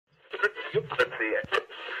They're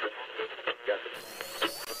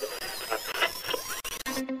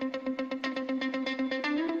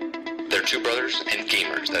two brothers and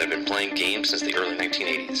gamers that have been playing games since the early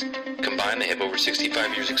 1980s. Combined, they have over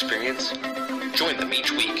 65 years experience. Join them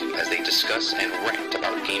each week as they discuss and rant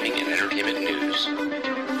about gaming and entertainment news.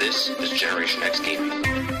 This is Generation X Gaming.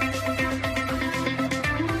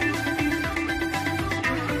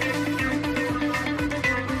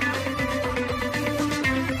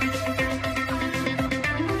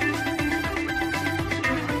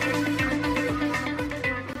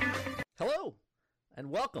 And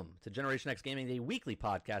welcome to Generation X Gaming, a weekly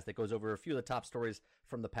podcast that goes over a few of the top stories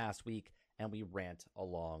from the past week, and we rant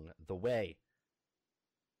along the way.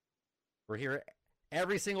 We're here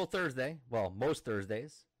every single Thursday, well, most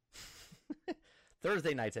Thursdays,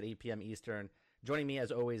 Thursday nights at 8 p.m. Eastern. Joining me,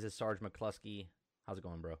 as always, is Sarge McCluskey. How's it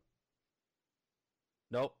going, bro?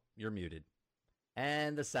 Nope, you're muted.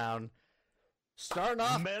 And the sound, starting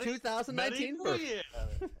off 2019. Merry New Year!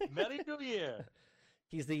 Merry New Year!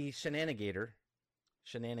 He's the shenanigator.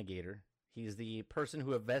 He's the person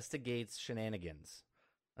who investigates shenanigans.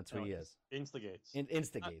 That's who he is. Instigates.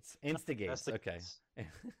 Instigates. Okay.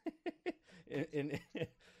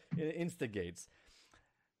 Instigates.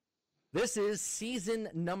 This is season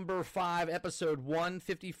number 5, episode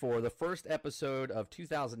 154, the first episode of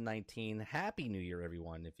 2019. Happy New Year,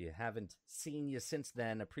 everyone. If you haven't seen you since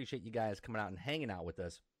then, appreciate you guys coming out and hanging out with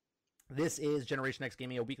us. This is Generation X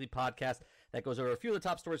Gaming, a weekly podcast that goes over a few of the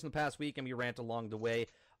top stories from the past week, and we rant along the way.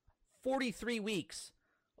 43 weeks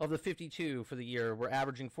of the 52 for the year. We're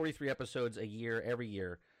averaging 43 episodes a year, every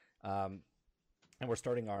year. And we're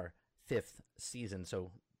starting our 5th season,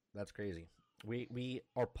 so that's crazy. We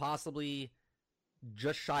are possibly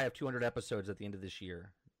just shy of 200 episodes at the end of this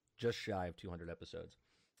year. Just shy of 200 episodes.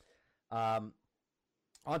 On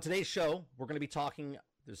today's show, we're going to be talking,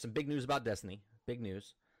 there's some big news about Destiny. Big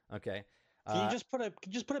news. Okay. Can you just put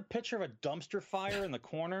a picture of a dumpster fire in the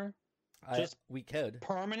corner? We could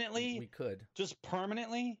permanently. We could just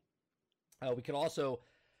permanently. We could also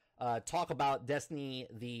talk about Destiny,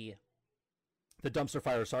 the dumpster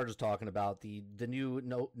fire Sarge is talking about, the new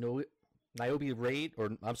Niobe raid, or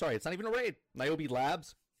I'm sorry, it's not even a raid. Niobe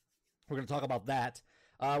Labs. We're going to talk about that.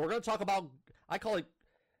 We're going to talk about, I call it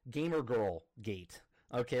Gamer Girl Gate.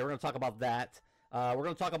 Okay, we're going to talk about that. We're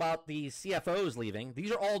going to talk about the CFOs leaving.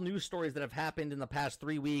 These are all news stories that have happened in the past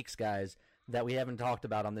 3 weeks, guys, that we haven't talked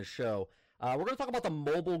about on this show. We're going to talk about the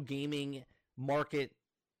mobile gaming market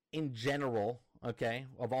in general, okay,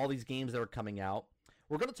 of all these games that are coming out.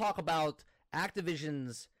 We're going to talk about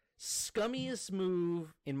Activision's scummiest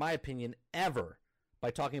move, in my opinion, ever,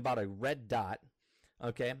 by talking about a red dot,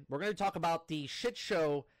 okay? We're going to talk about the shit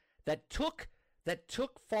show that took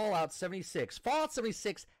Fallout 76. Fallout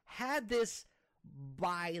 76 had this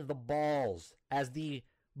by the balls as the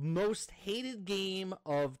most hated game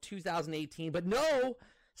of 2018, but no,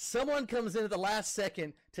 someone comes in at the last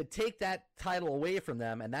second to take that title away from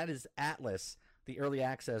them, and that is Atlas, the early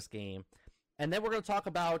access game. And then we're going to talk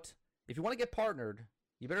about, if you want to get partnered,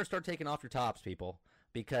 you better start taking off your tops, people,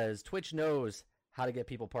 because Twitch knows how to get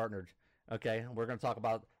people partnered. Okay, we're going to talk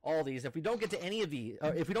about all these. If we don't get to any of these,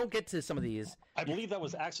 if we don't get to some of these, I believe that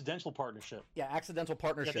was accidental partnership. Yeah, accidental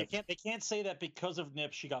partnership. Yeah, they can't say that because of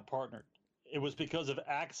Nips she got partnered. It was because of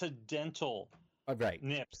accidental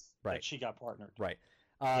Nips that she got partnered. Right.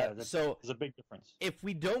 So there's a big difference. If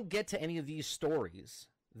we don't get to any of these stories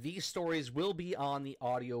will be on the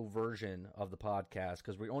audio version of the podcast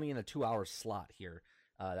because we're only in a 2-hour slot here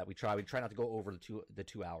that we try. We try not to go over the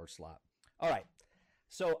 2-hour slot. All right.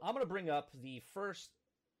 So I'm going to bring up the first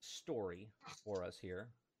story for us here,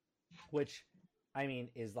 which, I mean,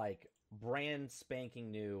 is like brand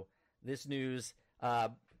spanking new. This news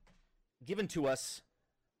given to us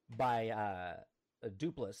by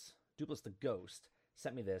Dupless the Ghost,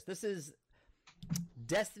 sent me this. This is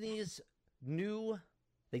Destiny's new,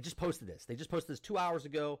 they just posted this 2 hours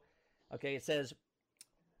ago. Okay, it says,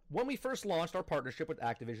 when we first launched our partnership with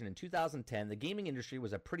Activision in 2010, the gaming industry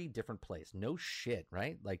was a pretty different place. No shit,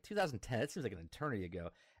 right? Like 2010, that seems like an eternity ago.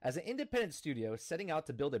 As an independent studio setting out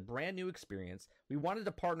to build a brand new experience, we wanted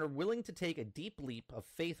a partner willing to take a deep leap of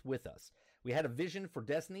faith with us. We had a vision for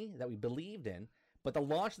Destiny that we believed in, but the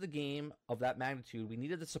launch of the game of that magnitude, we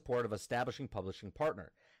needed the support of an establishing publishing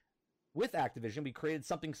partner. With Activision, we created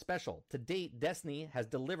something special. To date, Destiny has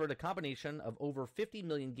delivered a combination of over 50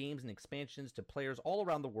 million games and expansions to players all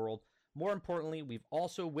around the world. More importantly, we've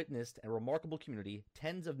also witnessed a remarkable community,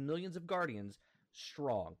 tens of millions of Guardians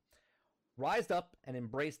strong. Rised up and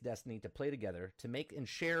embraced Destiny to play together, to make and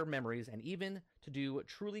share memories, and even to do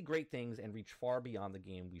truly great things and reach far beyond the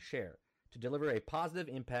game we share. to deliver a positive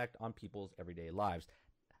impact on people's everyday lives.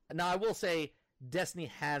 Now, I will say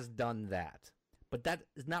Destiny has done that, but that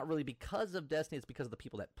is not really because of Destiny. It's because of the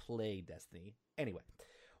people that play Destiny. Anyway,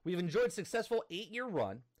 we've enjoyed a successful 8-year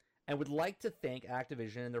run and would like to thank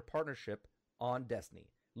Activision and their partnership on Destiny.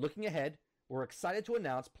 Looking ahead, we're excited to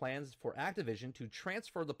announce plans for Activision to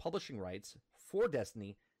transfer the publishing rights for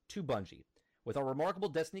Destiny to Bungie. With our remarkable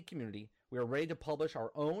Destiny community, we are ready to publish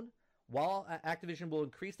our own, while Activision will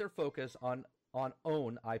increase their focus on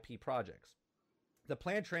own IP projects. The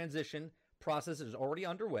planned transition process is already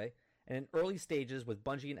underway and in early stages, with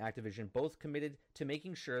Bungie and Activision both committed to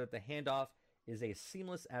making sure that the handoff is as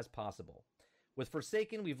seamless as possible. With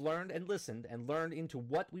Forsaken, we've learned and listened and learned into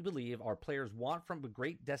what we believe our players want from a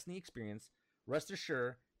great Destiny experience. Rest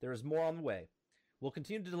assured, there is more on the way. We'll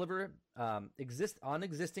continue to deliver on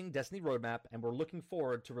existing Destiny roadmap, and we're looking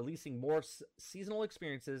forward to releasing more seasonal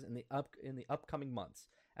experiences in the upcoming months,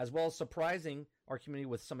 as well as surprising our community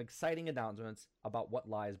with some exciting announcements about what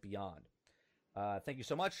lies beyond. Thank you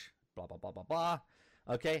so much. Blah, blah, blah, blah, blah.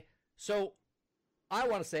 Okay, so I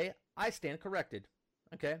want to say I stand corrected.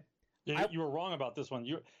 Okay. Yeah, you were wrong about this one.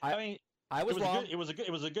 I was wrong. It was a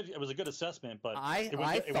good assessment, but I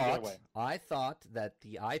thought that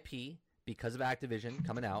the IP, because of Activision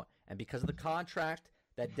coming out and because of the contract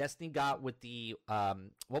that Destiny got with the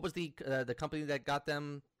what was the company that got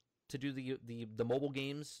them to do the mobile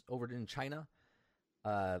games over in China?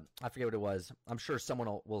 I forget what it was. I'm sure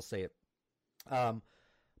someone will say it.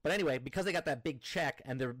 But anyway, because they got that big check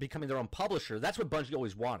and they're becoming their own publisher, that's what Bungie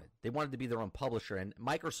always wanted. They wanted to be their own publisher, and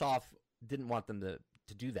Microsoft didn't want them to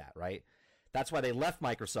do that, right? That's why they left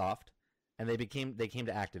Microsoft and they came to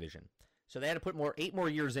Activision. So they had to put 8 more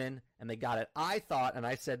years in, and they got it. I thought, and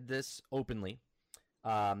I said this openly,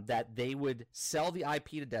 that they would sell the IP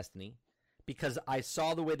to Destiny because I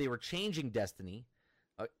saw the way they were changing Destiny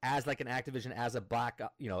as like an Activision, as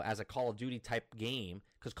a Call of Duty type game,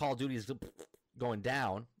 because Call of Duty is going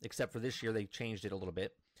down, except for this year they changed it a little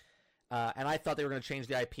bit. And I thought they were going to change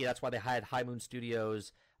the IP. That's why they hired High Moon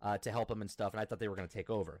Studios to help them and stuff, and I thought they were going to take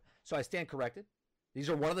over. So I stand corrected. These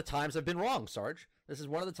are one of the times I've been wrong, Sarge. This is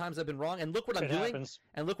one of the times I've been wrong, and look what I'm doing. Happens.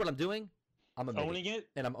 And look what I'm doing. I'm owning it,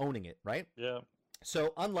 and I'm owning it, right? Yeah.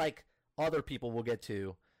 So unlike other people we'll get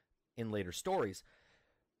to in later stories,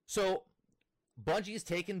 so Bungie's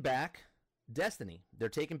taken back Destiny. They're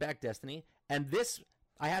taking back Destiny, and this,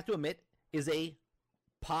 I have to admit, is a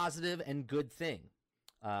positive and good thing.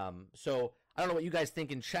 So I don't know what you guys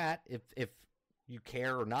think in chat, if you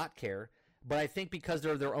care or not care, but I think because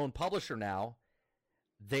they're their own publisher now,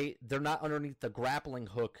 they're not underneath the grappling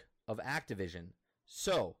hook of Activision.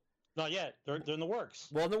 So not yet. They're in the works.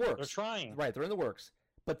 Well, in the works. They're trying. Right, they're in the works.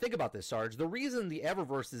 But think about this, Sarge. The reason the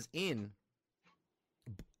Eververse is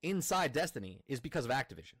inside Destiny is because of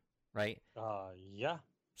Activision, right? Yeah.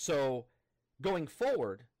 So going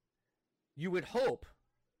forward, you would hope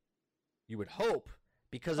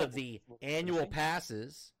because of the annual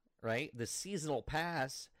passes, right? The seasonal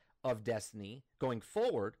pass of Destiny going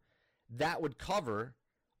forward, that would cover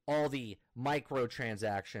all the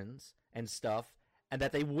microtransactions and stuff, and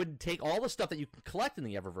that they would take all the stuff that you can collect in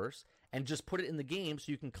the Eververse and just put it in the game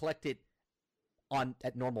so you can collect it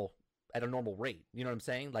at a normal rate. You know what I'm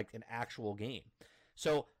saying? Like an actual game.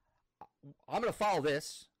 So I'm going to follow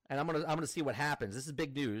this, and I'm going to see what happens. This is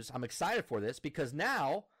big news. I'm excited for this because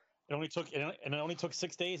now it only took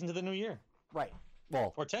 6 days into the new year. Right.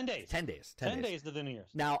 Well, or 10 days. 10 days. 10 days to the new year.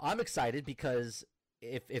 Now I'm excited because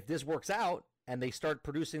if this works out and they start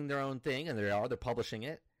producing their own thing, and they're publishing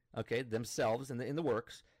it, okay, themselves in the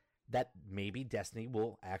works, that maybe Destiny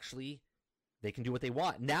will actually, they can do what they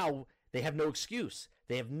want. Now they have no excuse.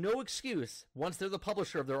 They have no excuse once they're the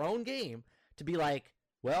publisher of their own game to be like,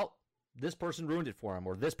 well, this person ruined it for them,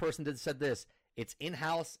 or this person said this. It's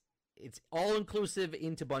in-house. It's all-inclusive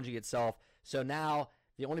into Bungie itself. So now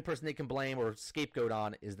the only person they can blame or scapegoat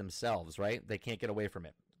on is themselves, right? They can't get away from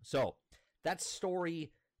it. So that's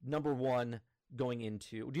story number one going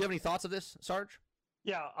into. Do you have any thoughts of this, Sarge?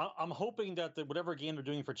 Yeah, I'm hoping that whatever game they're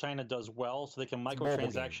doing for China does well, so they can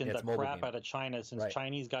microtransaction the crap out of China, since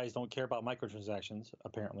Chinese guys don't care about microtransactions,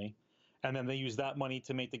 apparently. And then they use that money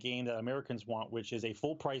to make the game that Americans want, which is a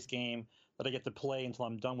full-price game that I get to play until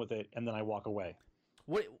I'm done with it, and then I walk away.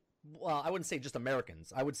 Well, I wouldn't say just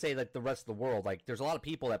Americans. I would say like the rest of the world. Like, there's a lot of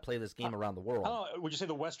people that play this game around the world. Would you say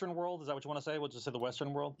the Western world? Is that what you want to say? We'll just say the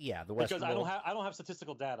Western world? Yeah, the Western world. Because I don't have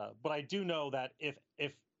statistical data, but I do know that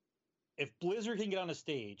if Blizzard can get on a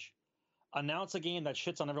stage, announce a game that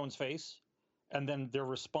shits on everyone's face, and then their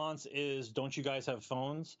response is, "Don't you guys have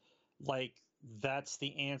phones?" Like, that's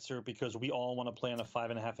the answer because we all want to play on a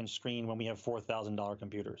 5.5-inch screen when we have $4,000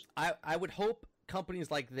 computers. I would hope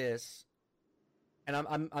companies like this, and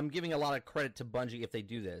I'm giving a lot of credit to Bungie if they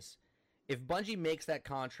do this. If Bungie makes that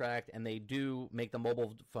contract and they do make the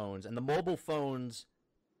mobile phones, and the mobile phones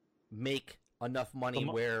make enough money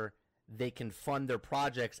where they can fund their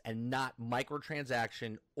projects and not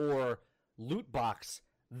microtransaction or loot box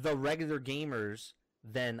the regular gamers,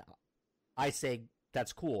 then I say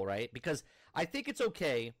that's cool, right? Because I think it's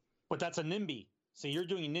okay. But that's a NIMBY. So you're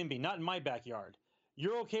doing NIMBY, not in my backyard.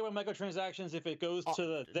 You're okay with microtransactions if it goes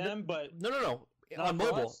to them, but... No. On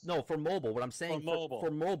mobile. No, for mobile. What I'm saying for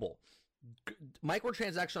mobile.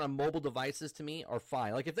 Microtransaction on mobile devices to me are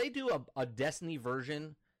fine. Like if they do a Destiny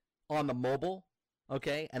version on the mobile,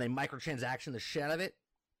 okay, and they microtransaction the shit out of it,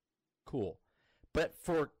 cool. But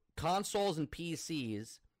for consoles and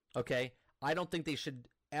PCs, okay, I don't think they should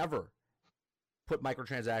ever put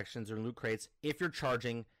microtransactions or loot crates if you're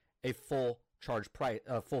charging a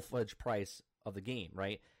full-fledged price of the game,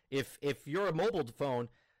 right? If you're a mobile phone,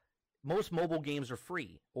 most mobile games are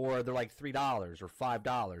free, or they're like $3 or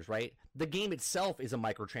 $5, right? The game itself is a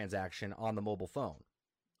microtransaction on the mobile phone.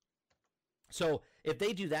 So if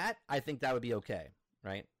they do that, I think that would be okay,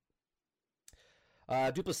 right?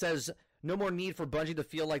 Dupla says, no more need for Bungie to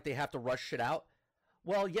feel like they have to rush shit out.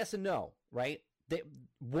 Well, yes and no, right?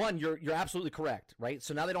 You're absolutely correct, right?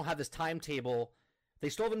 So now they don't have this timetable. They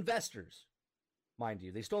still have investors, mind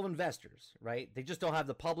you. They still have investors, right? They just don't have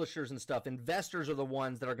the publishers and stuff. Investors are the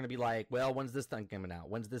ones that are going to be like, well, when's this thing coming out?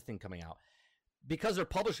 When's this thing coming out? Because they're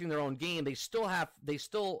publishing their own game, they still have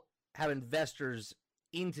investors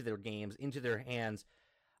into their games, into their hands,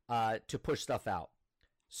 to push stuff out.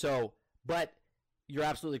 So, but you're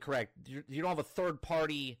absolutely correct. You don't have a third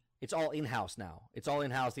party. It's all in-house now. It's all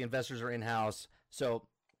in-house. The investors are in-house. So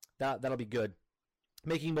that'll be good.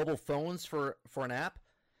 Making mobile phones for an app?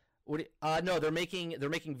 No, they're making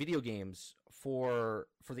video games for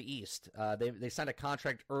the East. They signed a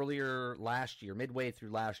contract earlier last year, midway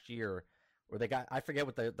through last year, where they got, I forget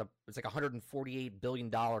what it's like $148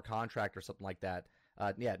 billion contract or something like that.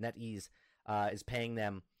 NetEase is paying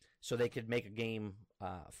them so they could make a game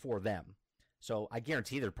for them. So I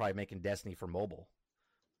guarantee they're probably making Destiny for mobile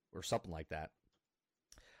or something like that.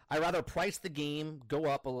 I'd rather price the game, go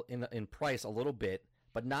up in price a little bit,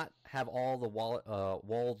 but not have all the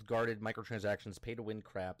walled guarded microtransactions, pay-to-win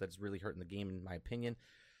crap that's really hurting the game, in my opinion.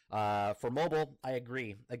 For mobile, I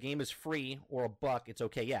agree. A game is free or $1, it's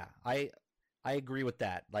okay. Yeah, I agree with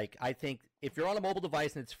that. Like, I think if you're on a mobile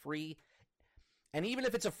device and it's free, and even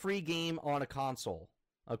if it's a free game on a console,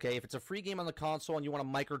 okay, if it's a free game on the console and you want to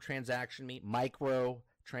microtransaction me,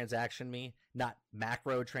 not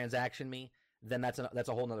macro transaction me, then that's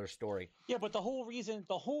a whole nother story. Yeah, but the whole reason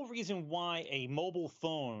why a mobile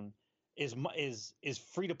phone is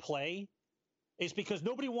free to play is because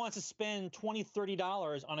nobody wants to spend $20,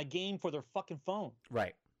 $30 on a game for their fucking phone.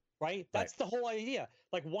 Right. That's the whole idea.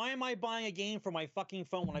 Like, why am I buying a game for my fucking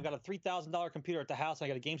phone when I got a $3,000 computer at the house? I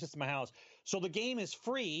got a game system in my house. So the game is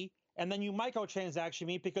free, and then you microtransaction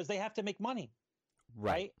me because they have to make money.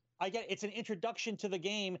 Right? I get it's an introduction to the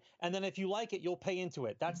game, and then if you like it, you'll pay into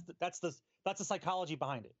it. That's the psychology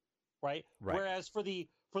behind it, right? Whereas for the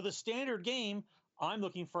standard game, I'm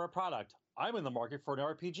looking for a product. I'm in the market for an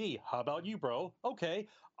RPG. How about you, bro? Okay,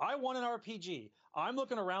 I want an RPG. I'm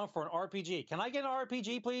looking around for an RPG. Can I get an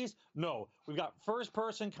RPG, please? No. We've got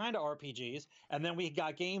first-person kind of RPGs, and then we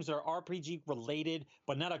got games that are RPG-related,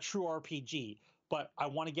 but not a true RPG. But I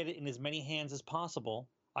want to get it in as many hands as possible.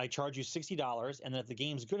 I charge you $60, and then if the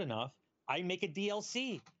game's good enough, I make a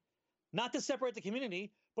DLC. Not to separate the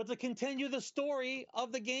community, but to continue the story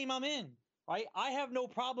of the game I'm in, right? I have no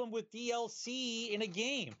problem with DLC in a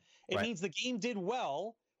game. It means the game did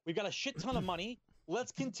well. We've got a shit ton of money.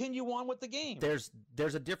 Let's continue on with the game.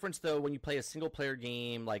 There's a difference, though, when you play a single-player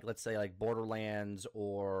game, like, let's say, like Borderlands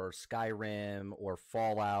or Skyrim or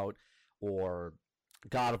Fallout or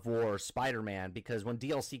God of War or Spider-Man, because when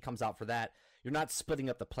DLC comes out for that, you're not splitting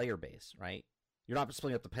up the player base, right? You're not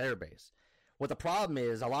splitting up the player base. What the problem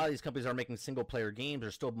is, a lot of these companies are making single-player games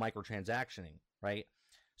are still microtransactioning, right?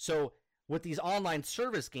 So with these online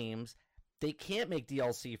service games, they can't make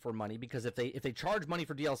DLC for money because if they charge money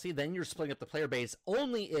for DLC, then you're splitting up the player base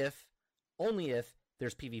only if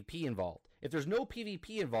there's PvP involved. If there's no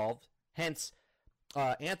PvP involved, hence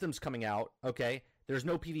Anthem's coming out, okay, there's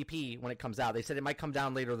no PvP when it comes out. They said it might come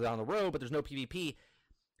down later down the road, but there's no PvP.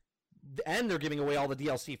 And they're giving away all the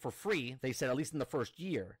DLC for free, they said, at least in the first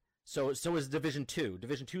year. So is Division 2.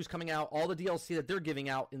 Division 2 is coming out. All the DLC that they're giving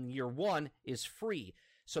out in year 1 is free.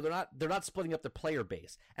 So they're not splitting up the player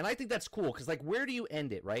base. And I think that's cool because, like, where do you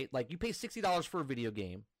end it, right? Like, you pay $60 for a video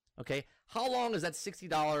game, okay? How long is that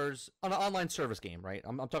 $60 on an online service game, right?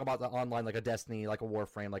 I'm talking about the online, like a Destiny, like a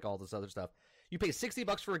Warframe, like all this other stuff. You pay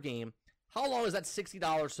 $60 for a game. How long is that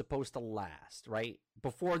 $60 supposed to last, right?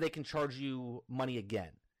 Before they can charge you money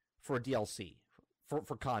again for a DLC,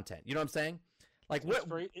 for content. You know what I'm saying? Like, what?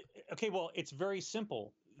 Okay, well, it's very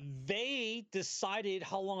simple. They decided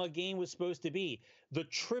how long a game was supposed to be. The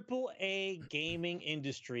AAA gaming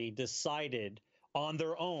industry decided on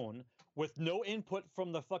their own, with no input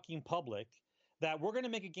from the fucking public, that we're going to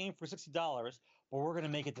make a game for $60, but we're going to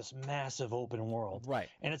make it this massive open world. Right.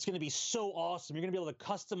 And it's going to be so awesome. You're going to be able to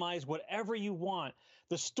customize whatever you want.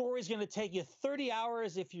 The story's going to take you 30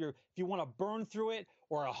 hours if you want to burn through it,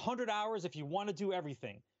 or 100 hours if you want to do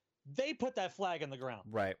everything. They put that flag in the ground.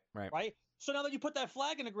 Right. So now that you put that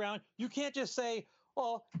flag in the ground, you can't just say,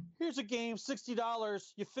 oh, here's a game, $60.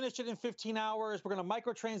 You finish it in 15 hours. We're going to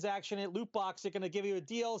microtransaction it, loot box it, going to give you a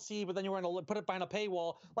DLC, but then you're going to put it behind a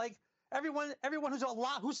paywall. Like, everyone who's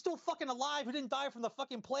alive, who's still fucking alive, who didn't die from the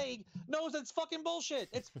fucking plague, knows it's fucking bullshit.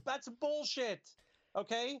 That's bullshit.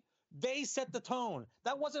 Okay? They set the tone.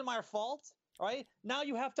 That wasn't my fault. All right? Now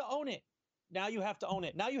you have to own it. Now you have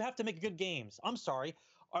to make good games. I'm sorry.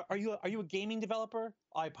 Are you a gaming developer?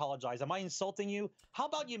 I apologize. Am I insulting you? How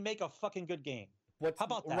about you make a fucking good game? How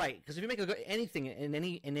about that? Right, because if you make anything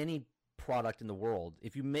in any product in the world,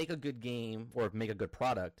 if you make a good game or make a good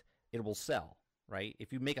product, it will sell, right?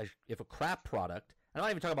 If you make a crap product, I'm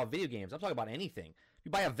not even talking about video games. I'm talking about anything. If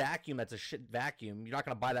you buy a vacuum that's a shit vacuum, you're not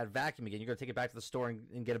going to buy that vacuum again. You're going to take it back to the store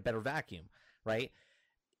and get a better vacuum, right?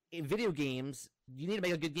 In video games, you need to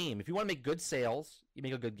make a good game. If you want to make good sales, you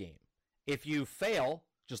make a good game. If you fail,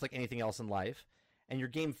 just like anything else in life, and your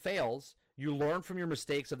game fails, you learn from your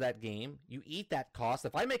mistakes of that game. You eat that cost.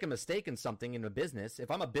 If I make a mistake in something in a business, if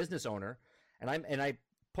I'm a business owner and I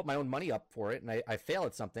put my own money up for it and I fail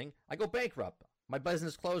at something, I go bankrupt. My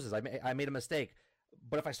business closes. I made a mistake.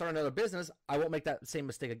 But if I start another business, I won't make that same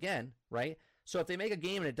mistake again, right? So if they make a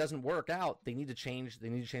game and it doesn't work out, they need to change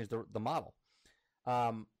the model.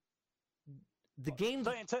 The game.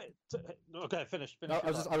 Okay, finish. I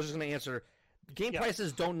was just going to answer. Game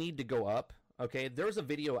prices don't need to go up. Okay, there was a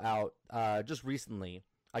video out just recently.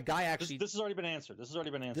 A guy actually. This has already been answered.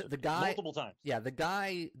 The guy multiple times. Yeah, the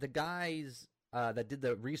guys that did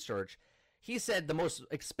the research, he said the most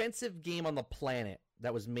expensive game on the planet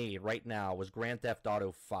that was made right now was Grand Theft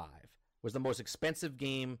Auto 5. Was the most expensive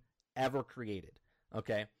game ever created.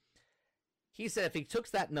 Okay, he said if he took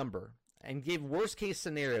that number and gave worst case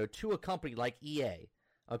scenario to a company like EA,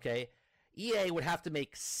 okay, EA would have to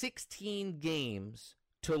make 16 games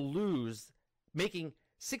to lose, making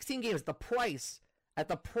 16 games at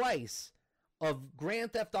the price of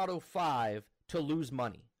Grand Theft Auto 5 to lose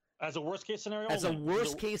money. As a worst case scenario? As a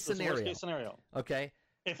worst case scenario. Okay.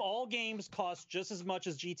 If all games cost just as much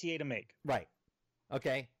as GTA to make. Right.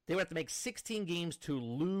 Okay. They would have to make 16 games to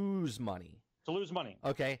lose money.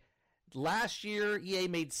 Okay. Last year, EA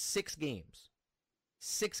made 6 games.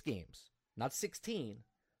 6 games. Not 16.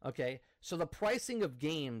 Okay. So the pricing of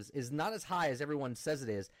games is not as high as everyone says it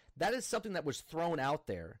is. That is something that was thrown out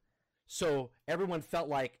there. So everyone felt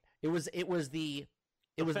like it was the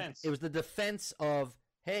defense of,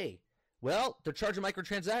 hey, well, they're charging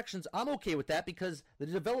microtransactions. I'm okay with that because the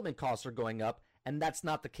development costs are going up, and that's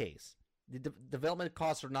not the case. The development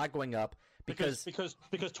costs are not going up because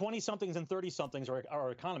 20-somethings and 30-somethings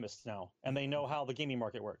are economists now, and they know how the gaming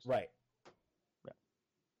market works. Right. Yeah.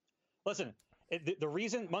 Listen, the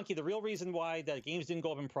reason, Monkey, the real reason why that games didn't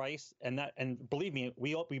go up in price, and believe me,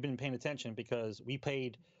 we've been paying attention because we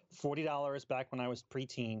paid $40 back when I was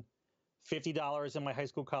preteen, $50 in my high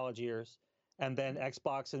school college years. And then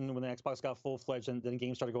Xbox, and when the Xbox got full-fledged, and then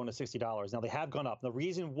games started going to $60. Now, they have gone up. The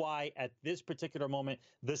reason why at this particular moment,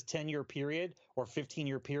 this 10-year period or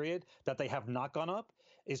 15-year period, that they have not gone up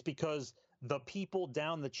is because the people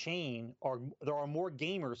down the chain there are more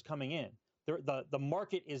gamers coming in. The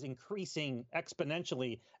market is increasing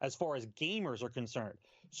exponentially as far as gamers are concerned.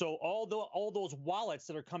 So all those wallets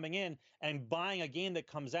that are coming in and buying a game that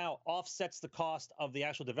comes out offsets the cost of the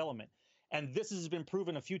actual development. And this has been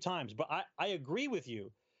proven a few times. But I agree with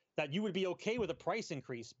you that you would be okay with a price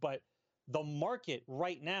increase, but the market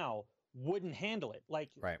right now wouldn't handle it. Like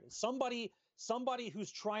right. somebody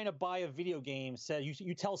who's trying to buy a video game said,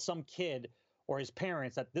 you tell some kid or his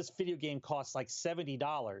parents that this video game costs like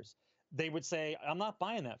 $70, they would say, I'm not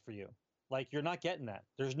buying that for you. Like, you're not getting that.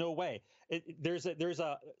 There's no way. There's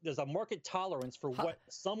a market tolerance for what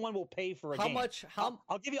someone will pay for a game.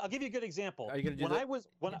 I'll give you a good example. Are you going to do that?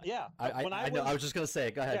 I was just going to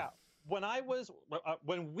say, go ahead. Yeah.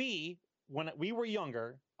 when we were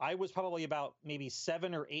younger, I was probably about maybe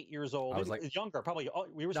 7 or 8 years old. I was like younger, probably.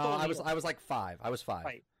 We were no, still. I was like 5. I was 5.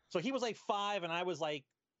 Right. So he was like 5, and I was like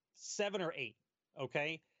 7 or 8.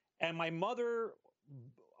 Okay, and my mother,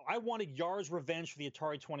 I wanted Yars Revenge for the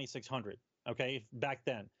Atari 2600. Okay, back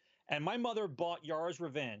then, and my mother bought Yars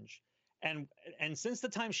Revenge, and since the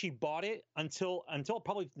time she bought it until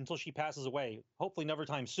she passes away, hopefully never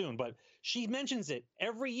time soon, but she mentions it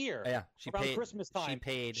every year. Yeah, she around paid Christmas time.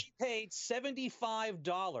 She paid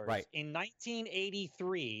 $75 in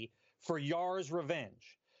 1983 for Yars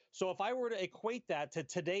Revenge. So if I were to equate that to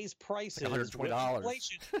today's prices, like $120.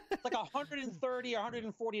 It's like $130 or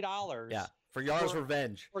 $140. Yeah, for Yars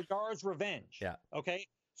Revenge. For Yars Revenge. Yeah. Okay.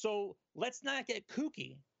 So let's not get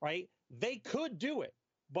kooky, right? They could do it,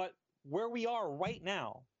 but where we are right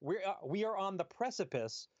now, we are on the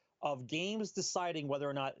precipice of games deciding whether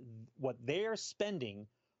or not what they're spending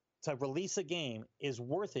to release a game is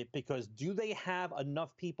worth it, because do they have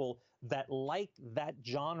enough people that like that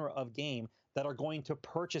genre of game that are going to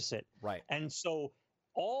purchase it? Right. And so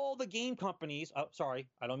all the game companies, sorry,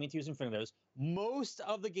 I don't mean to use infinitives, most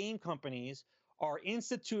of the game companies are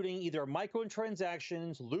instituting either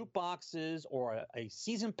microtransactions, loot boxes, or a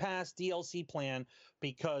season pass DLC plan,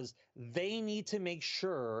 because they need to make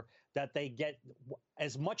sure that they get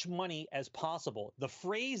as much money as possible. The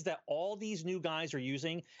phrase that all these new guys are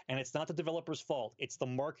using, and it's not the developer's fault, it's the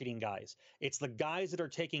marketing guys. It's the guys that are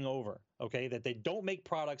taking over, okay? That they don't make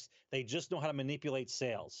products, they just know how to manipulate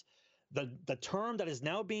sales. The term that is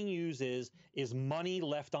now being used is money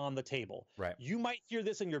left on the table. Right. You might hear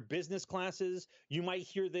this in your business classes. You might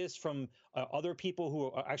hear this from other people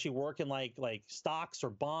who actually work in like stocks or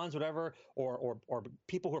bonds, whatever, or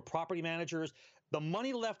people who are property managers. The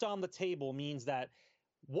money left on the table means that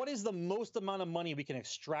what is the most amount of money we can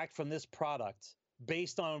extract from this product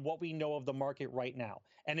based on what we know of the market right now.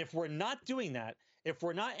 And if we're not doing that, if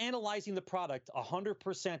we're not analyzing the product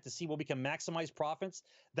 100% to see what we can maximize profits,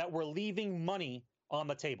 that we're leaving money on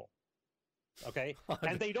the table. Okay.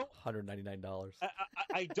 And they don't $199.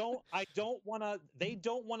 I don't want to, they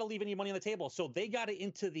don't want to leave any money on the table. So they got it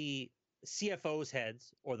into the CFO's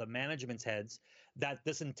heads or the management's heads that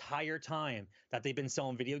this entire time that they've been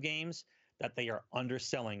selling video games, that they are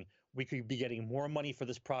underselling. We could be getting more money for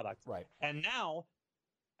this product. Right. And now,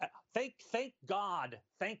 thank God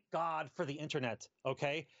for the internet,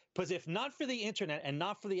 okay? Because if not for the internet and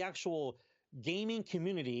not for the actual gaming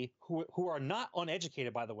community, who are not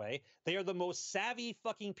uneducated, by the way, they are the most savvy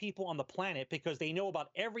fucking people on the planet, because they know about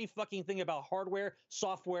every fucking thing about hardware,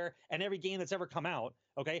 software, and every game that's ever come out,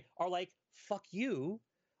 okay, are like, fuck you,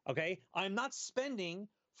 okay? I'm not spending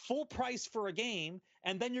full price for a game,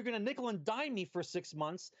 and then you're going to nickel and dime me for 6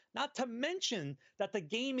 months, not to mention that the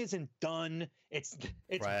game isn't done, it's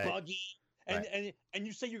right. buggy, and, right. and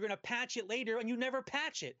you say you're going to patch it later, and you never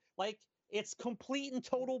patch it. Like, it's complete and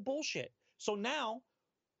total bullshit. So now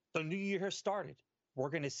the new year has started. We're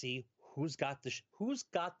going to see who's got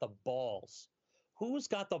the balls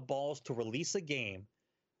to release a game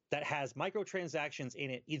that has microtransactions in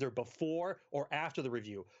it either before or after the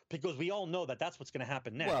review, because we all know that that's what's going to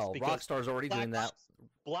happen next. Well, Rockstar's already doing that.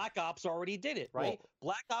 Black Ops already did it, right? Well,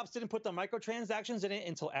 Black Ops didn't put the microtransactions in it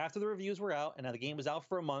until after the reviews were out, and now the game was out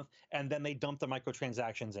for a month, and then they dumped the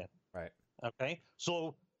microtransactions in. Right. Okay?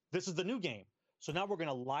 So this is the new game. So now we're going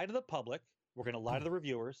to lie to the public. We're going to lie to the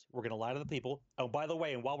reviewers. We're going to lie to the people. Oh, by the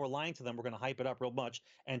way, and while we're lying to them, we're going to hype it up real much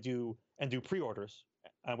and do pre-orders.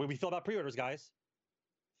 What we feel about pre-orders, guys?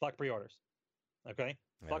 Fuck pre-orders. Okay?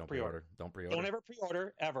 Yeah, Fuck pre-order. Don't pre-order. Don't ever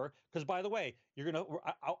pre-order, ever. Because, by the way, you're going to...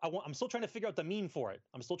 I'm still trying to figure out the meme for it.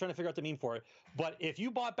 But if you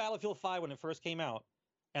bought Battlefield 5 when it first came out,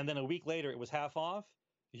 and then a week later it was half off,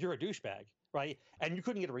 you're a douchebag, right? And you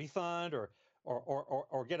couldn't get a refund or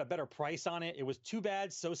get a better price on it. It was too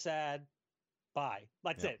bad, so sad. Bye.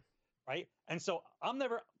 That's it, right? And so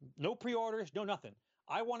no pre-orders, no nothing.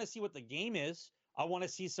 I want to see what the game is. I want to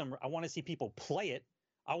see people play it.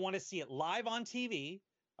 I want to see it live on TV.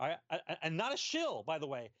 All right? And not a shill, by the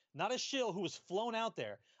way, not a shill who was flown out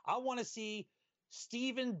there. I want to see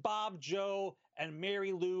Stephen, Bob, Joe, and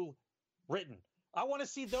Mary Lou written. I want to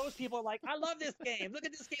see those people like, I love this game. Look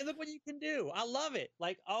at this game. Look what you can do. I love it.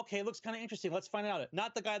 Like, okay, it looks kind of interesting. Let's find out.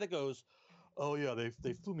 Not the guy that goes, oh yeah,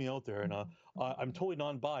 they flew me out there, and I'm totally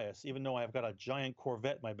non-biased, even though I've got a giant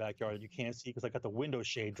Corvette in my backyard that you can't see because I got the window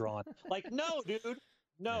shade drawn. Like, no, dude,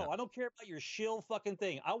 no, yeah. I don't care about your shill fucking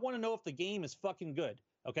thing. I want to know if the game is fucking good,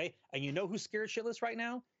 okay? And you know who's scared shitless right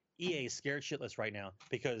now? EA is scared shitless right now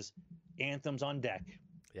because Anthem's on deck.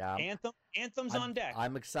 Yeah, Anthem's on deck.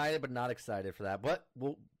 I'm excited, but not excited for that. But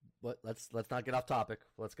let's not get off topic.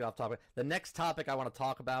 Let's get off topic. The next topic I want to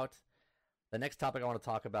talk about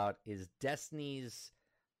is Destiny's.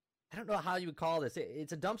 I don't know how you would call this.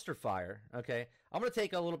 It's a dumpster fire. Okay, I'm going to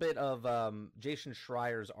take a little bit of Jason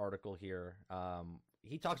Schreier's article here.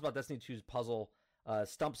 He talks about Destiny 2's puzzle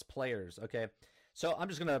stumps players. Okay, so I'm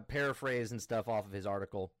just going to paraphrase and stuff off of his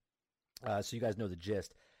article, so you guys know the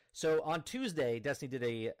gist. So on Tuesday, Destiny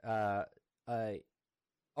did a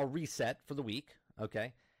reset for the week.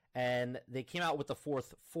 Okay, and they came out with the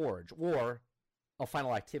fourth Forge or a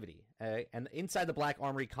final activity. And inside the Black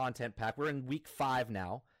Armory content pack, we're in week 5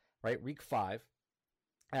 now. Right, week 5.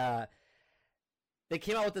 They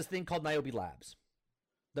came out with this thing called Niobe Labs.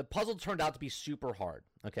 The puzzle turned out to be super hard.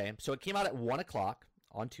 Okay, so it came out at 1 o'clock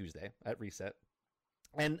on Tuesday at reset,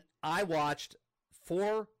 and I watched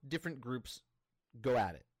 4 different groups go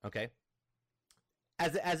at it. Okay,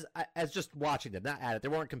 as just watching them, not at it. They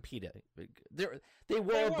weren't competing. They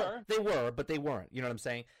were, but they weren't. You know what I'm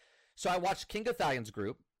saying? So I watched King Gathalion's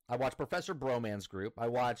group. I watched Professor Broman's group, I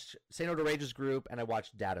watched Saint Rage's group, and I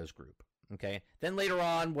watched Dato's group. Okay. Then later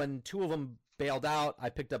on, when 2 of them bailed out, I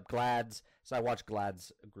picked up Glad's, so I watched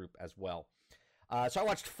Glad's group as well. So I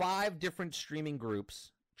watched 5 different streaming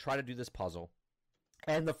groups try to do this puzzle,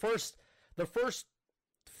 and the first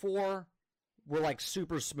 4 were like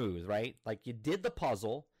super smooth, right? Like you did the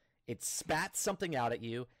puzzle, it spat something out at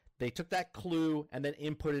you, they took that clue and then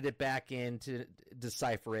inputted it back in to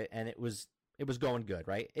decipher it, and it was going good,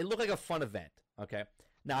 right? It looked like a fun event, okay?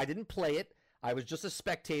 Now, I didn't play it. I was just a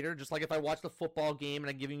spectator, just like if I watched a football game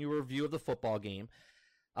and I'm giving you a review of the football game.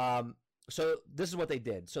 So this is what they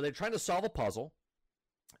did. So they're trying to solve a puzzle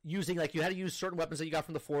using, like, you had to use certain weapons that you got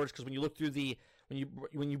from the Forge, because when you look through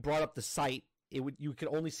when you brought up the site, you could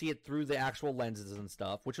only see it through the actual lenses and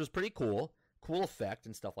stuff, which was pretty cool. Cool effect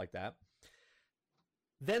and stuff like that.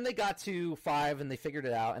 Then they got to 5 and they figured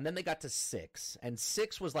it out, and then they got to 6, and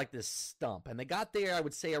 6 was like this stump, and they got there, I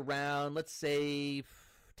would say, around, let's say,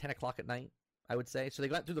 10 o'clock at night, I would say. So they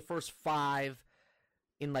got through the first 5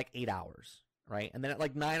 in like 8 hours, right? And then at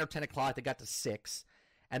like 9 or 10 o'clock, they got to 6,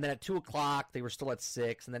 and then at 2 o'clock, they were still at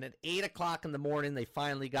 6, and then at 8 o'clock in the morning, they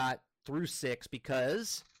finally got through 6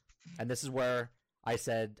 because, and this is where I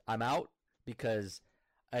said I'm out, because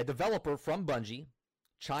a developer from Bungie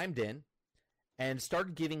chimed in and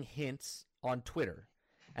started giving hints on Twitter.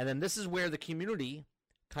 And then this is where the community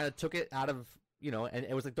kind of took it out of, and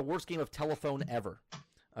it was like the worst game of telephone ever.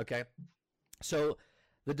 Okay? So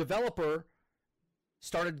the developer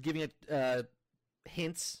started giving it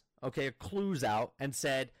hints, okay, clues out, and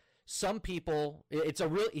said some people,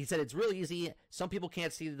 he said it's really easy. Some people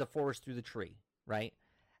can't see the forest through the tree, right?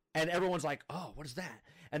 And everyone's like, oh, what is that?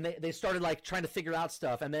 And they started like trying to figure out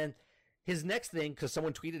stuff. And then his next thing, because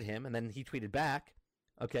someone tweeted him, and then he tweeted back,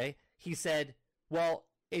 okay, he said, well,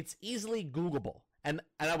 it's easily Googleable. And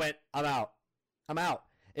I went, I'm out.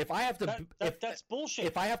 If I have to... That's bullshit.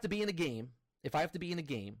 If I have to be in a game,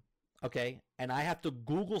 okay, and I have to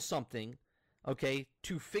Google something, okay,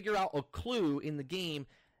 to figure out a clue in the game,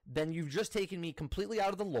 then you've just taken me completely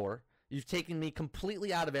out of the lore. You've taken me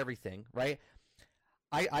completely out of everything, right?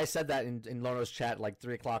 I said that in Lono's chat like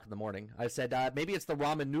 3 o'clock in the morning. I said, maybe it's the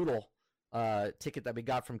ramen noodle ticket that we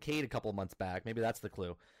got from Cade a couple of months back. Maybe that's the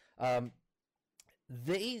clue.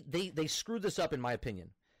 They screwed this up, in my opinion.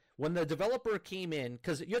 When the developer came in,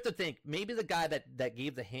 because you have to think, maybe the guy that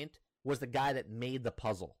gave the hint was the guy that made the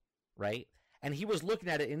puzzle, right? And he was looking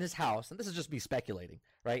at it in his house, and this is just me speculating,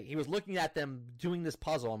 right? He was looking at them doing this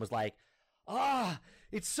puzzle and was like,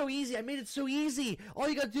 it's so easy. I made it so easy. All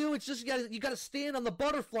you gotta do is just you gotta stand on the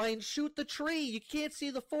butterfly and shoot the tree. You can't see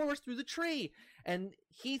the forest through the tree. And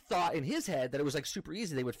he thought in his head that it was like super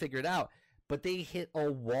easy. They would figure it out. But they hit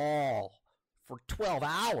a wall for 12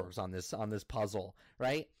 hours on this puzzle,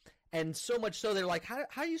 right? And so much so they're like, how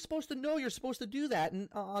are you supposed to know you're supposed to do that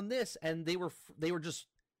on this? And they were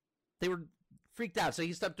freaked out. So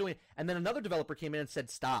he stopped doing it. And then another developer came in and said,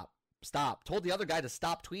 stop. Told the other guy to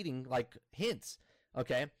stop tweeting like hints.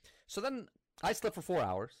 Okay. So then I slept for 4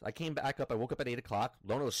 hours. I came back up. I woke up at 8 o'clock.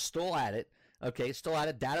 Lono was still at it. Okay. Still at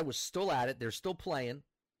it. Data was still at it. They're still playing.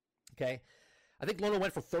 Okay. I think Lono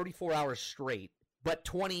went for 34 hours straight, but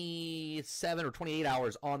 27 or 28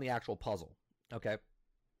 hours on the actual puzzle. Okay.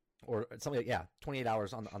 Or something. Yeah. 28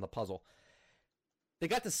 hours on the puzzle. They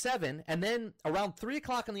got to 7, and then around 3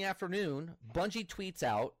 o'clock in the afternoon, Bungie tweets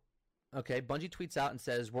out, and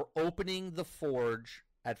says, we're opening the Forge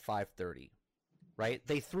at 5:30, right?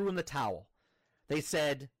 They threw in the towel. They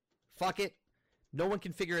said, fuck it. No one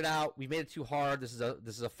can figure it out. We made it too hard. This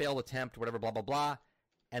is a failed attempt, whatever, blah, blah, blah.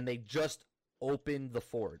 And they just opened the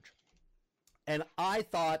Forge. And I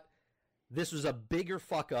thought this was a bigger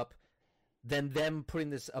fuck up than them putting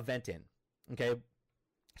this event in. Okay,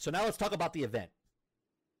 so now let's talk about the event.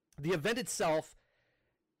 The event itself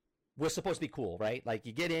was supposed to be cool, right? Like,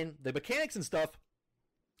 you get in, the mechanics and stuff,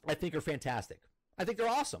 I think, are fantastic. I think they're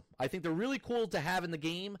awesome. I think they're really cool to have in the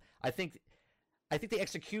game. I think the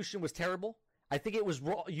execution was terrible. I think it was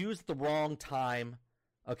used at the wrong time.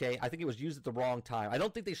 Okay, I think it was used at the wrong time. I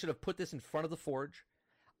don't think they should have put this in front of the Forge.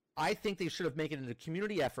 I think they should have made it a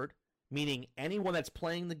community effort, meaning anyone that's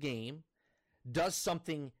playing the game does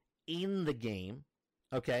something in the game,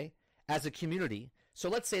 okay, as a community. So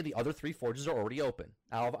let's say the other 3 forges are already open.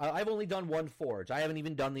 I've only done 1 forge. I haven't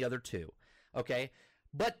even done the other 2, okay?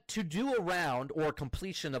 But to do a round or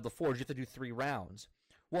completion of the forge, you have to do 3 rounds.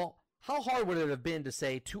 Well, how hard would it have been to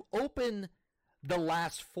say, to open the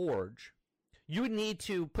last forge, you would need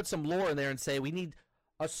to put some lore in there and say, we need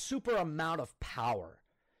a super amount of power,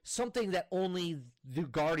 something that only the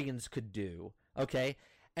Guardians could do, okay?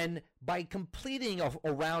 And by completing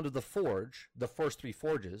a round of the forge, the first 3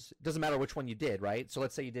 forges, it doesn't matter which one you did, right? So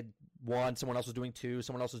let's say you did 1, someone else was doing 2,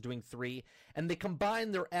 someone else was doing 3, and they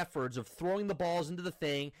combine their efforts of throwing the balls into the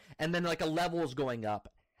thing, and then like a level is going up,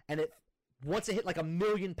 and once it hit like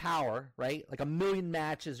 1,000,000 power, right? Like 1,000,000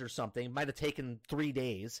 matches or something, it might have taken 3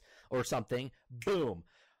 days or something, boom.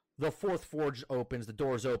 The 4th forge opens, the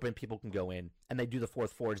doors open, people can go in, and they do the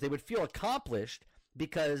 4th forge. They would feel accomplished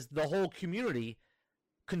because the whole community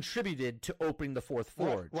contributed to opening the 4th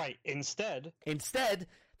forge. Right. Instead,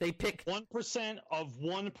 they pick 1% of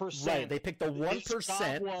 1%. Right. They picked the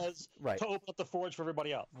 1%. Was right. To open up the forge for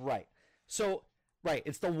everybody else. Right. So, right.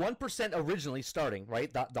 It's the 1% originally starting.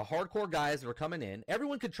 Right. The hardcore guys that were coming in.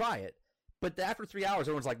 Everyone could try it, but after 3 hours,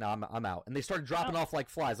 everyone's like, "No, I'm out," and they started dropping off like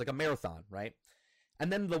flies, like a marathon. Right.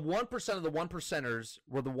 And then the 1% of the 1%ers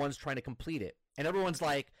were the ones trying to complete it, and everyone's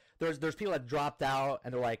like, There's people that dropped out,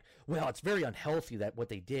 and they're like, well, it's very unhealthy that what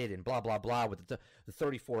they did, and blah, blah, blah, with the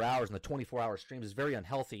 34 hours and the 24-hour streams is very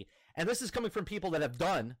unhealthy. And this is coming from people that have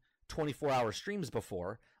done 24-hour streams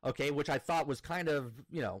before, okay, which I thought was kind of,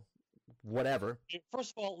 whatever.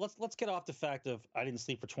 First of all, let's get off the fact of I didn't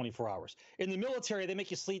sleep for 24 hours. In the military, they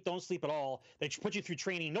make you sleep, don't sleep at all. They put you through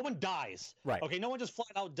training. No one dies. Right. Okay, no one just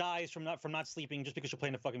flat out dies from not sleeping just because you're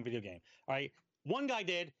playing a fucking video game. All right? One guy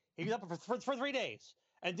did. He was up for 3 days.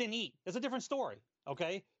 And didn't eat. It's a different story,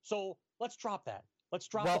 okay? So let's drop that. Let's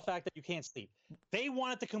drop the fact that you can't sleep. They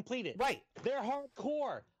wanted to complete it. Right. They're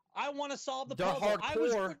hardcore. I want to solve the puzzle. Hardcore. I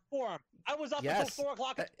was good for them. I was up until 4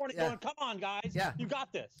 o'clock in the morning going, come on, guys. Yeah. You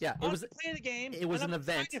got this. Yeah. It was play the game. It was an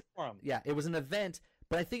event. Yeah, it was an event,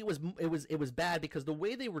 but I think it was bad because the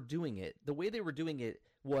way they were doing it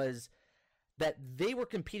was that they were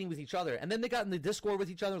competing with each other. And then they got in the Discord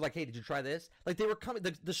with each other like, hey, did you try this? Like they were coming,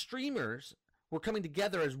 the streamers were coming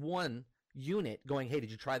together as one unit going, hey, did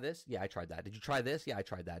you try this? Yeah, I tried that. Did you try this? Yeah, I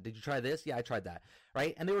tried that. Did you try this? Yeah, I tried that.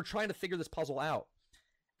 Right? And they were trying to figure this puzzle out.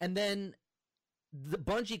 And then the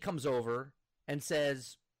Bungie comes over and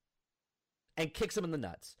says, and kicks him in the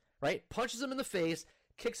nuts, right? Punches him in the face,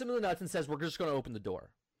 kicks him in the nuts and says, we're just going to open the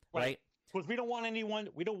door. Right? Because we don't want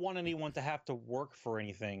anyone to have to work for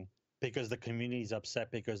anything because the community's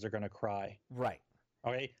upset because they're going to cry. Right.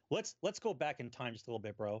 Okay. Let's go back in time just a little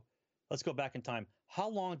bit, bro. Let's go back in time. How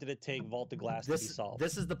long did it take Vault of Glass to be solved?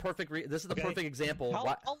 This is the perfect perfect example.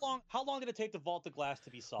 How long did it take the Vault of Glass to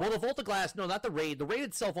be solved? Well, the Vault of Glass, no, not the raid. The raid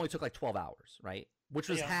itself only took like 12 hours, right? Which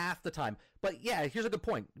was half the time. But yeah, here's a good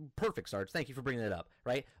point. Perfect, Sarge. Thank you for bringing it up,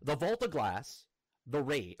 right? The Vault of Glass, the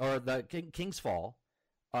raid, or the King's Fall,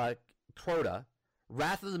 Crota,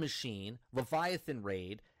 Wrath of the Machine, Leviathan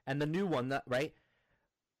raid, and the new one, that right,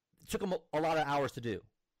 took them a lot of hours to do.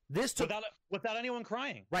 This took without anyone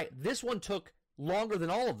crying. Right. This one took longer than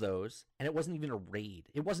all of those, and it wasn't even a raid.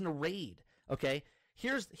 It wasn't a raid. Okay?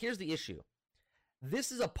 Here's the issue.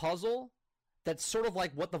 This is a puzzle that's sort of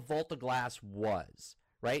like what the Vault of Glass was,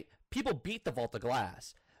 right? People beat the Vault of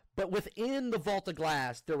Glass, but within the Vault of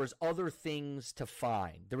Glass, there was other things to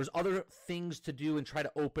find. There was other things to do and try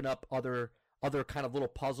to open up other kind of little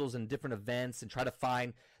puzzles and different events and try to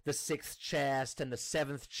find the 6th chest and the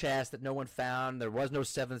 7th chest that no one found. There was no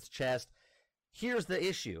 7th chest. Here's the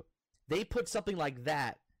issue. They put something like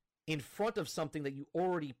that in front of something that you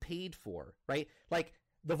already paid for, right? Like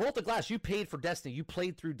the Vault of Glass, you paid for Destiny. You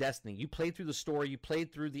played through Destiny. You played through the story. You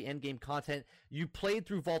played through the endgame content. You played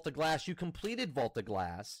through Vault of Glass. You completed Vault of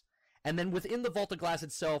Glass. And then within the Vault of Glass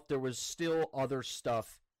itself, there was still other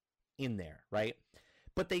stuff in there, right?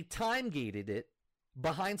 But they time-gated it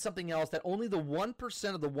behind something else that only the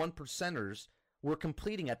 1% of the 1%ers were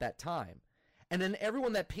completing at that time. And then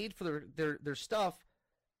everyone that paid for their stuff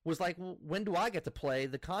was like, well, when do I get to play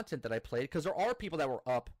the content that I played? Because there are people that were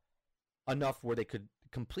up enough where they could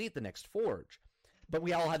complete the next forge. But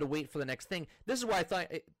we all had to wait for the next thing. This is why I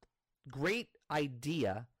thought, great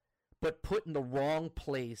idea, but put in the wrong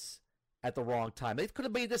place at the wrong time. They could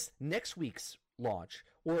have made this next week's launch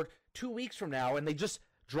or 2 weeks from now, and they just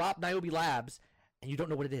drop Niobe Labs, and you don't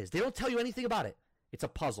know what it is. They don't tell you anything about it. It's a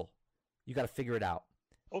puzzle. You got to figure it out.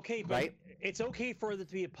 Okay, but right? It's okay for it to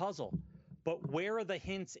be a puzzle, but where are the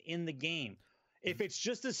hints in the game? If it's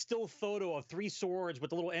just a still photo of 3 swords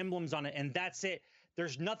with the little emblems on it, and that's it,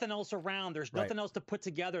 there's nothing else around. There's nothing else to put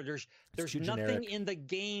together. There's nothing generic in the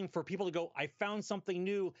game for people to go, I found something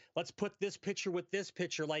new. Let's put this picture with this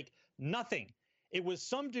picture. Like, nothing. It was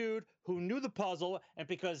some dude who knew the puzzle, and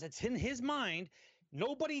because it's in his mind,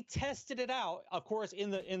 nobody tested it out. Of course, in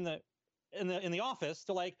the office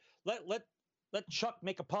to like let Chuck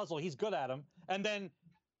make a puzzle. He's good at them, and then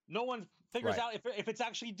no one figures out if it's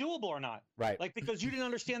actually doable or not. Right. Like, because you don't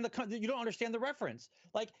understand the reference.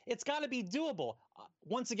 Like, it's got to be doable.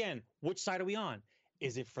 Once again, which side are we on?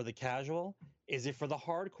 Is it for the casual? Is it for the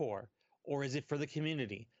hardcore? Or is it for the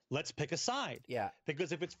community? Let's pick a side. Yeah.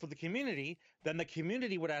 Because if it's for the community, then the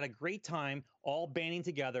community would have a great time all banding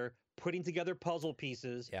together, putting together puzzle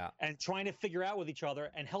pieces, and trying to figure out with each other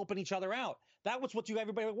and helping each other out. That was what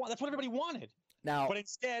everybody want. That's what everybody wanted. Now, but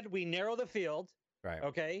instead, we narrow the field. Right.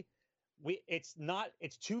 Okay. It's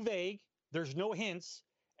too vague. There's no hints.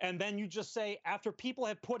 And then you just say, after people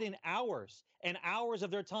have put in hours and hours of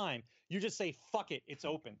their time, you just say, fuck it, it's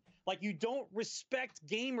open. Like, you don't respect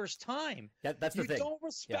gamers' time. That's the thing. You don't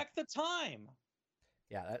respect the time.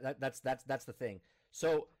 Yeah, that's the thing.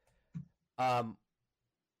 So,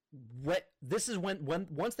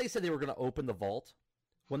 once they said they were going to open the vault,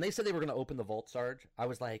 when they said they were going to open the vault, Sarge, I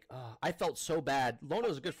was like, oh, I felt so bad.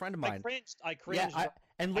 Lono's a good friend of mine. I cringed. Yeah,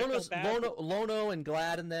 and Lono and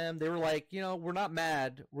Glad and them, they were like, we're not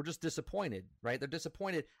mad. We're just disappointed, right? They're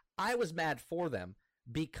disappointed. I was mad for them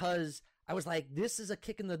because I was like, this is a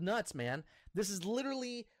kick in the nuts, man. This is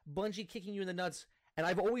literally Bungie kicking you in the nuts. And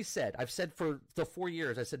I've said for the 4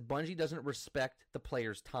 years, I said Bungie doesn't respect the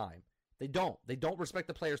player's time. They don't respect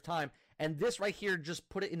the player's time. And this right here just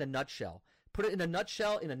put it in a nutshell. Put it in a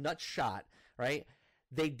nutshell, in a nutshot, right?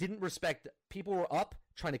 They didn't respect. People were up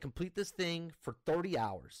trying to complete this thing for 30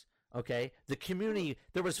 hours. Okay, the community.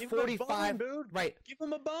 There was 45. Bone, right, give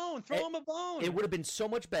them a bone. Throw them a bone. It would have been so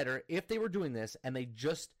much better if they were doing this and they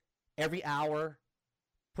just every hour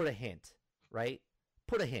put a hint. Right,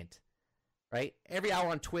 put a hint. Right, every hour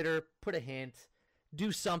on Twitter, put a hint.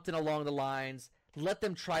 Do something along the lines. Let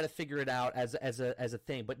them try to figure it out as a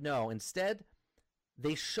thing. But no, instead,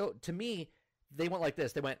 they showed to me. They went like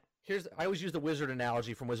this. They went, I always use the wizard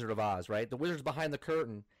analogy from Wizard of Oz, right? The wizard's behind the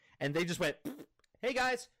curtain, and they just went, hey,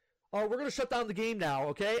 guys, we're going to shut down the game now,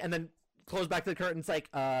 okay? And then close back to the curtain. It's like,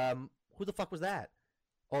 who the fuck was that?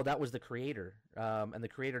 Oh, that was the creator. And the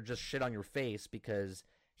creator just shit on your face because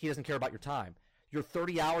he doesn't care about your time. Your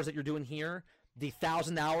 30 hours that you're doing here, the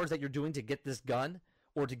 1,000 hours that you're doing to get this gun,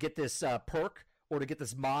 or to get this perk, or to get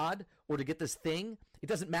this mod, or to get this thing, it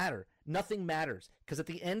doesn't matter. Nothing matters. Because at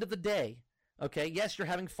the end of the day, okay, yes, you're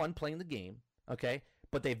having fun playing the game, okay,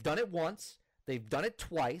 but they've done it once, they've done it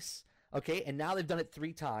twice, okay, and now they've done it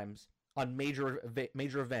 3 times on major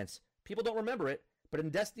events. People don't remember it, but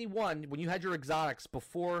in Destiny 1, when you had your exotics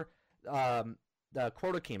before the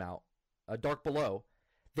Crota came out, Dark Below,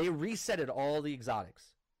 they resetted all the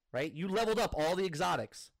exotics, right? You leveled up all the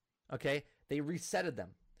exotics, okay? They resetted them,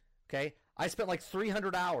 okay? I spent like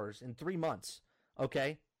 300 hours in 3 months,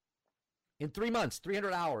 okay? In 3 months,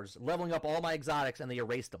 300 hours, leveling up all my exotics, and they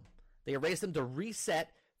erased them. They erased them to reset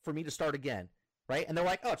for me to start again, right? And they're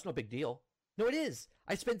like, oh, it's no big deal. No, it is.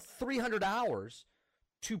 I spent 300 hours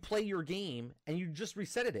to play your game, and you just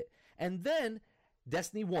resetted it. And then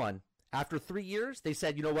Destiny 1, after 3 years, they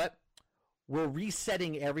said, you know what? We're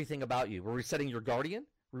resetting everything about you. We're resetting your Guardian.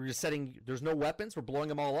 We're resetting, there's no weapons. We're blowing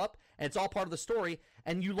them all up, and it's all part of the story.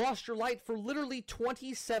 And you lost your light for literally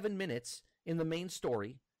 27 minutes in the main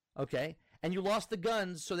story, okay? And you lost the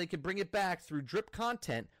guns so they could bring it back through drip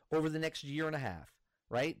content over the next year and a half,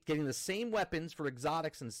 right? Getting the same weapons for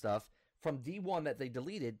exotics and stuff from D1 that they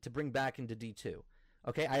deleted to bring back into D2.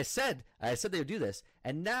 Okay, I said they would do this.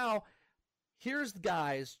 And now here's the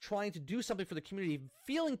guys trying to do something for the community,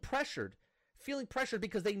 feeling pressured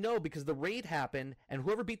because they know, because the raid happened and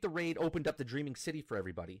whoever beat the raid opened up the Dreaming City for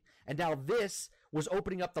everybody. And now this was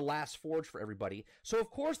opening up the last forge for everybody. So of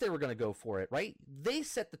course they were going to go for it, right? They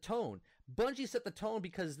set the tone. Bungie set the tone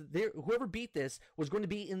because whoever beat this was going to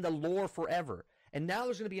be in the lore forever. And now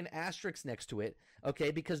there's going to be an asterisk next to it,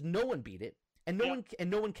 okay, because no one beat it. And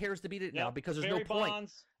no one cares to beat it now because there's Barry no point.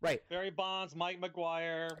 Bonds, right. Barry Bonds, Mike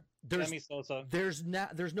McGuire, Sammy Sosa. There's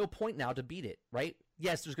no point now to beat it, right?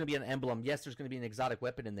 Yes, there's going to be an emblem. Yes, there's going to be an exotic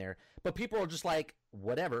weapon in there. But people are just like,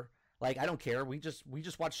 whatever. Like, I don't care. We just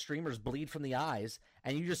watch streamers bleed from the eyes,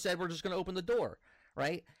 and you just said we're just going to open the door,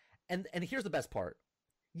 right? And here's the best part.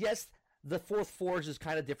 Yes, the fourth forge is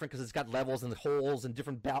kind of different because it's got levels and holes and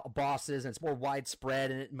different bosses, and it's more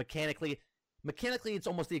widespread, and mechanically, it's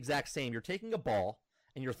almost the exact same. You're taking a ball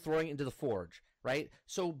and you're throwing it into the forge, right?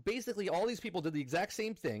 So basically, all these people did the exact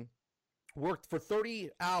same thing, worked for 30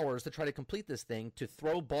 hours to try to complete this thing, to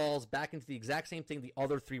throw balls back into the exact same thing the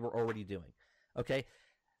other three were already doing, okay?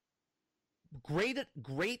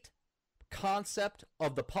 Great concept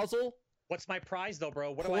of the puzzle. What's my prize, though,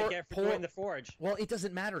 bro? What do I get for doing the forge? Well, it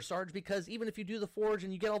doesn't matter, Sarge, because even if you do the forge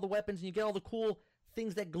and you get all the weapons and you get all the cool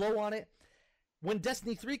things that glow on it, when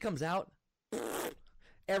Destiny 3 comes out,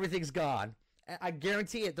 everything's gone. I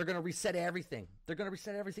guarantee it. They're going to reset everything. They're going to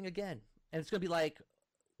reset everything again. And it's going to be like,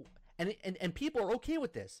 and people are okay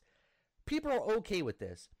with this. People are okay with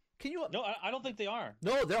this. Can you? No, I don't think they are.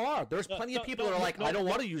 No, there are. There's plenty of people that are like, I don't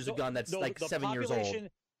want to use a gun that's like 7 years old.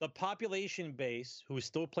 The population base who is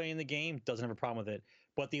still playing the game doesn't have a problem with it.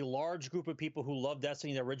 But the large group of people who loved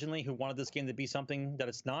Destiny originally, who wanted this game to be something that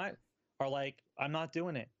it's not, are like, I'm not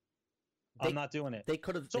doing it. I'm not doing it. They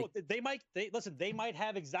could have. So they might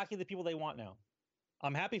have exactly the people they want now.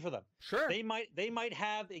 I'm happy for them. Sure. They might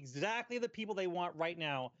have exactly the people they want right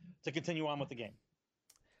now to continue on with the game.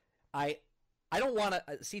 I don't want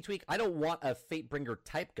a C-Tweak. I don't want a Fatebringer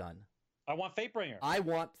type gun. I want Fatebringer. I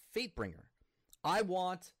want Fatebringer. I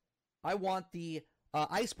want the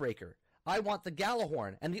Icebreaker. I want the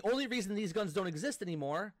Gjallarhorn. And the only reason these guns don't exist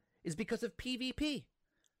anymore is because of PvP.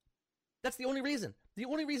 That's the only reason. The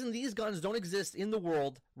only reason these guns don't exist in the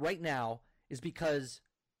world right now is because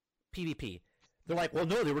PvP. They're like, well,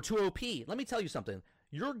 no, they were too OP. Let me tell you something.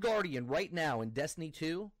 Your Guardian right now in Destiny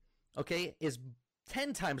 2, okay, is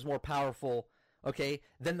 10 times more powerful, okay,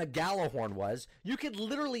 than the Gjallarhorn was. You could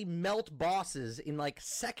literally melt bosses in like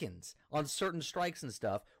seconds on certain strikes and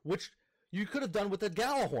stuff, which you could have done with the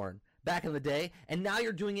Gjallarhorn back in the day, and now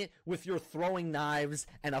you're doing it with your throwing knives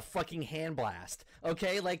and a fucking hand blast,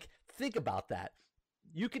 okay? Like, think about that.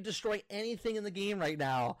 You could destroy anything in the game right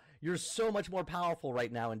now. You're so much more powerful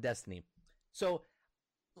right now in Destiny. So,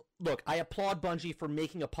 look, I applaud Bungie for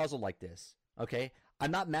making a puzzle like this, okay?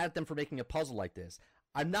 I'm not mad at them for making a puzzle like this.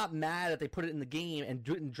 I'm not mad that they put it in the game and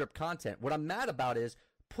do it in drip content. What I'm mad about is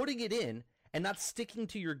putting it in and not sticking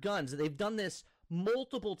to your guns. They've done this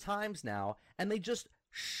multiple times now, and they just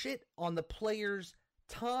shit on the player's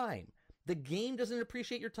time. The game doesn't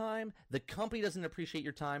appreciate your time. The company doesn't appreciate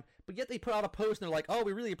your time. But yet they put out a post and they're like, oh,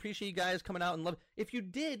 we really appreciate you guys coming out and love. If you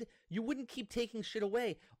did, you wouldn't keep taking shit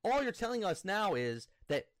away. All you're telling us now is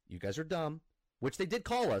that you guys are dumb, which they did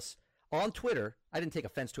call us on Twitter. I didn't take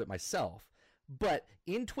offense to it myself. But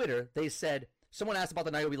in Twitter, they said, someone asked about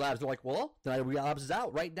the Niobe Labs. They're like, well, the Niobe Labs is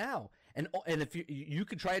out right now. And if you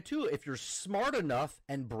could try it too, if you're smart enough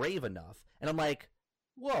and brave enough. And I'm like,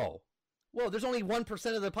 whoa, there's only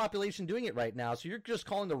 1% of the population doing it right now. So you're just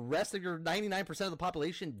calling the rest of your 99% of the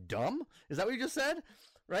population dumb? Is that what you just said?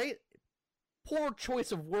 Right? Poor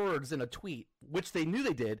choice of words in a tweet, which they knew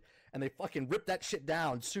they did. And they fucking ripped that shit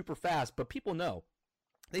down super fast. But people know.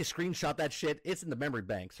 They screenshot that shit. It's in the memory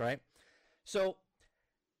banks, right? So,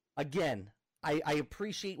 again, I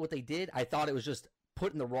appreciate what they did. I thought it was just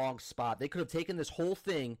put in the wrong spot. They could have taken this whole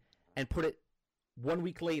thing and put it 1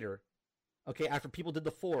 week later, okay, after people did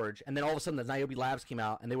the Forge, and then all of a sudden the Niobe Labs came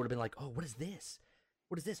out, and they would have been like, oh, what is this?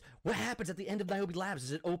 What is this? What happens at the end of Niobe Labs?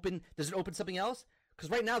 Does it open something else? Because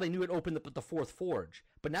right now they knew it opened the fourth Forge,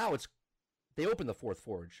 but now they opened the fourth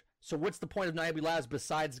Forge. So what's the point of Niobe Labs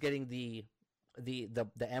besides getting the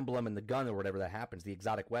emblem and the gun or whatever that happens, the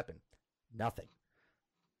exotic weapon? Nothing.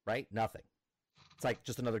 Right? Nothing. It's like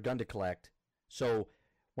just another gun to collect. So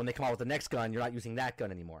when they come out with the next gun, you're not using that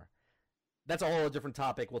gun anymore. That's a whole different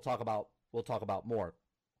topic we'll talk about more.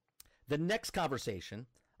 The next conversation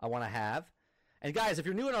I want to have, and guys, if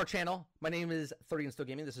you're new in our channel, my name is 30 and Still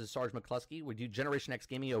Gaming. This is Sarge McCluskey. We do Generation X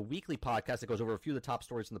Gaming, a weekly podcast that goes over a few of the top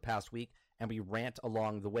stories from the past week, and we rant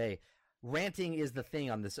along the way. Ranting is the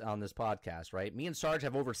thing on this podcast, right? Me and Sarge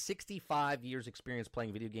have over 65 years experience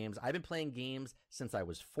playing video games. I've been playing games since I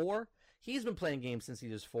was 4. He's been playing games since he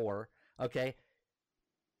was 4, okay?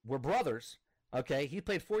 We're brothers, okay? He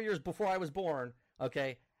played 4 years before I was born,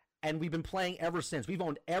 okay? And we've been playing ever since. We've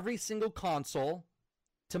owned every single console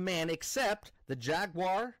to man except the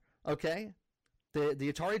Jaguar, okay? The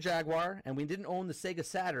Atari Jaguar, and we didn't own the Sega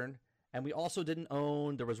Saturn, and we also didn't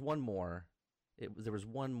own, there was one more. There was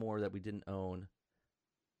one more that we didn't own.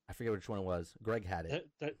 I forget which one it was. Greg had it.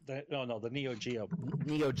 The Neo Geo.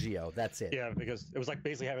 Neo Geo, that's it. Yeah, because it was like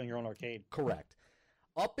basically having your own arcade. Correct.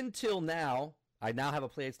 Up until now, I now have a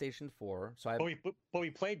PlayStation 4. So we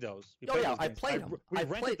played those. I played them. We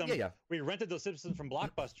rented them. Yeah. We rented those systems from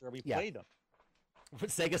Blockbuster. We played them.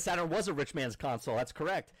 Sega Saturn was a rich man's console. That's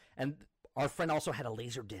correct. And our friend also had a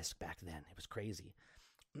laser disc back then. It was crazy.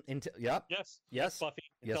 Yep. Yes. Buffy.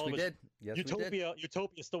 Yes, we did. Yes, Utopia.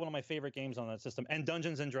 Utopia is still one of my favorite games on that system, and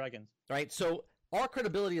Dungeons and Dragons. Right. So our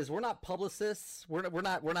credibility is we're not publicists. We're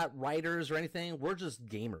not writers or anything. We're just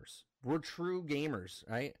gamers. We're true gamers.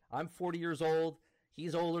 Right. I'm 40 years old.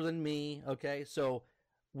 He's older than me. Okay. So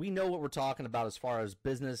we know what we're talking about as far as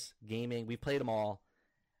business gaming. We've played them all.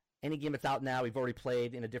 Any game that's out now, we've already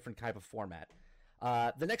played in a different type of format.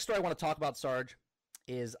 The next story I want to talk about, Sarge,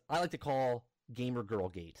 is I like to call Gamer Girl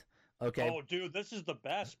Gate. Okay. Oh, dude, this is the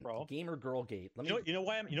best, bro. Gamer Girl Gate. You know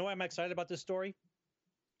why I'm excited about this story?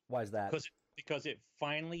 Why is that? Because it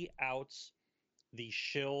finally outs the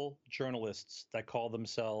shill journalists that call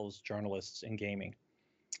themselves journalists in gaming.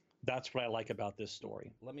 That's what I like about this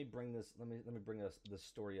story. Let me bring this this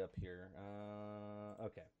story up here.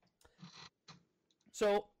 Okay.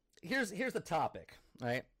 So here's the topic. All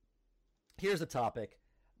right. Here's the topic.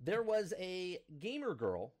 There was a gamer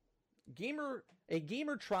girl. A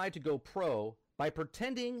gamer tried to go pro by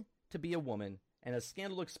pretending to be a woman, and a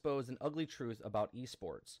scandal exposed an ugly truth about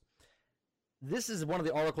esports. This is one of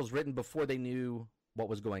the articles written before they knew what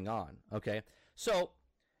was going on. Okay, so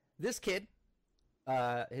this kid,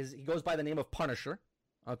 he goes by the name of Punisher.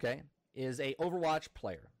 Okay, is a Overwatch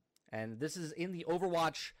player, and this is in the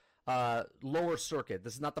Overwatch lower circuit.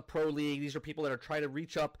 This is not the pro league. These are people that are trying to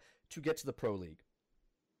reach up to get to the pro league.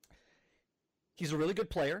 He's a really good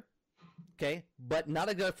player. Okay, but not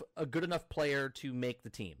a good enough player to make the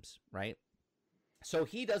teams, right? So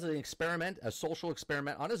he does an experiment, a social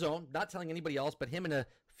experiment on his own, not telling anybody else, but him and a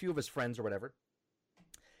few of his friends or whatever.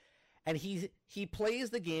 And he plays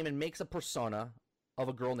the game and makes a persona of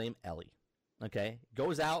a girl named Ellie. Okay,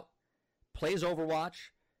 goes out, plays Overwatch.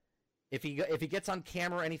 If he gets on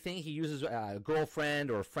camera or anything, he uses a girlfriend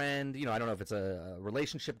or a friend. I don't know if it's a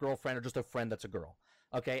relationship girlfriend or just a friend that's a girl.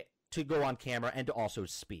 Okay, to go on camera and to also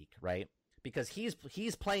speak, right? Because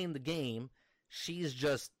he's playing the game, she's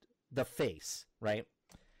just the face, right?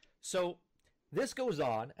 So this goes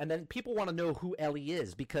on, and then people want to know who Ellie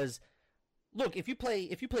is because, look, if you play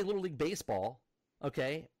Little League Baseball,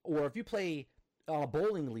 okay, or if you play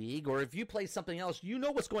bowling league, or if you play something else, you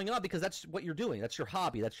know what's going on because that's what you're doing. That's your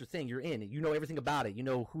hobby. That's your thing. You're in it. You know everything about it. You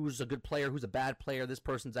know who's a good player, who's a bad player. This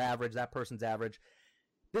person's average. That person's average.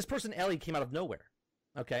 This person, Ellie, came out of nowhere,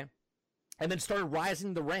 okay, and then started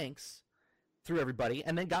rising the ranks through everybody,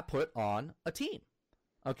 and then got put on a team.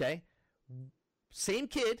 Okay, same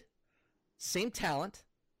kid, same talent.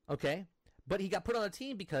 Okay, but he got put on a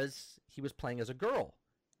team because he was playing as a girl,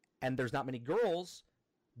 and there's not many girls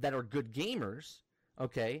that are good gamers.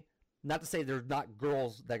 Okay, not to say there's not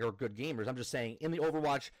girls that are good gamers. I'm just saying in the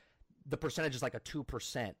Overwatch, the percentage is like a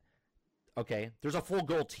 2%. Okay, there's a full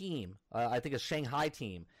girl team. I think a Shanghai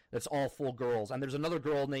team that's all full girls, and there's another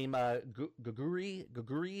girl named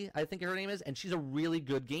Guguri, I think her name is, and she's a really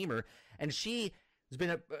good gamer, and she has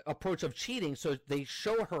been an approach of cheating. So they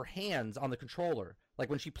show her hands on the controller, like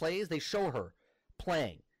when she plays, they show her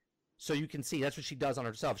playing, so you can see that's what she does on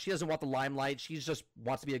herself. She doesn't want the limelight. She just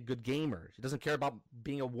wants to be a good gamer. She doesn't care about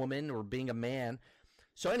being a woman or being a man.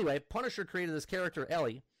 So anyway, Punisher created this character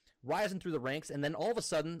Ellie, rising through the ranks, and then all of a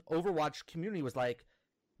sudden, Overwatch community was like,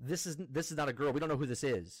 this is not a girl. We don't know who this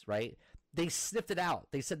is, right? They sniffed it out.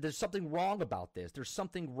 They said, there's something wrong about this. There's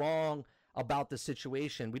something wrong about this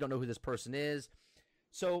situation. We don't know who this person is.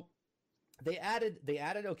 So they added,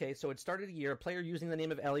 okay, so it started a year. A player using the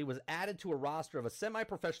name of Ellie was added to a roster of a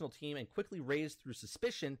semi-professional team and quickly raised through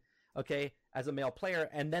suspicion, okay, as a male player.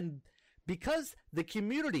 And then because the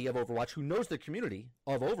community of Overwatch, who knows the community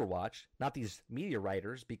of Overwatch, not these media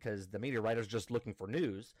writers, because the media writers are just looking for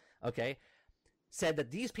news, okay, said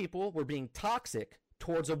that these people were being toxic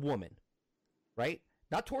towards a woman, right?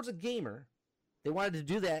 Not towards a gamer. They wanted to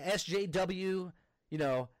do that SJW,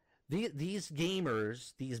 these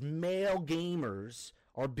gamers, these male gamers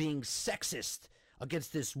are being sexist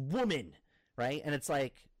against this woman, right? And it's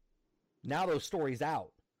like, now those stories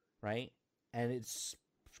out, right? And it's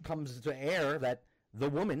comes to air that the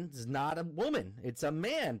woman is not a woman. It's a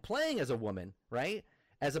man playing as a woman, right?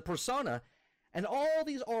 As a persona. And all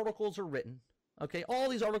these articles are written, okay? All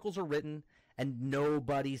these articles are written, and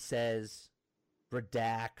nobody says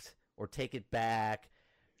redact or take it back.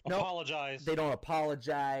 Apologize. No, they don't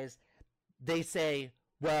apologize. They say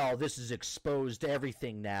well, this is exposed to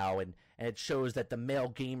everything now, and it shows that the male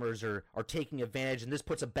gamers are taking advantage, and this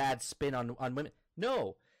puts a bad spin on women.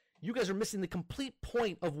 No, you guys are missing the complete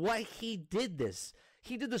point of why he did this.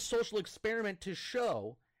 He did the social experiment to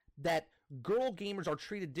show that girl gamers are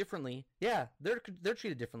treated differently. Yeah, they're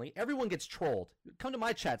treated differently. Everyone gets trolled. Come to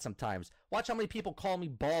my chat sometimes. Watch how many people call me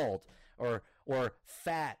bald or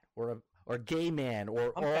fat or gay man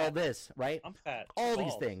or all this, right? I'm fat. All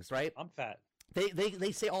these things, right? I'm fat.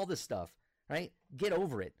 They say all this stuff, right? Get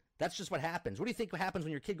over it. That's just what happens. What do you think happens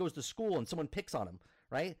when your kid goes to school and someone picks on him,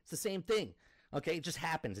 right? It's the same thing. Okay, it just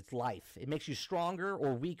happens. It's life. It makes you stronger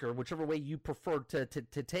or weaker, whichever way you prefer to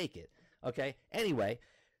take it. Okay? Anyway,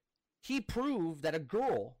 he proved that a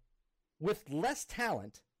girl with less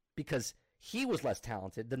talent, because he was less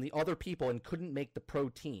talented than the other people and couldn't make the pro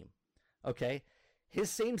team. Okay? His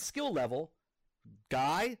same skill level,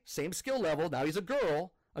 guy, same skill level, now he's a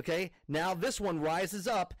girl. Okay? Now this one rises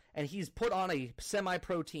up and he's put on a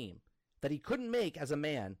semi-pro team that he couldn't make as a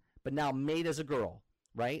man, but now made as a girl.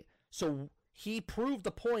 Right? So he proved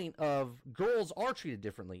the point of girls are treated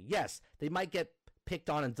differently. Yes, they might get picked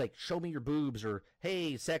on and like, show me your boobs, or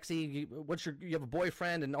hey, sexy, you have a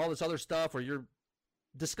boyfriend, and all this other stuff, or you're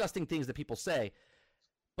disgusting things that people say.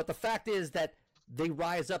 But the fact is that they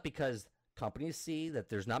rise up because companies see that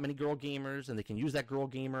there's not many girl gamers, and they can use that girl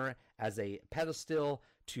gamer as a pedestal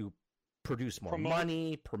to produce more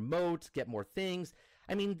money, promote, get more things.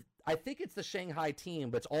 I mean, I think it's the Shanghai team,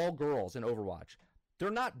 but it's all girls in Overwatch. They're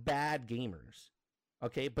not bad gamers,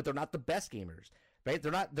 okay, but they're not the best gamers, right?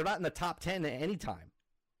 They're not in the top 10 at any time,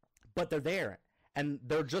 but they're there, and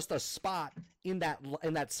they're just a spot in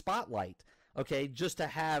that spotlight, okay, just to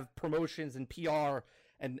have promotions and PR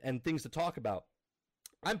and things to talk about.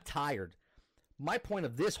 I'm tired. My point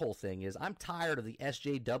of this whole thing is I'm tired of the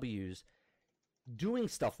SJWs doing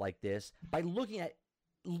stuff like this by looking at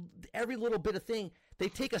every little bit of thing. They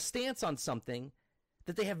take a stance on something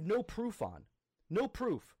that they have no proof on. No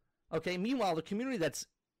proof. Okay. Meanwhile, the community that's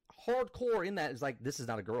hardcore in that is like, this is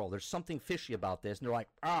not a girl. There's something fishy about this. And they're like,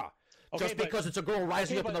 just because it's a girl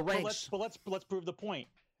rising up in the ranks. But let's prove the point.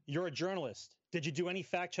 You're a journalist. Did you do any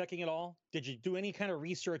fact checking at all? Did you do any kind of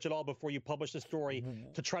research at all before you published a story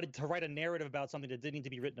to try to write a narrative about something that didn't need to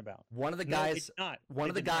be written about? One of the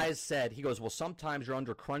guys said, he goes, well, sometimes you're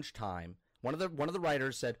under crunch time. One of the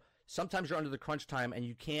writers said, sometimes you're under the crunch time and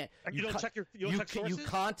you can't. You don't check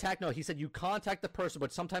sources? He said you contact the person,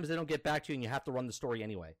 but sometimes they don't get back to you and you have to run the story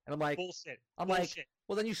anyway. And I'm like, bullshit. Like,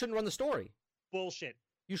 well, then you shouldn't run the story. Bullshit.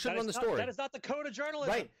 You shouldn't run the story. That is not the code of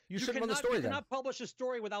journalism. Right. You shouldn't run the story then. You cannot publish a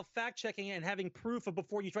story without fact checking it and having proof of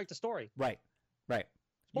before you write the story. Right.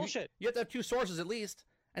 Bullshit. You have to have two sources at least.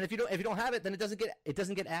 And if you don't have it, then it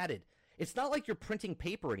doesn't get added. It's not like you're printing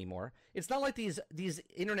paper anymore. It's not like these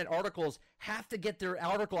internet articles have to get their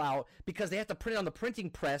article out because they have to print it on the printing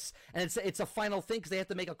press, and it's a final thing because they have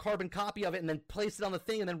to make a carbon copy of it and then place it on the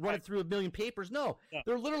thing and then run it through a million papers. No,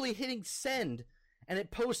 They're literally hitting send, and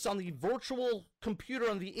it posts on the virtual computer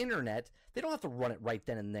on the internet. They don't have to run it right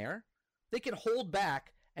then and there. They can hold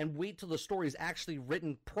back and wait till the story is actually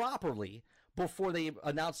written properly before they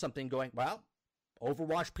announce something going, well,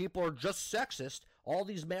 Overwatch people are just sexist. All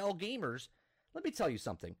these male gamers. Let me tell you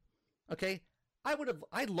something. Okay? I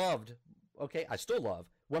still love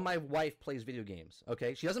when my wife plays video games.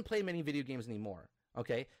 Okay? She doesn't play many video games anymore.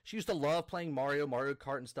 Okay? She used to love playing Mario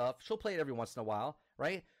Kart and stuff. She'll play it every once in a while,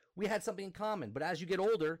 right? We had something in common. But as you get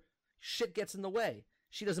older, shit gets in the way.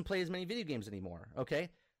 She doesn't play as many video games anymore.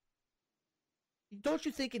 Okay? Don't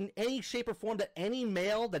you think in any shape or form that any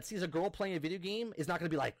male that sees a girl playing a video game is not going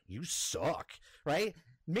to be like, you suck, right?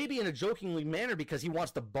 Maybe in a jokingly manner because he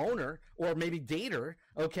wants to bone her or maybe date her,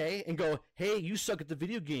 okay, and go, hey, you suck at the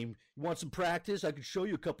video game. You want some practice? I could show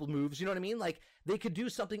you a couple moves. You know what I mean? Like, they could do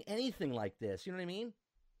anything like this. You know what I mean?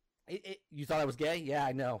 You thought I was gay? Yeah,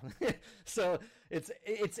 I know. So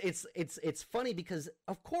it's funny because,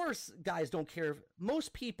 of course, guys don't care.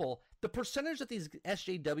 Most people, the percentage that these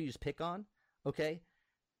SJWs pick on, okay,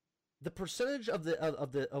 the percentage of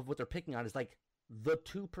what they're picking on is like the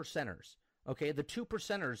 2%ers. Okay, the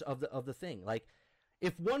 2%ers of the thing. Like,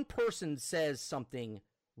 if one person says something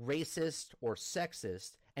racist or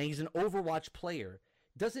sexist and he's an Overwatch player,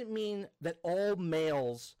 doesn't mean that all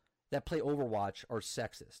males that play Overwatch are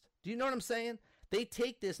sexist. Do you know what I'm saying? They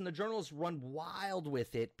take this and the journalists run wild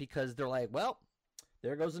with it because they're like, well,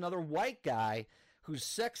 there goes another white guy who's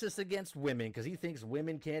sexist against women because he thinks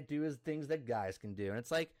women can't do his things that guys can do. And it's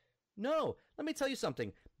like, no, let me tell you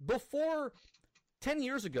something. Before 10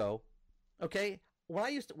 years ago, okay, when I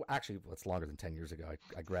used to, actually, it's longer than 10 years ago.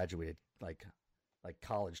 I graduated like like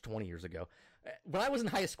college 20 years ago. When I was in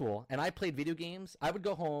high school and I played video games, I would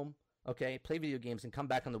go home, okay, play video games and come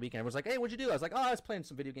back on the weekend. Everyone's like, hey, what'd you do? I was like, oh, I was playing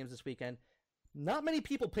some video games this weekend. Not many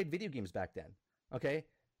people played video games back then, okay?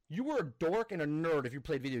 You were a dork and a nerd if you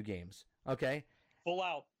played video games, okay? Full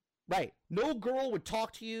out. Right. No girl would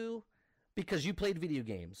talk to you because you played video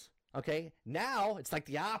games, okay? Now it's like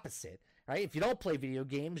the opposite. Right? If you don't play video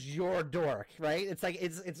games, you're a dork, right? It's like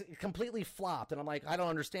it's completely flopped, and I'm like, I don't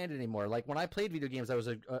understand it anymore. Like when I played video games, I was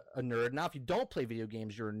a nerd. Now if you don't play video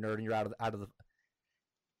games, you're a nerd, and you're out of the.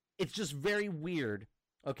 It's just very weird,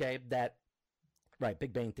 okay? That right,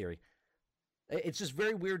 Big Bang Theory. It's just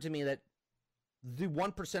very weird to me that the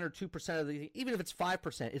 1% or 2% of the, even if it's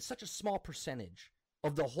 5%, it's such a small percentage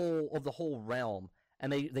of the whole realm,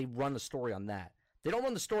 and they run the story on that. They don't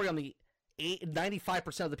run the story on the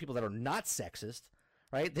 95% of the people that are not sexist,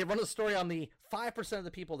 right? They run a story on the 5% of the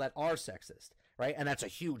people that are sexist, right? And that's a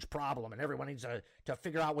huge problem, and everyone needs to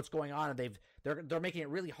figure out what's going on, and they're making it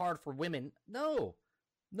really hard for women. No,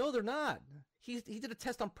 they're not. He did a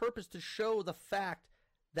test on purpose to show the fact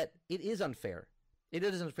that it is unfair. It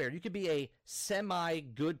is unfair. You could be a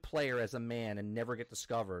semi-good player as a man and never get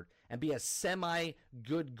discovered, and be a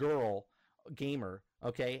semi-good girl gamer,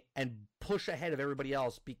 okay, and push ahead of everybody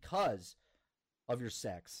else because of your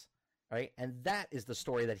sex, right? And that is the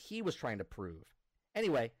story that he was trying to prove.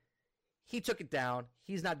 Anyway, he took it down.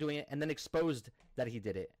 He's not doing it, and then exposed that he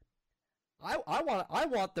did it. I want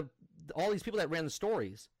all these people that ran the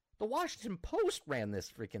stories. The Washington Post ran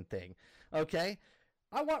this freaking thing. Okay,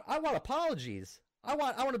 I want apologies. I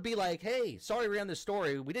want to be like, hey, sorry we ran this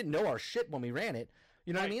story. We didn't know our shit when we ran it.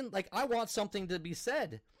 You know what I mean? Like, I want something to be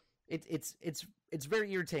said. It's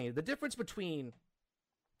very irritating. The difference between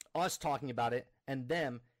us talking about it and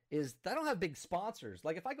them is I don't have big sponsors.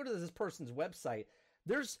 Like if I go to this person's website,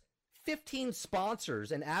 there's 15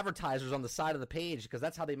 sponsors and advertisers on the side of the page because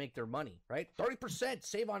that's how they make their money, right? 30%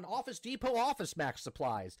 save on Office Depot Office Max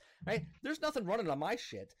supplies, right? There's nothing running on my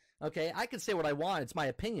shit, okay? I can say what I want. It's my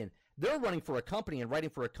opinion. They're running for a company and writing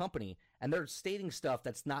for a company, and they're stating stuff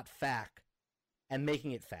that's not fact and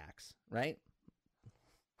making it facts, right?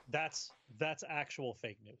 That's actual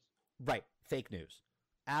fake news. Right, fake news.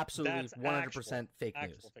 Absolutely, that's 100% fake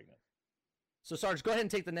news. Fake news. So, Sarge, go ahead and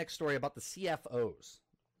take the next story about the CFOs.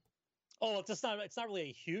 Oh, it's not really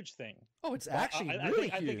a huge thing. Oh, it's actually really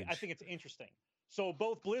huge. I think it's interesting. So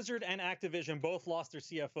both Blizzard and Activision both lost their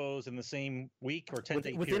CFOs in the same week or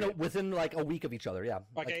 10-day period. Within like a week of each other, yeah. Okay.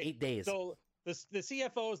 Like 8 days. So the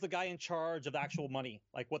CFO is the guy in charge of the actual money,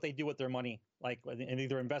 like what they do with their money, like in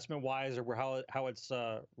either investment-wise or how it's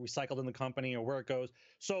recycled in the company or where it goes.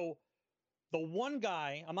 So the one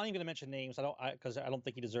guy, I'm not even going to mention names, because I don't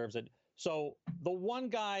think he deserves it. So the one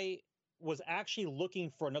guy was actually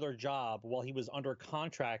looking for another job while he was under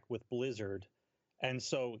contract with Blizzard, and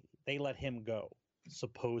so they let him go,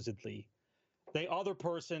 supposedly. The other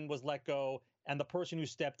person was let go, and the person who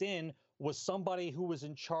stepped in was somebody who was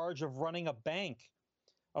in charge of running a bank.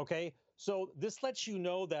 Okay, so this lets you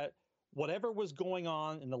know that whatever was going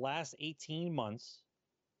on in the last 18 months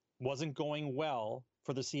wasn't going well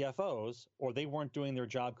for the CFOs, or they weren't doing their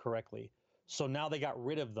job correctly. So now they got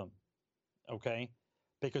rid of them, okay,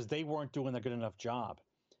 because they weren't doing a good enough job.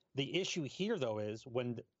 The issue here, though, is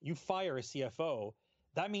when you fire a CFO,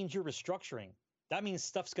 that means you're restructuring. That means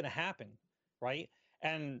stuff's going to happen, right?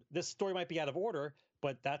 And this story might be out of order,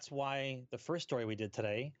 but that's why the first story we did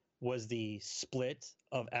today was the split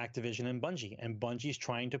of Activision and Bungie. And Bungie's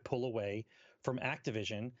trying to pull away from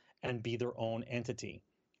Activision and be their own entity.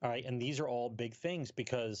 All right. And these are all big things,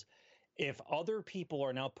 because if other people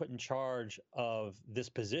are now put in charge of this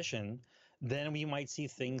position, then we might see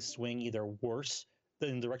things swing either worse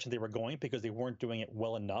than the direction they were going because they weren't doing it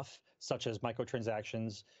well enough, such as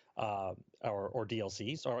microtransactions or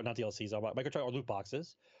DLCs, or not DLCs, or loot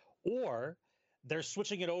boxes, or they're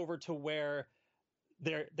switching it over to where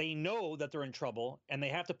they know that they're in trouble and they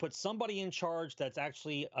have to put somebody in charge that's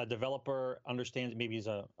actually a developer, understands, maybe is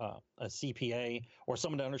a CPA, or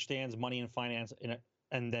someone that understands money and finance,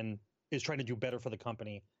 and then is trying to do better for the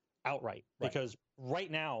company outright. Right. Because right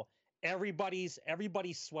now, everybody's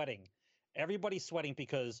sweating. Everybody's sweating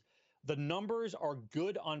because the numbers are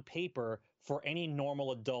good on paper for any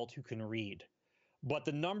normal adult who can read. But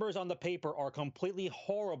the numbers on the paper are completely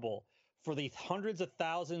horrible for the hundreds of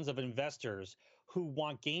thousands of investors who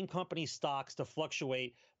want game company stocks to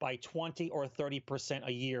fluctuate by 20 or 30%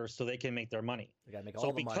 a year so they can make their money. They gotta make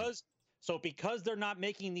all the money. So because they're not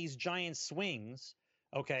making these giant swings,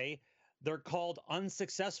 okay, they're called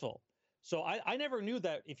unsuccessful. So I never knew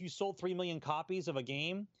that if you sold 3 million copies of a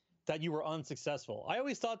game, that you were unsuccessful. I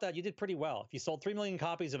always thought that you did pretty well. If you sold 3 million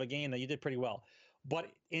copies of a game, that you did pretty well.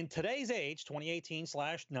 But in today's age, 2018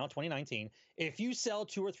 / now 2019, if you sell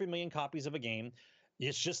 2 or 3 million copies of a game,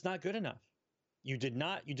 it's just not good enough. You did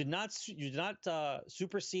not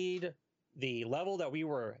supersede the level that we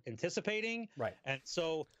were anticipating. Right. And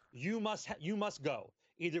so you must go.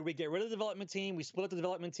 Either we get rid of the development team, we split up the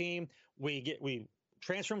development team, we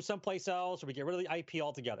transfer them someplace else, or we get rid of the IP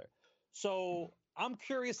altogether. So I'm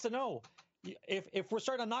curious to know if we're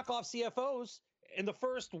starting to knock off CFOs in the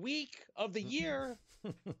first week of the year.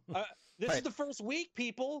 This is the first week,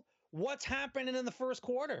 people. What's happening in the first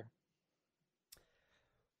quarter?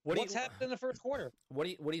 What's happened in the first quarter? What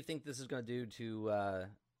do you think this is going to do to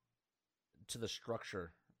the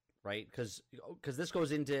structure, right? Because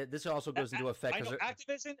this also goes into effect. I know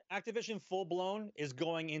Activision full blown is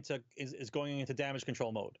going into damage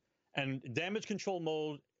control mode, and damage control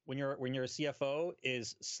mode when you're a CFO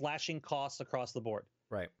is slashing costs across the board.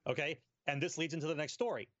 Right. Okay. And this leads into the next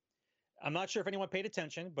story. I'm not sure if anyone paid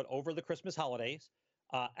attention, but over the Christmas holidays,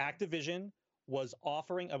 Activision was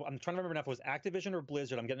offering. I'm trying to remember now if it was Activision or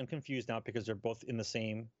Blizzard. I'm getting them confused now because they're both in the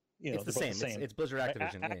same. It's the same. It's Blizzard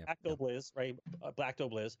Activision. Right? Blizz, right?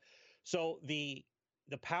 Blizz. So the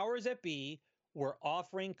powers that be were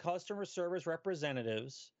offering customer service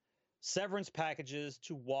representatives severance packages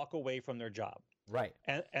to walk away from their job. Right.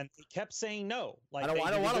 And they kept saying no. Like I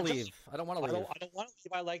don't want to leave. I don't want to leave. I don't want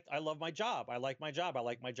to leave. I love my job. I like my job. I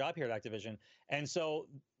like my job here at Activision. And so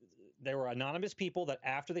there were anonymous people that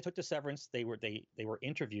after they took the severance, they were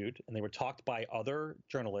interviewed and they were talked by other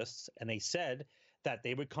journalists, and they said that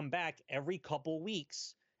they would come back every couple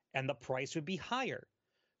weeks and the price would be higher.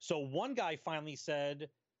 So one guy finally said,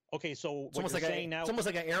 "Okay, so it's almost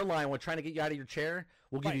like an airline. We're trying to get you out of your chair.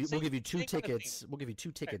 We'll give you 2 tickets. We'll give you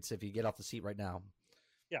 2 tickets if you get off the seat right now."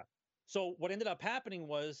 Yeah. So what ended up happening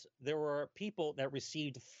was there were people that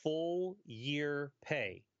received full year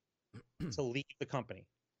pay to leave the company,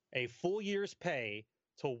 a full year's pay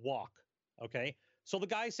to walk. Okay. So the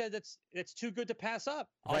guy said it's too good to pass up.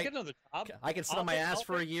 I'll get another job. I can sit on my ass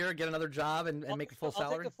for a year, get another job, and make a full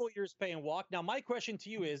salary. I'll take a full year's pay and walk. Now, my question to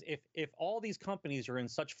you is, if all these companies are in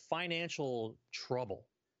such financial trouble,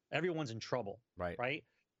 everyone's in trouble, right? Right?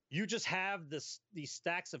 You just have these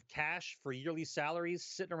stacks of cash for yearly salaries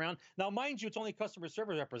sitting around. Now, mind you, it's only customer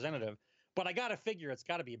service representative, but I got to figure it's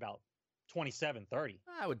got to be about 27, 30.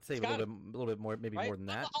 I would say a little bit more, maybe more than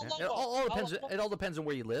that. It all depends on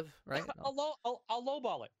where you live, right? I'll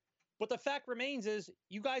lowball it. But the fact remains is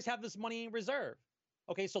you guys have this money in reserve.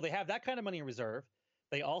 Okay, so they have that kind of money in reserve.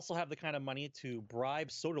 They also have the kind of money to bribe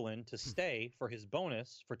Soderlund to stay for his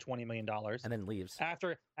bonus for $20 million. And then leaves.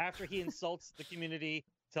 After he insults the community,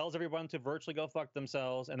 tells everyone to virtually go fuck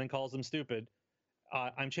themselves, and then calls them stupid.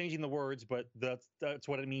 I'm changing the words, but that's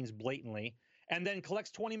what it means blatantly. And then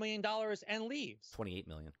collects $20 million and leaves. 28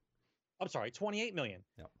 million. I'm sorry, 28 million.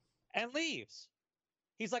 Yep. And leaves.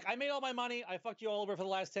 He's like, I made all my money. I fucked you all over for the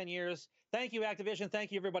last 10 years. Thank you, Activision.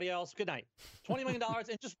 Thank you, everybody else. Good night. $20 million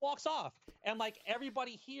and just walks off. And like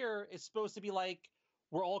everybody here is supposed to be like,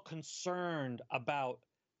 we're all concerned about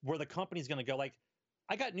where the company's going to go. Like,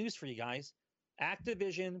 I got news for you guys.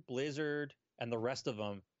 Activision, Blizzard, and the rest of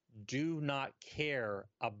them do not care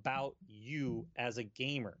about you as a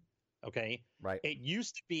gamer. Okay. Right. It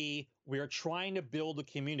used to be we're trying to build a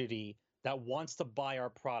community that wants to buy our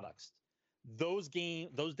products. Those days,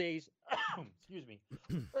 excuse me,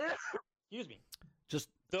 excuse me. Just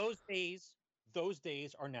those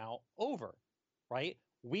days are now over, right?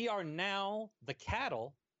 We are now the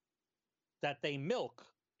cattle that they milk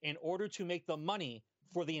in order to make the money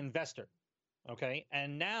for the investor. Okay.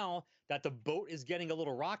 And now that the boat is getting a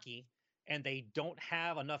little rocky and they don't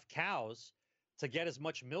have enough cows to get as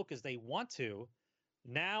much milk as they want to,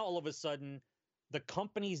 now all of a sudden the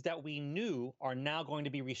companies that we knew are now going to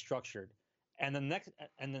be restructured. And then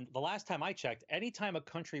the last time I checked, anytime a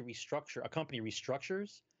company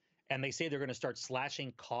restructures and they say they're going to start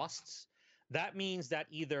slashing costs, that means that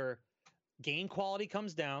either game quality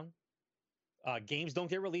comes down, games don't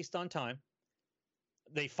get released on time,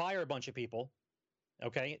 they fire a bunch of people.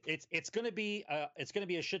 Okay, it's going to be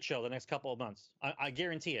a shit show the next couple of months. I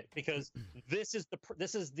guarantee it, because this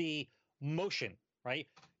is the motion, right?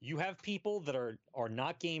 You have people that are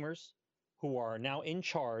not gamers who are now in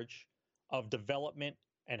charge of development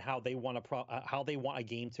and how they want a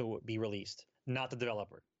game to be released, not the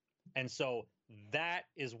developer. And so that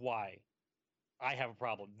is why I have a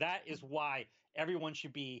problem. That is why everyone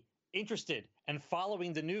should be interested and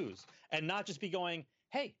following the news and not just be going,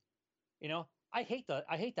 hey, I hate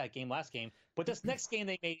that game last game, but this next game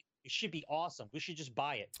they made, it should be awesome. We should just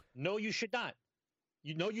buy it. No, you should not.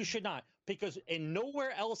 You should not, because in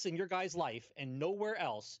nowhere else in your guy's life and nowhere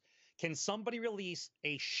else can somebody release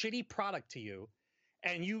a shitty product to you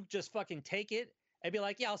and you just fucking take it and be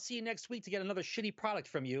like, yeah, I'll see you next week to get another shitty product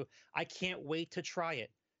from you. I can't wait to try it.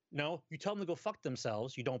 No, you tell them to go fuck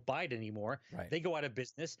themselves. You don't buy it anymore. Right. They go out of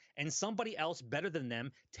business and somebody else better than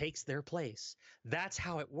them takes their place. That's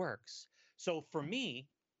how it works. So for me,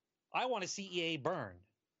 I want to see EA burned.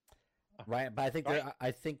 Right, but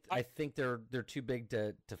I think they're too big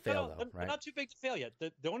to fail though. Right, they're not too big to fail yet.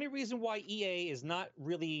 The only reason why EA is not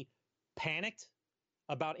really panicked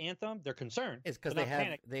about Anthem, they're concerned, is because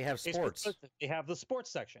they have sports. They have the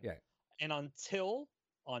sports section. Yeah, and until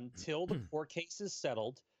the court case is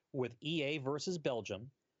settled with EA versus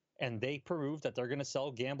Belgium, and they prove that they're going to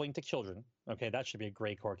sell gambling to children. Okay, that should be a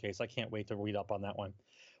great court case. I can't wait to read up on that one.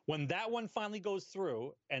 When that one finally goes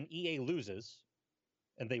through and EA loses,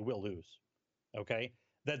 and they will lose, okay,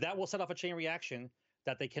 that will set off a chain reaction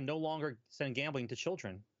that they can no longer send gambling to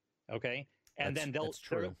children, okay, and then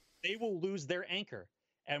they will lose their anchor.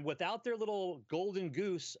 And without their little golden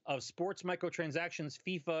goose of sports microtransactions,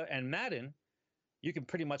 FIFA and Madden, you can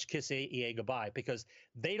pretty much kiss EA goodbye because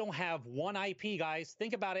they don't have one IP, guys.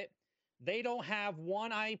 Think about it. They don't have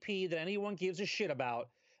one IP that anyone gives a shit about,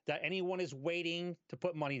 that anyone is waiting to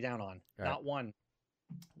put money down on. Right. Not one.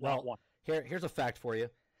 Well, not one. Here's a fact for you.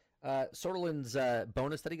 Soderlund's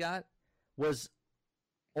bonus that he got was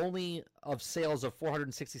only of sales of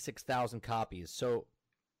 466,000 copies. So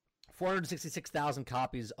 466,000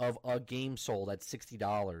 copies of a game sold at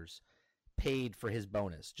 $60 paid for his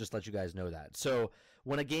bonus. Just let you guys know that. So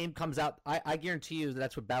when a game comes out, I guarantee you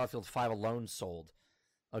that's what Battlefield 5 alone sold.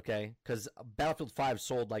 Okay, because Battlefield 5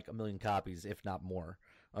 sold like 1 million copies, if not more.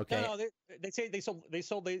 Okay. No, they say they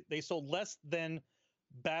sold less than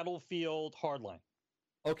Battlefield Hardline.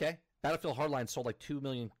 Okay, Battlefield Hardline sold like 2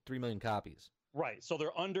 million, 3 million copies. Right, so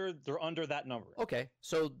they're under that number. Okay,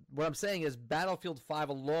 so what I'm saying is Battlefield 5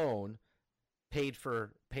 alone paid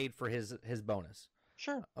for his bonus.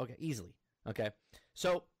 Sure. Okay, easily. Okay,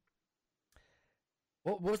 so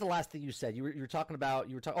what was the last thing you said? You were talking about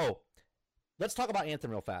let's talk about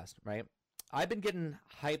Anthem real fast, right? I've been getting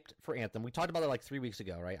hyped for Anthem. We talked about it like 3 weeks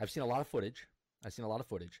ago, right? I've seen a lot of footage.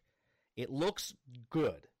 It looks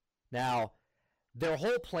good. Now, their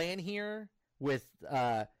whole plan here with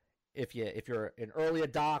if you're an early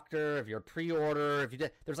adopter, if you're a pre-order,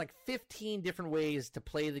 there's like 15 different ways to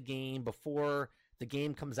play the game before the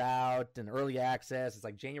game comes out, and early access. It's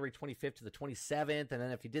like January 25th to the 27th, and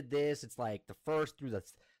then if you did this, it's like the 1st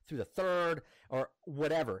through the 3rd or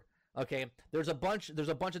whatever. Okay, there's a bunch of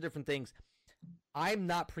different things. I'm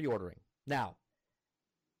not pre-ordering. Now,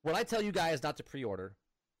 when I tell you guys not to pre-order,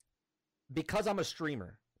 because I'm a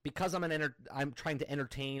streamer, because I'm trying to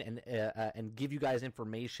entertain and give you guys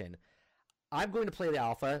information, I'm going to play the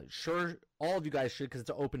alpha. Sure, all of you guys should because it's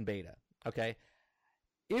an open beta. Okay,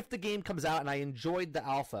 if the game comes out and I enjoyed the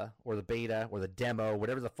alpha or the beta or the demo,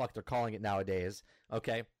 whatever the fuck they're calling it nowadays,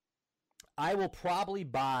 okay, I will probably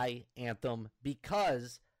buy Anthem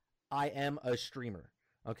because I am a streamer.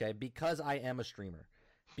 Okay, because I am a streamer.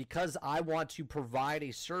 Because I want to provide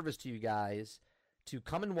a service to you guys to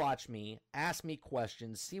come and watch me, ask me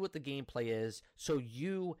questions, see what the gameplay is, so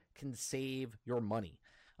you can save your money.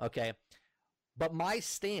 Okay? But my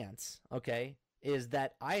stance, okay, is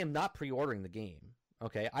that I am not pre-ordering the game.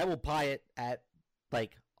 Okay? I will buy it at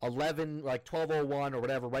like 12:01 or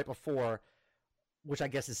whatever, right before, which I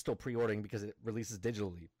guess is still pre-ordering because it releases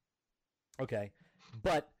digitally. Okay?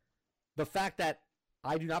 But the fact that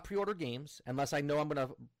I do not pre-order games unless I know I'm going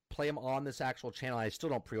to play them on this actual channel. I still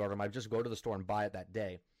don't pre-order them. I just go to the store and buy it that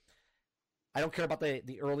day. I don't care about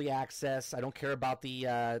the early access. I don't care about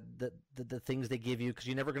the things they give you because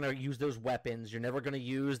you're never going to use those weapons. You're never going to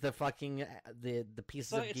use the fucking the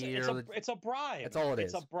pieces of gear. It's a bribe. That's all it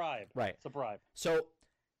is. It's a bribe. Right. It's a bribe. So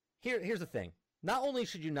here's the thing. Not only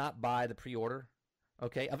should you not buy the pre-order,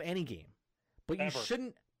 okay, of any game, but you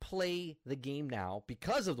shouldn't play the game now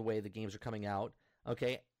because of the way the games are coming out.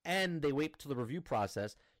 Okay, and they wait till the review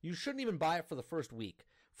process. You shouldn't even buy it for the first week.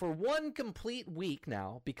 For 1 complete week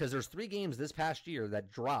now, because there's 3 games this past year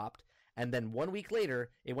that dropped, and then 1 week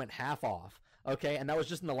later, it went half off. Okay, and that was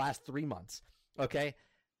just in the last 3 months. Okay,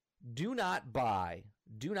 do not buy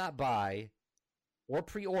or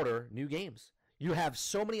pre-order new games. You have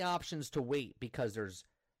so many options to wait because there's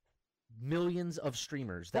millions of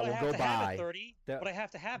streamers that will go by. But I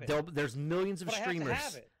have to have it. There's millions of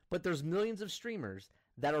streamers. But there's millions of streamers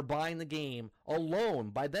that are buying the game alone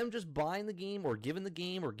by them just buying the game or giving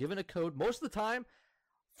a code. Most of the time,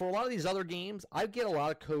 for a lot of these other games, I get a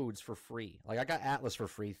lot of codes for free. Like I got Atlas for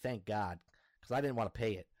free, thank God, because I didn't want to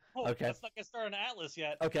pay it. Oh, okay, let's not get started on Atlas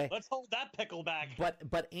yet. Okay, let's hold that pickle back.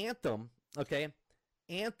 But Anthem, okay,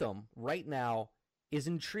 Anthem right now is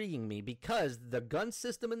intriguing me because the gun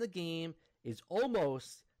system in the game is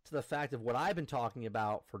almost to the fact of what I've been talking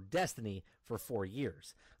about for Destiny for 4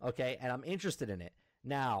 years. Okay, and I'm interested in it.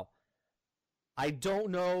 Now, I don't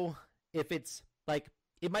know if it's like,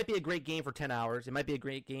 it might be a great game for 10 hours. It might be a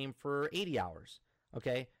great game for 80 hours.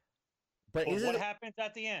 Okay, but what happens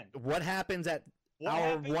at the end? What happens at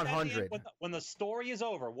hour 100? When the story is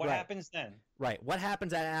over, what happens then? Right. What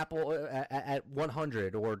happens at Apple at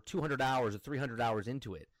 100 or 200 hours or 300 hours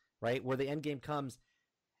into it, right? Where the end game comes.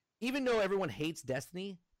 Even though everyone hates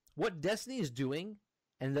Destiny, what Destiny is doing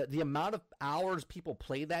and the amount of hours people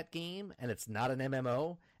play that game, and it's not an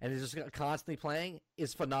MMO, and it's just constantly playing,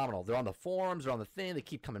 is phenomenal. They're on the forums, they're on the thing, they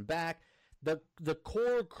keep coming back. The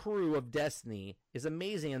core crew of Destiny is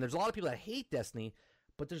amazing, and there's a lot of people that hate Destiny,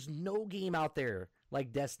 but there's no game out there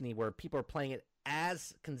like Destiny where people are playing it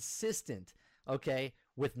as consistent, okay,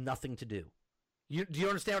 with nothing to do. Do you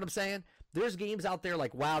understand what I'm saying? There's games out there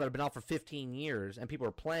like WoW that have been out for 15 years and people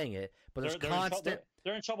are playing it, but there's constant.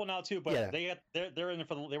 They're in trouble now too, but yeah. they were in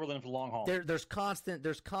for the long haul. There's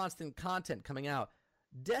constant content coming out.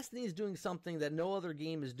 Destiny is doing something that no other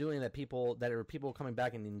game is doing that people coming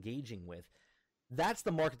back and engaging with. That's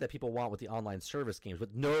the market that people want with the online service games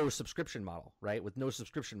with no subscription model, right? With no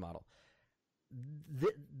subscription model.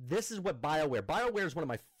 This is what BioWare is one of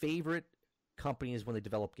my favorite companies when they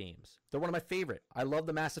develop games. They're one of my favorite. I love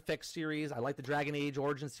the Mass Effect series. I like the Dragon Age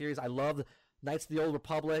Origin series. I love Knights of the Old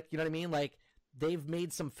Republic. You know what I mean? Like, they've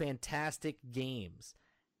made some fantastic games.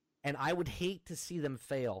 And I would hate to see them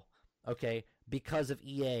fail, okay, because of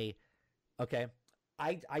EA. Okay?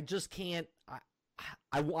 I just can't.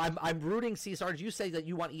 I'm rooting. See, Sarge, you say that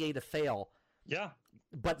you want EA to fail. Yeah.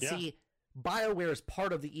 But see, BioWare is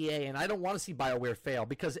part of the EA, and I don't want to see BioWare fail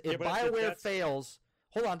because if BioWare fails,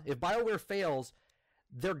 hold on, if BioWare fails,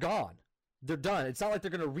 they're gone. They're done. It's not like they're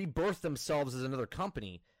going to rebirth themselves as another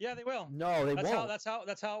company. Yeah, they will. No, they won't. That's how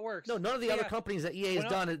it works. No, none of the other companies that EA has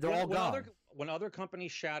done, they're all gone. When other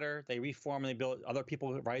companies shatter, they reform and they build. Other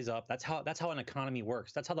people rise up. That's how an economy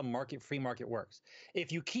works. That's how the free market works.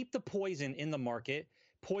 If you keep the poison in the market,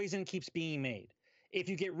 poison keeps being made. If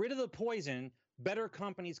you get rid of the poison, better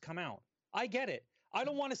companies come out. I get it. I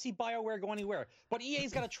don't want to see BioWare go anywhere, but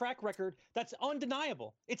EA's got a track record that's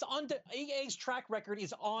undeniable. EA's track record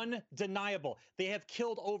is undeniable. They have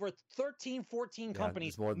killed over 13, 14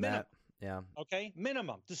 companies. More than that. Yeah. Okay.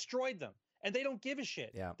 Minimum. Destroyed them. And they don't give a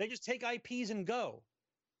shit. Yeah. They just take IPs and go.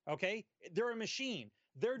 Okay. They're a machine.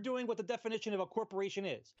 They're doing what the definition of a corporation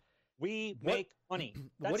is. We make money.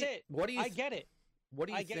 That's it. I get it. What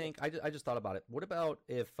do you think? I just thought about it. What about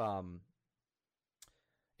if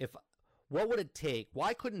what would it take?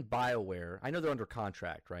 Why couldn't BioWare? I know they're under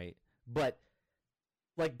contract, right? But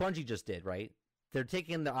like Bungie just did, right? They're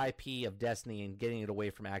taking the IP of Destiny and getting it away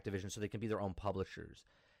from Activision so they can be their own publishers.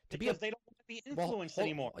 Because they don't want to be influenced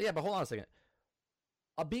anymore. Yeah, but hold on a second.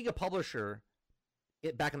 Being a publisher,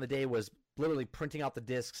 back in the day was literally printing out the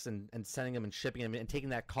discs and sending them and shipping them and taking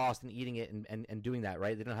that cost and eating it and doing that,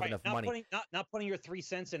 right? They don't have enough money. Not putting your 3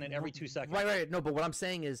 cents in it every 2 seconds. Right. No, but what I'm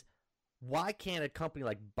saying is, why can't a company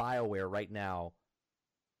like BioWare right now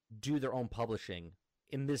do their own publishing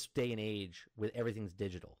in this day and age with everything's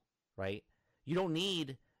digital, right? You don't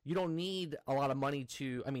need a lot of money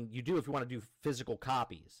to, I mean, you do if you want to do physical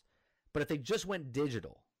copies. But if they just went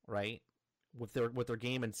digital, right, with their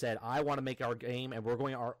game and said, I want to make our game and we're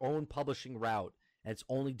going our own publishing route and it's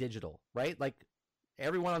only digital, right? Like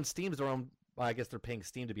everyone on Steam is their own, well, I guess they're paying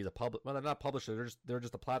Steam to be the public, well, they're not publishers, they're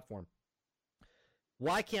just a platform.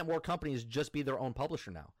 Why can't more companies just be their own publisher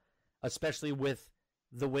now, especially with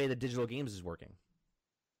the way the digital games is working?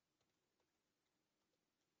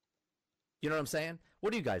 You know what I'm saying? What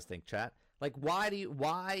do you guys think, chat? Like, why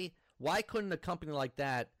couldn't a company like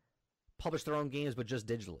that publish their own games but just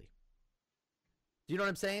digitally? Do you know what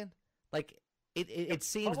I'm saying? Like, it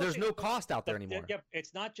seems there's no cost out there anymore. Yeah,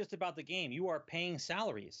 it's not just about the game. You are paying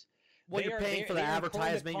salaries. Well, you're paying for the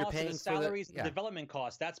advertisement, you're paying for the salaries, and development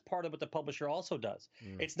costs. That's part of what the publisher also does.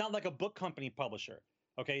 It's not like a book company publisher.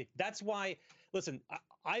 Okay, that's why. Listen,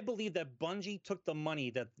 I believe that Bungie took the money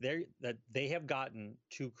that they have gotten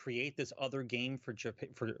to create this other game for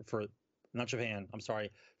not Japan. I'm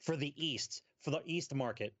sorry, for the East, for the East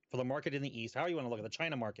market, for the market in the East. How do you want to look at the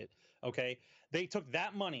China market? Okay, they took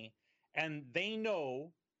that money, and they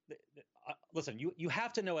know. Listen, you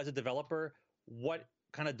have to know as a developer what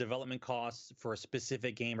kind of development costs for a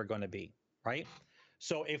specific game are going to be, right?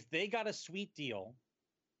 So if they got a sweet deal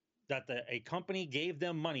that a company gave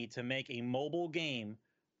them money to make a mobile game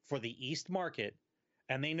for the East market,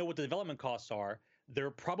 and they know what the development costs are,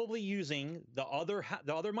 they're probably using the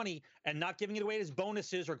other money and not giving it away as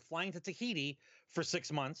bonuses or flying to Tahiti for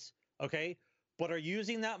 6 months, okay? But are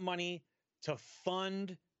using that money to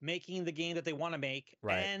fund making the game that they want to make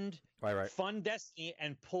and fund Destiny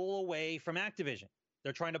and pull away from Activision.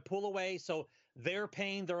 They're trying to pull away, so they're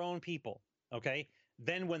paying their own people, okay?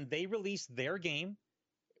 Then when they release their game,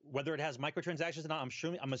 whether it has microtransactions or not,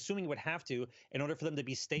 I'm assuming it would have to in order for them to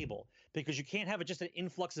be stable, because you can't have just an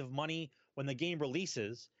influx of money when the game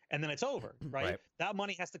releases and then it's over, right? That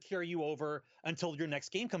money has to carry you over until your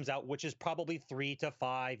next game comes out, which is probably 3 to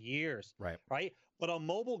 5 years, right? But a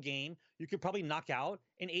mobile game, you could probably knock out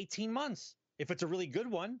in 18 months. If it's a really good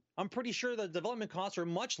one, I'm pretty sure the development costs are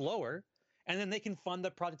much lower, and then they can fund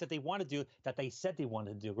the project that they want to do, that they said they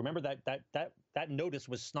wanted to do. Remember that notice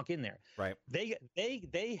was snuck in there. Right.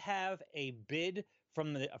 They have a bid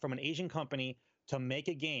from an Asian company to make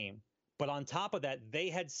a game, but on top of that, they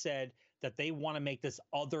had said that they want to make this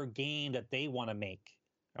other game that they want to make.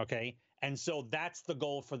 Okay, and so that's the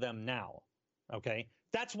goal for them now. Okay,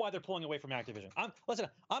 that's why they're pulling away from Activision.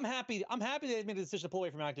 I'm happy they made the decision to pull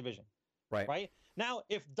away from Activision. Right now,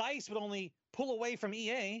 if DICE would only pull away from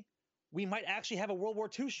EA, we might actually have a World War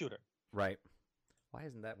II shooter. Right. Why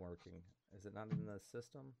isn't that working? Is it not in the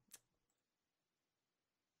system?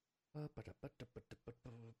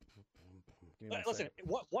 Listen,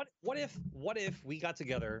 what if we got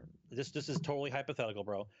together? This is totally hypothetical,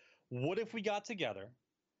 bro. What if we got together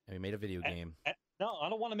and we made a video game? No, I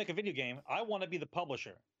don't want to make a video game. I want to be the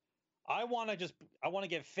publisher. I want to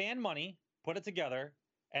get fan money, put it together,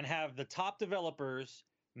 and have the top developers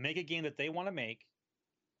make a game that they want to make,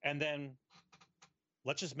 and then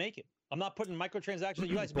let's just make it. I'm not putting microtransactions.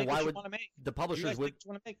 You guys make what you want to make. The publishers would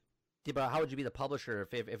want to make. Yeah, but how would you be the publisher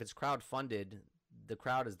if it's crowd funded? The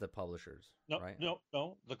crowd is the publishers. No, right?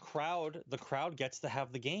 No. The crowd gets to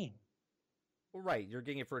have the game. Well, right, you're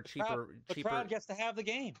getting it for a cheaper. The crowd gets to have the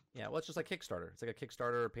game. Yeah, well, it's just like Kickstarter. It's like a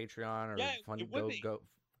Kickstarter or Patreon or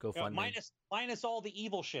GoFundMe. Minus all the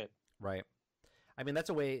evil shit. Right. I mean, that's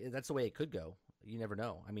the way it could go. You never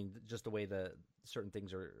know. I mean, just the way the certain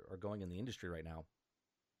things are going in the industry right now.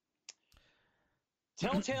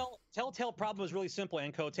 Telltale problem is really simple,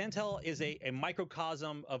 Enco. Telltale is a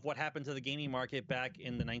microcosm of what happened to the gaming market back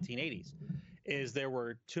in the 1980s. Is there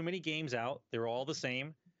were too many games out. They were all the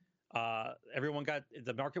same.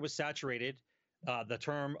 The market was saturated. The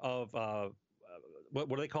term of what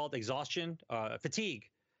do they call it? Exhaustion, fatigue.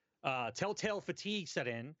 Telltale fatigue set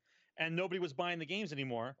in, and nobody was buying the games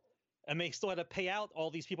anymore. And they still had to pay out all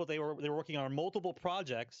these people. They were working on multiple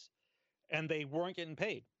projects, and they weren't getting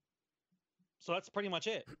paid. So that's pretty much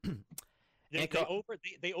it. They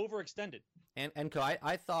overextended. And Enco,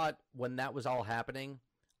 I thought when that was all happening,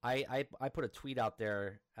 I put a tweet out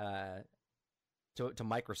there to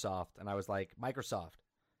Microsoft, and I was like,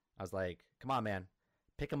 come on, man,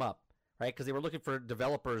 pick them up, right? Because they were looking for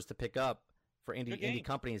developers to pick up for indie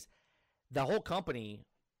companies. The whole company,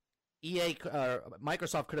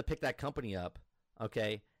 Microsoft could have picked that company up,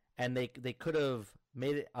 okay, and they could have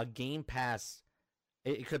made it a Game Pass.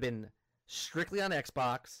 It could have been strictly on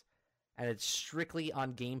Xbox, and it's strictly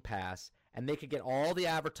on Game Pass, and they could get all the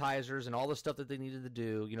advertisers and all the stuff that they needed to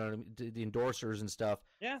do, the endorsers and stuff,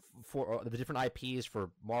 for the different IPs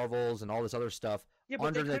for Marvels and all this other stuff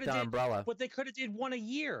under that umbrella. But they could have did one a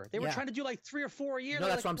year. They were trying to do like 3 or 4 a year. No,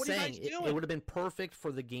 that's what I'm saying. It would have been perfect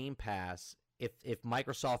for the Game Pass if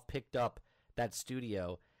Microsoft picked up that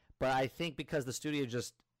studio. But I think because the studio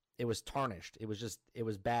it was tarnished. It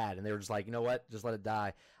was bad, and they were just like, you know what, just let it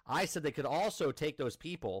die. I said they could also take those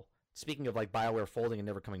people, speaking of like BioWare folding and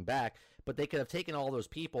never coming back, but they could have taken all those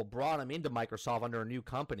people, brought them into Microsoft under a new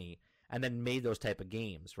company, and then made those type of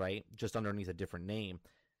games, right? Just underneath a different name.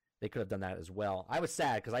 They could have done that as well. I was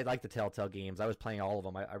sad because I like the Telltale games. I was playing all of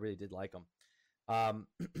them. I really did like them.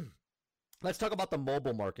 Let's talk about the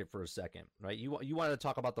mobile market for a second, right? You wanted to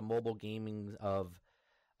talk about the mobile gaming of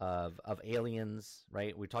Aliens,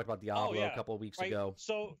 right? We talked about Diablo a couple of weeks ago.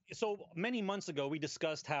 So many months ago, we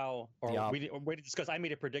discussed I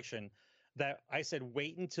made a prediction that I said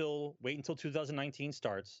wait until 2019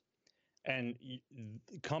 starts, and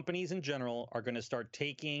companies in general are going to start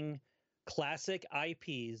taking classic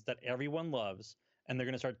IPs that everyone loves, and they're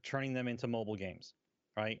going to start turning them into mobile games,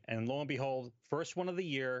 right? And lo and behold, first one of the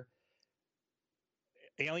year,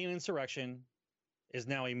 Alien Insurrection is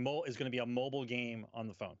now going to be a mobile game on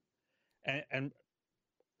the phone, and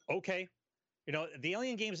okay, the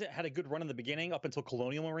Alien games had a good run in the beginning up until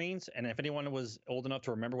Colonial Marines, and if anyone was old enough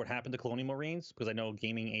to remember what happened to Colonial Marines, because I know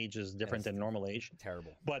gaming age is different than normal age,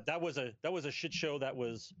 terrible. But that was a shit show. It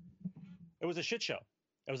was a shit show.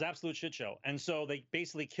 It was an absolute shit show, and so they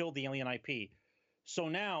basically killed the Alien IP. So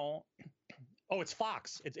now, it's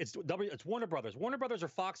Fox. It's Warner Brothers. Warner Brothers or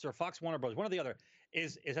Fox Warner Brothers. One or the other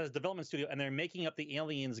it has a development studio, and they're making up the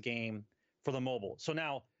Aliens game for the mobile. So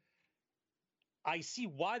now, I see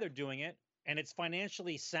why they're doing it, and it's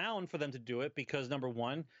financially sound for them to do it because number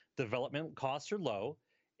one, development costs are low.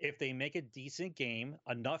 If they make a decent game,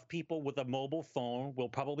 enough people with a mobile phone will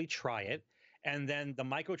probably try it, and then the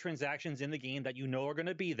microtransactions in the game that are going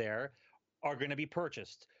to be there are going to be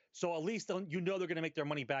purchased. So at least they're going to make their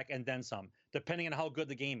money back and then some, depending on how good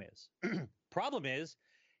the game is. Problem is,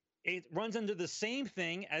 it runs into the same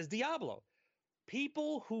thing as Diablo.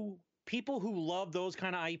 People who love those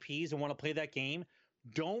kind of IPs and want to play that game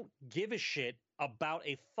don't give a shit about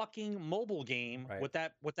a fucking mobile game with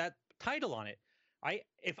that title on it.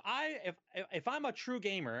 If I'm a true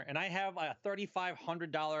gamer and I have a $3,500,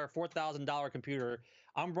 $4,000 computer,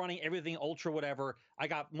 I'm running everything ultra whatever. I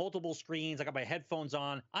got multiple screens. I got my headphones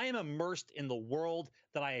on. I am immersed in the world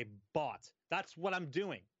that I bought. That's what I'm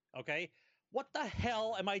doing. Okay. What the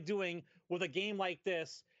hell am I doing with a game like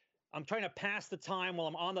this? I'm trying to pass the time while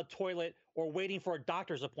I'm on the toilet or waiting for a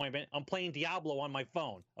doctor's appointment. I'm playing Diablo on my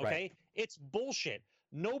phone. Okay. Right. It's bullshit.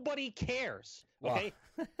 Nobody cares. Okay.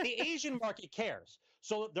 The Asian market cares.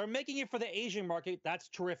 So they're making it for the Asian market. That's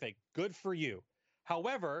terrific. Good for you.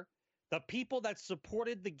 However, the people that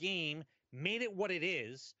supported the game made it what it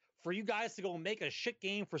is. For you guys to go make a shit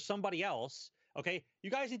game for somebody else, okay, you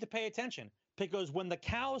guys need to pay attention, because when the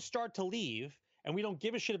cows start to leave and we don't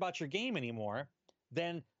give a shit about your game anymore,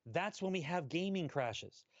 then that's when we have gaming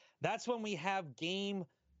crashes. That's when we have game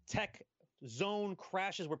tech zone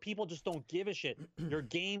crashes where people just don't give a shit. Your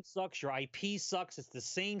game sucks. Your IP sucks. It's the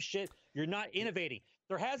same shit. You're not innovating.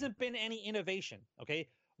 There hasn't been any innovation, okay?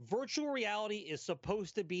 Virtual reality is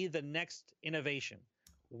supposed to be the next innovation.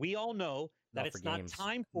 We all know that it's not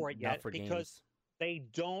time for it yet because they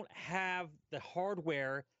don't have the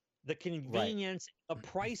hardware, the convenience, the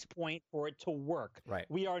price point for it to work. Right.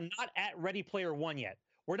 We are not at Ready Player One yet.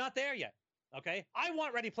 We're not there yet, okay? I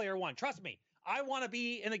want Ready Player One. Trust me. I want to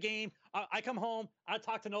be in the game. I come home. I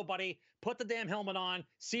talk to nobody. Put the damn helmet on.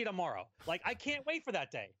 See you tomorrow. Like, I can't wait for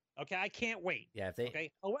that day. Okay, I can't wait. Yeah.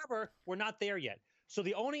 Okay. However, we're not there yet. So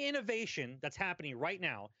the only innovation that's happening right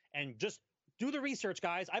now, and just do the research,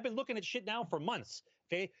 guys. I've been looking at shit now for months.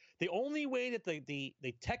 Okay. The only way that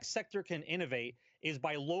the tech sector can innovate is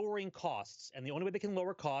by lowering costs, and the only way they can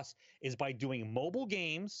lower costs is by doing mobile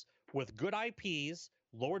games with good IPs,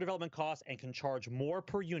 lower development costs, and can charge more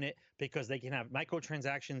per unit because they can have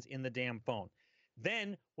microtransactions in the damn phone.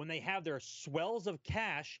 Then when they have their swells of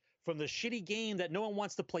cash from the shitty game that no one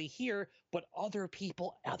wants to play here, but other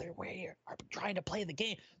people elsewhere are trying to play the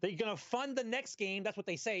game, they're going to fund the next game. That's what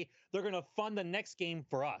they say. They're going to fund the next game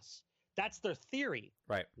for us. That's their theory,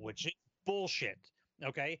 right? Which is bullshit,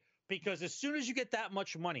 okay? Because as soon as you get that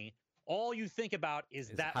much money, all you think about is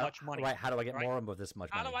that much money. Right, how do I get more of this much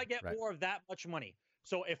money? How do I get more of that much money?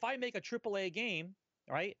 So if I make a AAA game,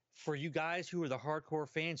 right, for you guys who are the hardcore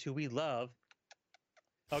fans who we love,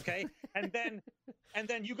 okay, and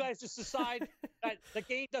then you guys just decide that the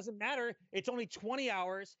game doesn't matter. It's only 20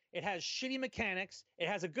 hours. It has shitty mechanics. It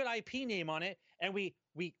has a good IP name on it, and we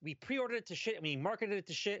pre-ordered it to shit, and we marketed it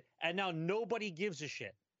to shit, and now nobody gives a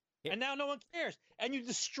shit. And now no one cares. And you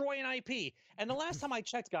destroy an IP. And the last time I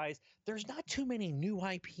checked, guys, there's not too many new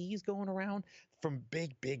IPs going around from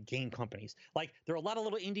big game companies. Like, there are a lot of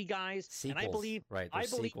little indie guys. Sequels, and I believe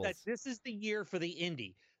sequels. that this is the year for the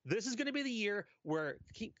indie. This is going to be the year where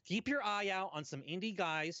keep your eye out on some indie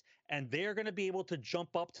guys, and they're going to be able to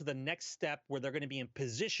jump up to the next step where they're going to be in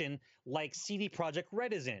position like CD Projekt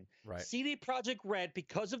Red is in. Right. CD Projekt Red,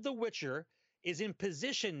 because of The Witcher, is in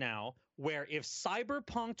position now where if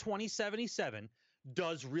Cyberpunk 2077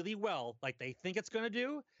 does really well, like they think it's going to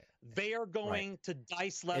do, they are going to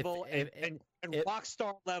DICE level and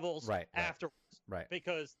Rockstar levels afterwards. Right.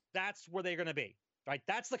 Because that's where they're going to be. Right.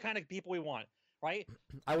 That's the kind of people we want. Right.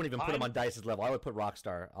 I wouldn't even put them on DICE's level. I would put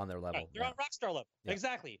Rockstar on their level. They're on Rockstar level. Yeah.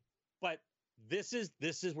 Exactly. But this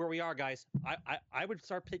is where we are, guys. I would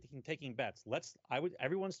start taking bets.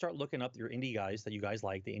 Everyone start looking up your indie guys that you guys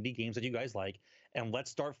like, the indie games that you guys like, and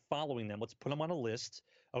let's start following them. Let's put them on a list,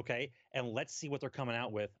 okay? And let's see what they're coming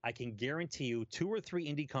out with. I can guarantee you 2 or 3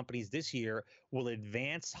 indie companies this year will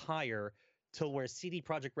advance higher to where CD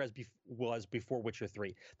Projekt Red was before Witcher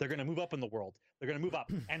 3. They're going to move up in the world. They're going to move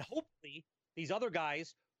up. And hopefully these other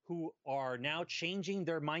guys who are now changing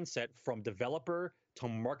their mindset from developer to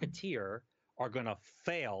marketeer are going to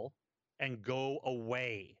fail and go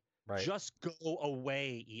away. Right. Just go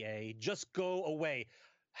away, EA. Just go away.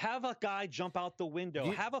 Have a guy jump out the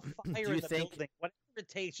window. Have a fire in the building. Whatever it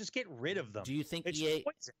takes, just get rid of them. Do you think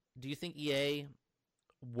EA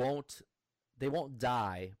won't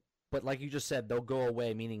die, but like you just said, they'll go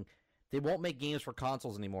away, meaning they won't make games for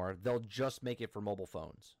consoles anymore. They'll just make it for mobile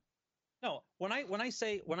phones. No, when I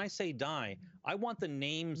say die, I want the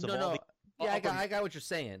names of all the. Yeah, I got what you're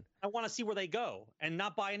saying. I want to see where they go and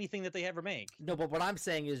not buy anything that they ever make. No, but what I'm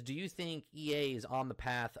saying is, do you think EA is on the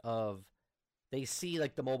path of they see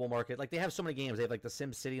like the mobile market? Like they have so many games. They have like the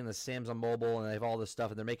Sim City and the Sims on mobile, and they have all this stuff,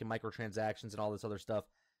 and they're making microtransactions and all this other stuff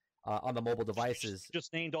on the mobile devices.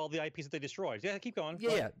 Just named all the IPs that they destroyed. Yeah, keep going.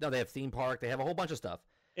 Yeah. No, they have Theme Park. They have a whole bunch of stuff.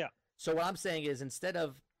 Yeah. So what I'm saying is, instead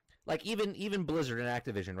of like even Blizzard and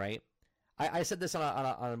Activision, right? I said this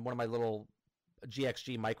on one of my little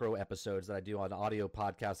GXG micro episodes that I do on audio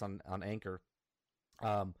podcasts on Anchor.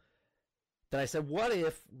 That I said, what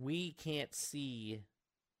if we can't see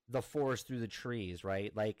the forest through the trees,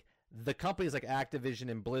 right? Like the companies like Activision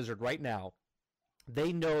and Blizzard right now,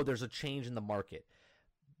 they know there's a change in the market.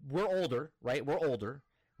 We're older,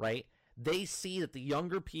 right? They see that the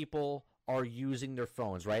younger people are using their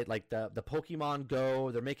phones, right? Like the Pokemon Go,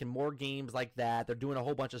 they're making more games like that. They're doing a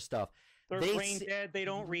whole bunch of stuff. They're brain dead. They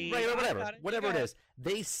don't read. Right, whatever it is.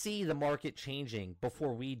 They see the market changing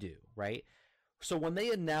before we do, right? So when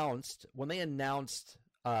they announced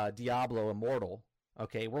Diablo Immortal,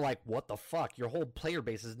 okay, we're like, what the fuck? Your whole player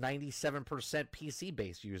base is 97%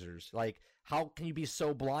 PC-based users. Like, how can you be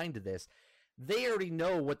so blind to this? They already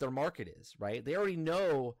know what their market is, right? They already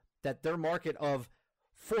know that their market of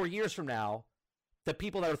 4 years from now, the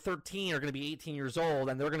people that are 13 are going to be 18 years old,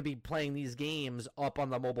 and they're going to be playing these games up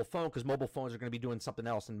on the mobile phone because mobile phones are going to be doing something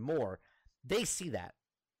else and more. They see that.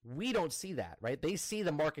 We don't see that, right? They see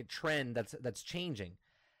the market trend that's changing.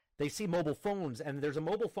 They see mobile phones, and there's a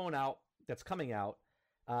mobile phone out that's coming out.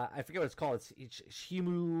 I forget what it's called. It's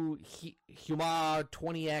Huma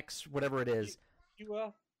 20X, whatever it is.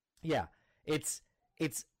 Yeah. It's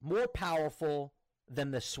more powerful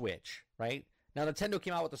than the Switch, right? Now, Nintendo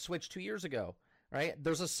came out with the Switch 2 years ago. Right?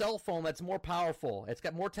 There's a cell phone that's more powerful. It's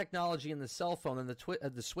got more technology in the cell phone than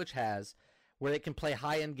the Switch has, where it can play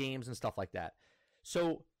high-end games and stuff like that.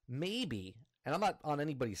 So maybe, and I'm not on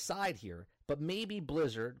anybody's side here, but maybe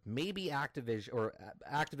Blizzard, maybe Activision, or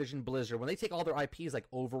Activision Blizzard, when they take all their IPs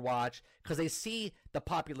like Overwatch, because they see the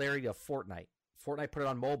popularity of Fortnite. Fortnite put it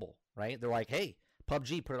on mobile, right? They're like, hey,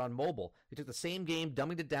 PUBG put it on mobile. They took the same game,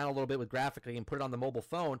 dummied it down a little bit with graphically, and put it on the mobile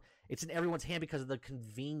phone. It's in everyone's hand because of the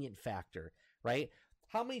convenient factor. Right?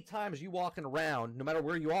 How many times are you walking around, no matter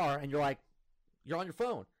where you are, and you're like, you're on your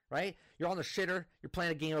phone, right? You're on the shitter, you're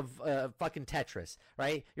playing a game of fucking Tetris,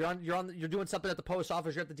 right? You're doing something at the post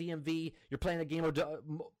office, you're at the DMV, you're playing a game of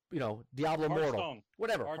Diablo Immortal,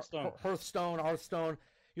 whatever, Hearthstone.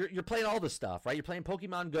 You're playing all this stuff, right? You're playing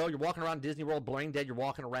Pokemon Go, you're walking around Disney World, Brain Dead, you're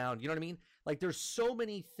walking around, you know what I mean? Like there's so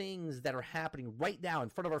many things that are happening right now in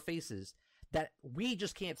front of our faces that we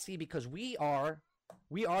just can't see because we are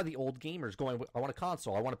the old gamers going, I want a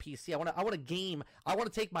console, I want a PC, I want a game, I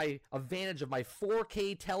want to take my advantage of my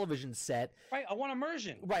 4K television set. Right, I want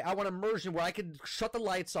immersion. Right, I want immersion where I can shut the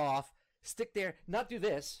lights off, stick there, not do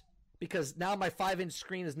this, because now my 5-inch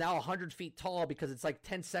screen is now 100 feet tall because it's like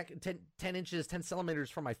 10 inches, 10 centimeters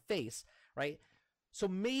from my face, right? So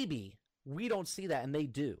maybe we don't see that and they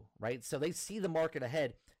do, right? So they see the market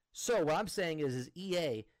ahead. So what I'm saying is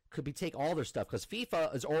EA could take all their stuff because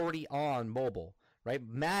FIFA is already on mobile. Right,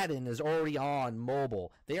 Madden is already on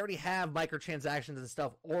mobile. They already have microtransactions and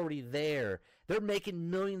stuff already there. They're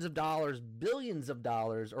making millions of dollars, billions of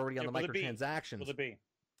dollars already on the microtransactions. Will it be?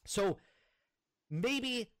 So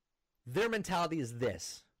maybe their mentality is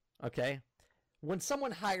this, okay? When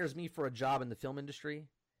someone hires me for a job in the film industry,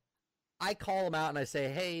 I call them out and I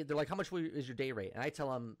say, hey, they're like, how much is your day rate? And I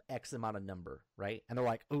tell them X amount of number, right? And they're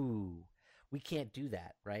like, ooh, we can't do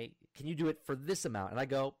that, right? Can you do it for this amount? And I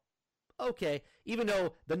go, okay, even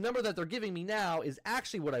though the number that they're giving me now is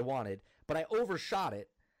actually what I wanted, but I overshot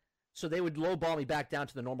it, so they would lowball me back down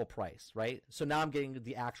to the normal price, right? So now I'm getting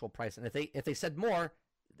the actual price, and if they said more,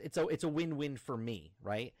 it's a win-win for me,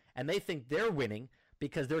 right? And they think they're winning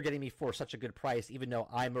because they're getting me for such a good price, even though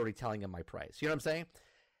I'm already telling them my price. You know what I'm saying?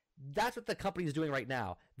 That's what the company's doing right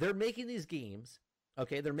now. They're making these games,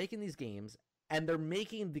 okay? They're making these games, and they're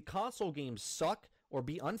making the console games suck or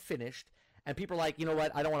be unfinished. And people are like, you know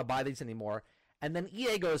what? I don't want to buy these anymore. And then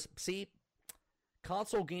EA goes, see,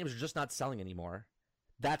 console games are just not selling anymore.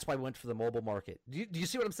 That's why we went for the mobile market. Do you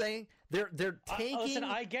see what I'm saying? They're tanking. Listen,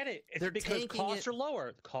 I get it. It's because costs are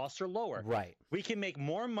lower. The costs are lower. Right. We can make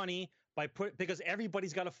more money because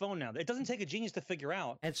everybody's got a phone now. It doesn't take a genius to figure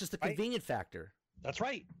out. And it's just the convenient factor. That's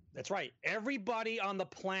right. That's right. Everybody on the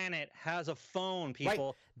planet has a phone, people.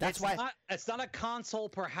 Right. That's why it's not a console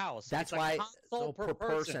per house. That's why console per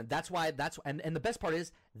person. That's why and the best part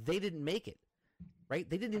is they didn't make it. Right?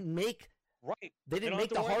 They didn't make They didn't make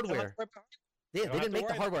the hardware. They didn't make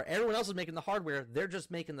the hardware. Everyone else is making the hardware. They're just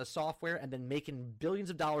making the software and then making billions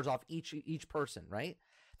of dollars off each person, right?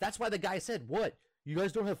 That's why the guy said, "What? You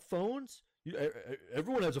guys don't have phones?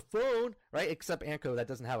 Everyone has a phone, right? Except Anko that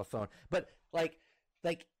doesn't have a phone. But like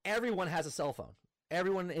everyone has a cell phone.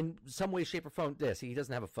 Everyone in some way, shape, or form. He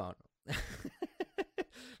doesn't have a phone,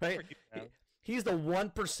 right? He's the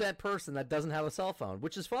 1% person that doesn't have a cell phone,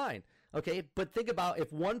 which is fine, okay? But think about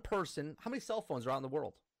if one person, how many cell phones are out in the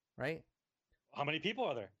world, right? How many people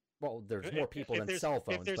are there? Well, there's more people than cell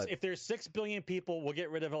phones. If there's 6 billion people, we'll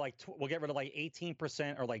get rid of like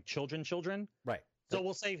 18% are like children. Right. So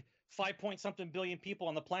we'll say 5-point-something billion people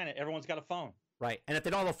on the planet. Everyone's got a phone. Right. And if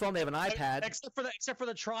they don't have a phone, they have an iPad. Except for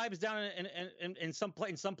the tribes down in some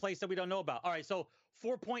place that we don't know about. All right. So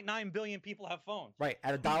 4.9 billion people have phones. Right.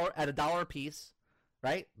 At a dollar a piece.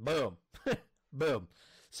 Right. Boom. Boom.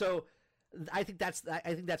 So I think that's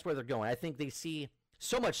where they're going. I think they see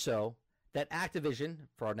so much so that Activision,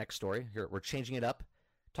 for our next story, here we're changing it up,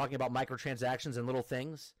 talking about microtransactions and little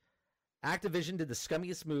things. Activision did the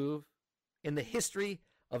scummiest move in the history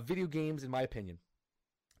of video games, in my opinion.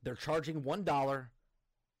 They're charging $1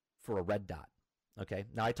 for a red dot. Okay,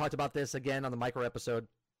 now I talked about this again on the micro episode,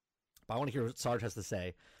 but I want to hear what Sarge has to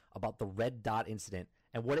say about the red dot incident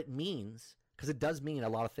and what it means, because it does mean a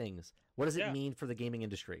lot of things. What does it mean for the gaming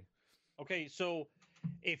industry? Okay, so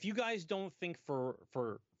if you guys don't think for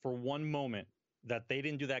one moment that they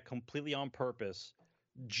didn't do that completely on purpose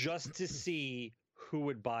just to see who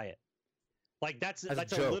would buy it. Like that's a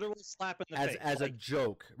literal slap in the face. As a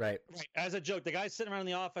joke, right? Right, as a joke. The guy's sitting around in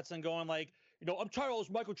the office and going like, I'm tired of all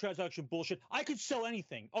this microtransaction bullshit. I could sell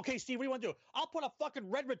anything. Okay, Steve, what do you want to do? I'll put a fucking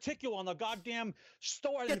red reticule on the goddamn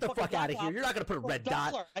store. Get the fuck out of here. You're not going to put a red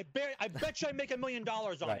dot. I bet you I make $1 million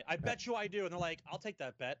on it. I bet you I do. And they're like, I'll take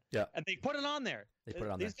that bet. Yeah. And they put it on there.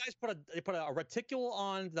 These guys put a reticule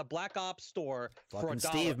on the Black Ops store for $1.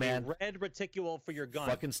 Steve, man. A red reticule for your gun.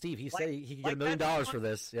 Fucking Steve. He said he could get $1 million for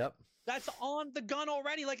this. Yep. That's on the gun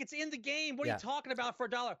already. Like, it's in the game. What are you talking about for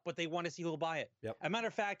 $1? But they want to see who will buy it. Yep. As a matter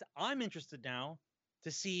of fact, I'm interested now to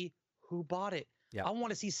see who bought it. Yep. I want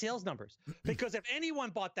to see sales numbers. Because if anyone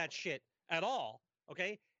bought that shit at all,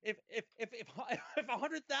 okay, if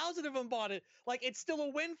 100,000 of them bought it, like, it's still a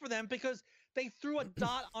win for them because they threw a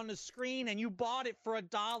dot on the screen and you bought it for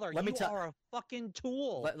 $1. You are a fucking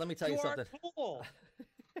tool. Let me tell you something. You are a tool.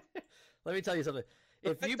 Let me tell you something.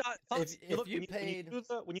 When you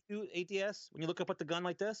do ADS, when you look up at the gun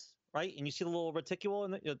like this, right, and you see the little reticule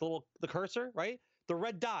and the cursor, right, the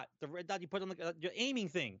red dot you put on your aiming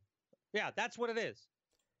thing, that's what it is.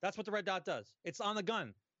 That's what the red dot does. It's on the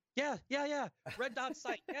gun. Yeah. Red dot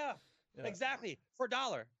sight. Yeah, exactly, for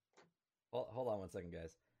 $1. Well, hold on one second,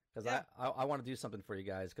 guys, because I want to do something for you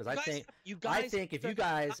guys, because I think if you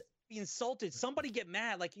guys be insulted, somebody get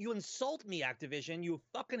mad. Like, you insult me, Activision. You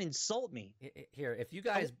fucking insult me. Here, if you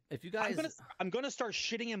guys, I'm gonna start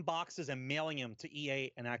shitting in boxes and mailing them to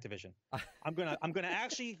EA and Activision. I'm gonna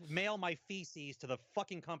actually mail my feces to the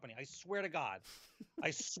fucking company. I swear to God.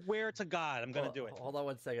 I swear to God, I'm gonna do it. Hold on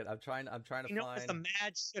one second. I'm trying to find. As the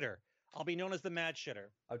mad shitter. I'll be known as the mad shitter.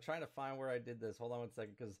 I'm trying to find where I did this. Hold on one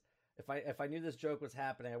second, because if I knew this joke was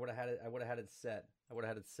happening, I would have had it set.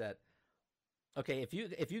 Okay, if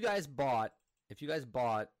you guys bought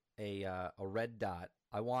a red dot,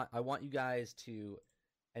 I want you guys to,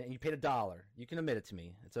 and you paid $1. You can admit it to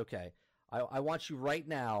me. It's okay. I want you right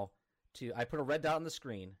now to. I put a red dot on the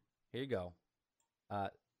screen. Here you go.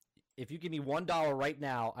 If you give me $1 right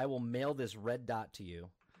now, I will mail this red dot to you.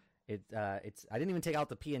 It's I didn't even take out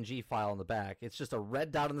the PNG file on the back. It's just a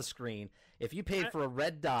red dot on the screen. If you paid for a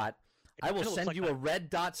red dot, I will send you a red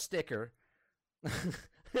dot sticker.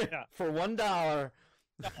 For $1.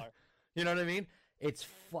 You know what I mean? It's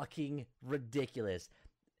fucking ridiculous.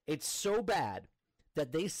 It's so bad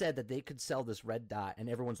that they said that they could sell this red dot, and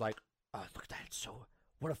everyone's like, "Oh, look at that! So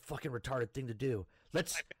what a fucking retarded thing to do.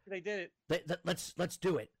 They did it. Let's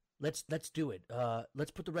do it. Let's do it.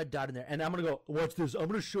 Let's put the red dot in there, and I'm gonna go. Watch this. I'm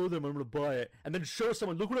gonna show them. I'm gonna buy it, and then show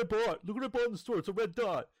someone. Look what I bought. Look what I bought in the store. It's a red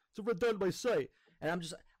dot. It's a red dot in my site.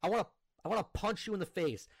 And I want to punch you in the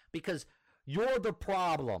face because you're the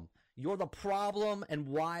problem. You're the problem, and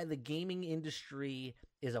why the gaming industry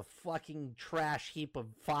is a fucking trash heap of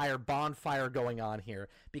bonfire going on here.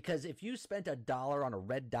 Because if you spent $1 on a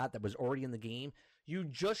red dot that was already in the game, you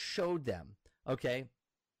just showed them, okay?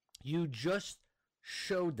 You just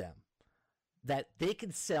showed them that they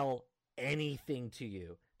can sell anything to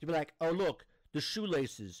you. To be like, oh, look, the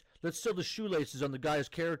shoelaces. Let's sell the shoelaces on the guy's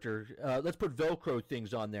character. Let's put Velcro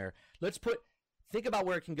things on there. Think about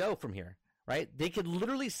where it can go from here, right? They could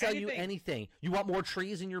literally sell you anything. You want more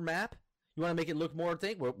trees in your map? You want to make it look more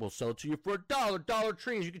thing? We'll sell it to you for $1. Dollar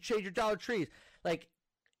trees. You can change your dollar trees. Like,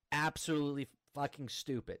 absolutely fucking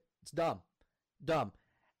stupid. It's dumb. Dumb.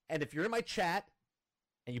 And if you're in my chat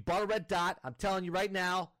and you bought a red dot, I'm telling you right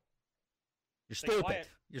now, you're stupid. Quiet.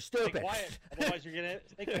 You're stupid. Stay quiet. Otherwise, you're gonna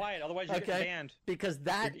stay quiet. Otherwise, you're getting banned. Because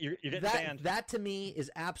you're getting banned. That to me is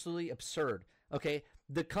absolutely absurd. Okay,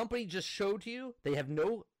 the company just showed you they have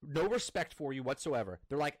no respect for you whatsoever.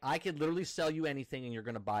 They're like, I could literally sell you anything and you're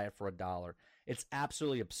gonna buy it for $1. It's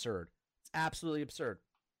absolutely absurd. It's absolutely absurd.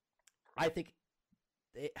 I think,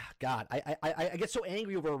 God, I get so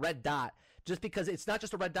angry over a red dot just because it's not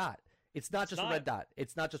just a red dot. It's not just a red dot.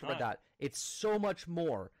 It's not just a red dot. It's so much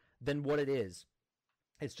more than what it is.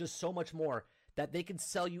 It's just so much more that they can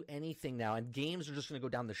sell you anything now, and games are just going to go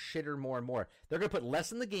down the shitter more and more. They're going to put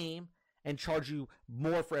less in the game and charge you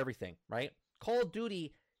more for everything, right? Call of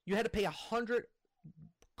Duty, you had to pay $100.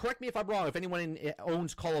 Correct me if I'm wrong, if anyone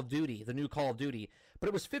owns Call of Duty, the new Call of Duty, but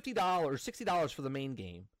it was $50 or $60 for the main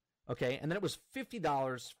game, okay? And then it was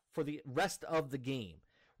 $50 for the rest of the game,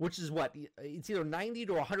 which is what? It's either $90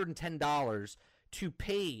 to $110 to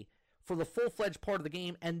pay for the full-fledged part of the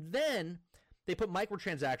game, and then they put macro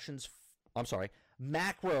transactions into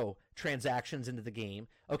the game,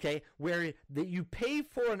 okay, where you pay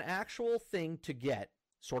for an actual thing to get,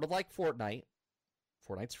 sort of like Fortnite.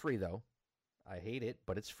 Fortnite's free, though. I hate it,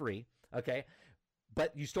 but it's free, okay?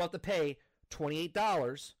 But you still have to pay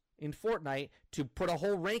 $28 in Fortnite to put a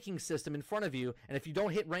whole ranking system in front of you, and if you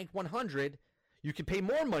don't hit rank 100, you can pay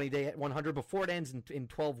more money to hit 100 before it ends in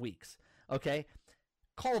 12 weeks, okay?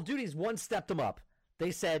 Call of Duty's one stepped them up.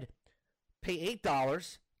 They said, pay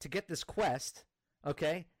 $8 to get this quest,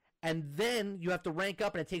 okay? And then you have to rank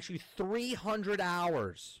up, and it takes you 300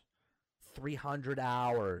 hours. 300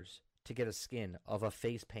 hours to get a skin of a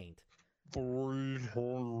face paint. 300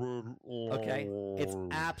 hours. Okay? It's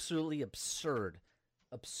absolutely absurd.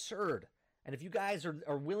 Absurd. And if you guys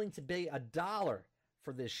are willing to pay $1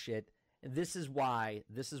 for this shit, this is why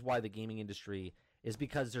the gaming industry is,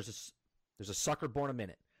 because there's a sucker born a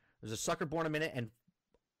minute. There's a sucker born a minute, and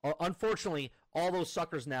unfortunately, all those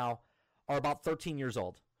suckers now are about 13 years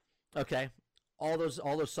old. Okay, all those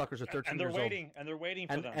suckers are 13 years old. And they're waiting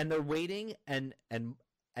for them. And they're waiting, and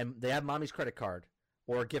they have mommy's credit card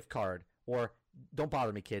or a gift card, or don't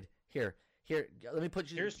bother me, kid. Here. Let me put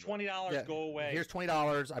you. Here's $20. Go away. Here's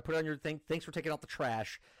 $20. I put it on your thing. Thanks for taking out the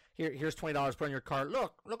trash. Here's $20. Put on your card.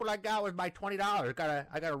 Look what I got with my $20.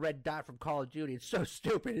 I got a red dot from Call of Duty. It's so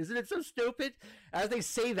stupid, isn't it? So stupid. As they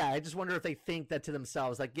say that, I just wonder if they think that to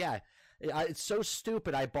themselves. Like, yeah, it's so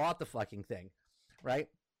stupid. I bought the fucking thing, right?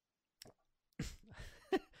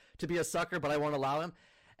 To be a sucker, but I won't allow him.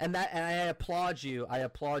 And I applaud you. I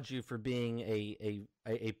applaud you for being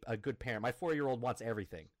a good parent. My 4-year-old wants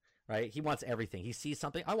everything, right? He wants everything. He sees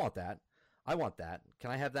something. I want that. I want that. Can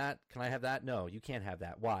I have that? Can I have that? No, you can't have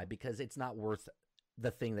that. Why? Because it's not worth the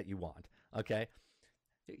thing that you want. Okay.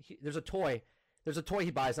 There's a toy he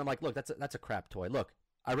buys. I'm like, look, that's a crap toy. Look,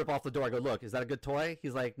 I rip off the door. I go, look, is that a good toy?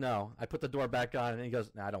 He's like, no. I put the door back on, and he goes,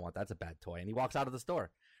 no, I don't want that. That's a bad toy. And he walks out of the store,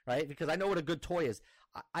 right? Because I know what a good toy is.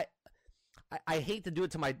 I hate to do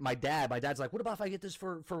it to my dad. My dad's like, what about if I get this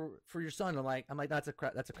for your son? I'm like, that's a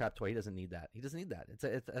crap toy. He doesn't need that. He doesn't need that.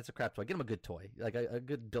 That's a crap toy. Get him a good toy, like a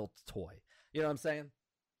good built toy. You know what I'm saying?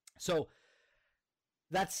 So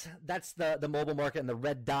that's the mobile market and the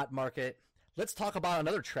red dot market. Let's talk about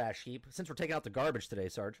another trash heap, since we're taking out the garbage today,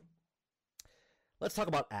 Sarge. Let's talk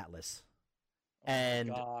about Atlas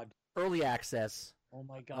and early access. Oh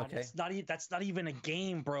my God! Okay. That's not even a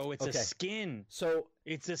game, bro. It's a skin. So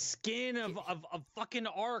it's a skin of fucking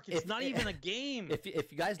Ark. It's not even a game. If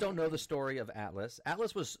you guys don't know the story of Atlas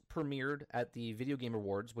was premiered at the Video Game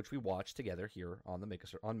Awards, which we watched together here on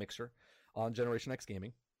Mixer on Generation X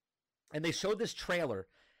Gaming, and they showed this trailer,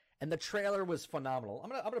 and the trailer was phenomenal. I'm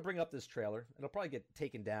gonna bring up this trailer. It'll probably get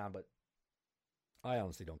taken down, but I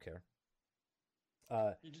honestly don't care.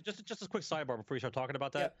 Just a quick sidebar before we start talking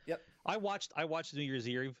about that. Yep. I watched New Year's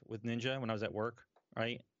Eve with Ninja when I was at work,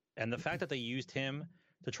 right? And the fact that they used him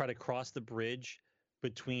to try to cross the bridge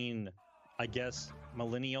between, I guess,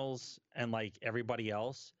 millennials and like everybody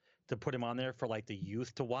else, to put him on there for like the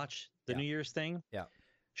youth to watch the New Year's thing. Yeah.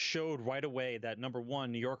 Showed right away that, number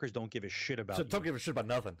one, New Yorkers don't give a shit about you. Don't give a shit about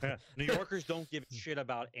nothing. New Yorkers don't give a shit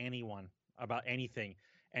about anyone, about anything.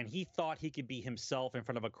 And he thought he could be himself in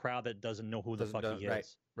front of a crowd that doesn't know who the fuck he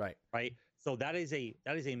is. Right. So that is a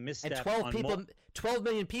misstep. And 12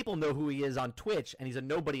 million people know who he is on Twitch, and he's a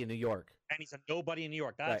nobody in New York. And he's a nobody in New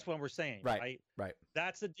York. That's what we're saying, right? Right.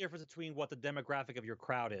 That's the difference between what the demographic of your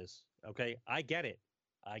crowd is. Okay, I get it.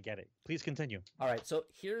 Please continue. All right, so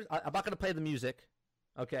I'm not going to play the music,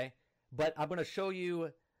 okay, but I'm going to show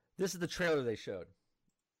you. This is the trailer they showed.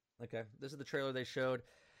 Okay, this is the trailer they showed.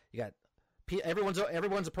 You got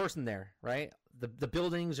everyone's a person there, right? The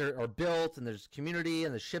buildings are built, and there's community,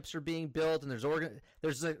 and the ships are being built, and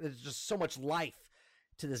there's just so much life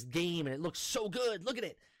to this game, and it looks so good. Look at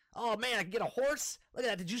it. Oh man, I can get a horse. Look at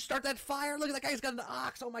that. Did you start that fire? Look at that guy's got an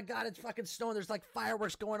ox. Oh my god, it's fucking snowing. There's like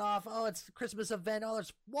fireworks going off. Oh, it's a Christmas event. Oh,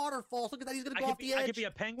 there's waterfalls. Look at that. He's gonna go off the edge. I could be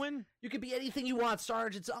a penguin. You could be anything you want,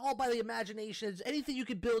 Sarge. It's all by the imagination. It's anything you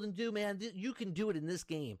can build and do, man. You can do it in this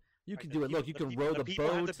game. You can do it. Look, you can row the people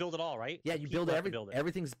boat. Have to build it all, right? Yeah, you build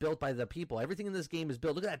everything's built by the people. Everything in this game is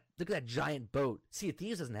built. Look at that giant boat. Sea of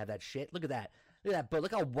Thieves doesn't have that shit. Look at that. Look at that boat.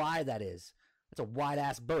 Look how wide that is. That's a wide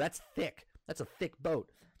ass boat. That's thick. That's a thick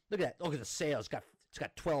boat. Look at that. Look at the sails. It's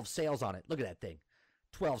got 12 sails on it. Look at that thing.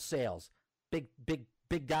 12 sails. Big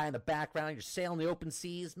guy in the background. You're sailing the open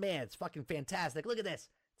seas. Man, it's fucking fantastic. Look at this.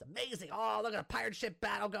 It's amazing. Oh, look at a pirate ship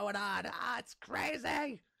battle going on. Ah, it's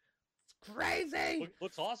crazy. It's crazy.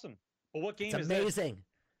 Looks awesome. Well, what game is this?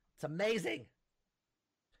 It's amazing.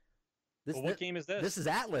 What game is this? This is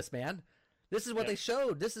Atlas, man. This is what they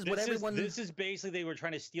showed. This is everyone. This is basically they were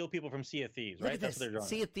trying to steal people from Sea of Thieves, right? That's what they're doing.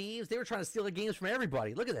 Sea of Thieves. They were trying to steal the games from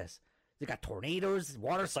everybody. Look at this. They got tornadoes,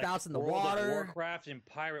 water spouts in the water. World of Warcraft and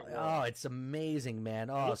Pirate World. Oh, it's amazing, man.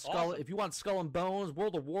 Oh, awesome. If you want Skull and Bones,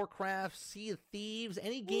 World of Warcraft, Sea of Thieves,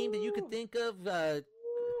 any game that you could think of.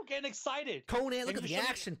 Getting excited. Conan, look at the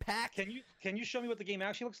action pack. Can you show me what the game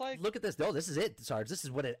actually looks like? Look at this. No, this is it, Sarge. This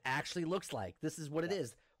is what it actually looks like. This is what it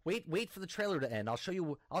is. Wait for the trailer to end. I'll show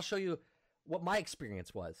you what my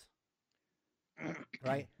experience was.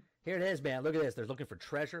 Right? Here it is, man. Look at this. They're looking for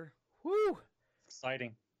treasure. Woo!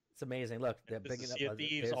 Exciting. It's amazing. Look, they're picking up Sea of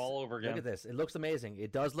Thieves all over again. Look at this. It looks amazing.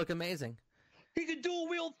 It does look amazing. He can dual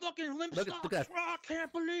wield fucking limp stocks. I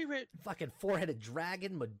can't believe it. Fucking four-headed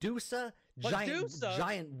dragon, Medusa,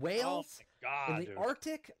 giant whales in the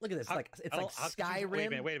Arctic. Look at this. It's like Skyrim.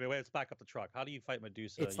 Wait a minute. Let's back up the truck. How do you fight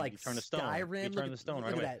Medusa? It's like turn the stone. Skyrim. You turn the stone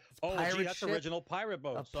right away. That. Oh, that's original pirate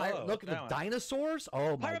boats. Look at the dinosaurs.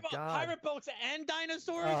 Oh my god. Pirate boats and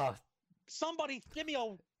dinosaurs. Somebody give me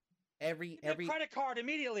a. Every credit card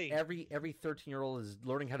immediately. Every 13-year-old is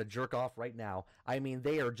learning how to jerk off right now. I mean,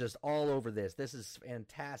 they are just all over this. This is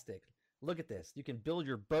fantastic. Look at this. You can build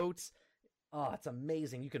your boats. Oh, it's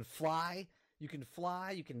amazing. You can fly. You can.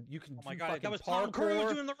 Oh my god, that was Tom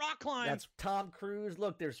Cruise doing the rock climb. That's Tom Cruise.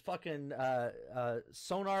 Look, there's fucking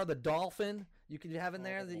Sonar the dolphin. You can have in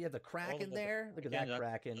there. You have the Kraken there. Look at that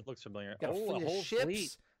Kraken. It looks familiar. Got a whole ships.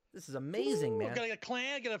 Fleet. This is amazing, man. Got a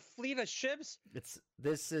clan, got a fleet of ships.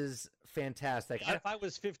 This is fantastic. If I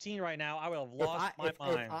was 15 right now, I would have lost my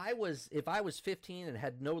mind. If I was 15 and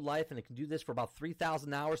had no life and it can do this for about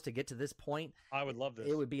 3,000 hours to get to this point, I would love this.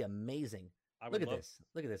 It would be amazing. Look at this.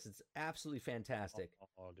 Look at this. It's absolutely fantastic.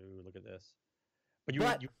 Oh dude, look at this.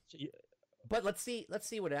 But let's see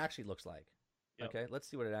what it actually looks like. Yep. Okay, let's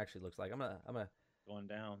see what it actually looks like. I'm gonna going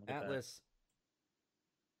down. Atlas.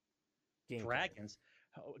 Dragons.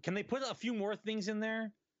 Can they put a few more things in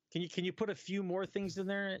there? Can you put a few more things in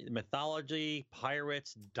there? Mythology,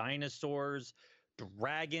 pirates, dinosaurs,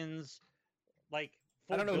 dragons. Like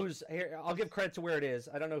I don't know who's here. I'll give credit to where it is.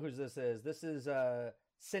 I don't know whose this is. This is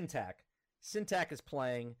Syntac. Syntac is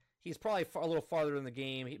playing. He's probably a little farther in the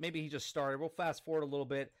game. Maybe he just started. We'll fast forward a little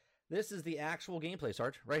bit. This is the actual gameplay,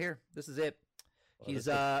 Sarge. Right here. This is it.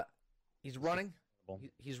 Well, he's running.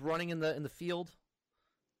 He's running in the field.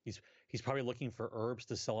 He's probably looking for herbs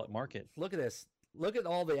to sell at market. Look at this. Look at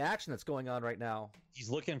all the action that's going on right now. He's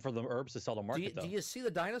looking for the herbs to sell to market, do you see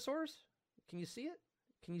the dinosaurs? Can you see it?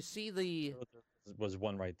 Can you see the... There was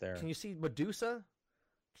one right there. Can you see Medusa?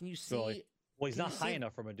 Can you see... Well, he's not high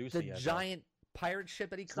enough for Medusa yet. The giant pirate ship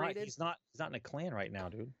that he created? He's not in a clan right now,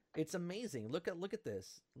 dude. It's amazing. Look at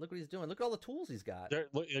this. Look what he's doing. Look at all the tools he's got.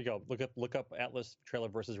 Look, here you go. Look up Atlas trailer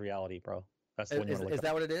versus reality, bro. That's the one you want to look up. Is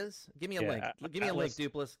that what it is? Give me a link. Give me a link,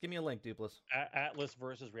 Dupless. Atlas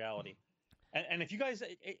versus reality. And if you guys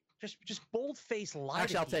just bold-faced lie.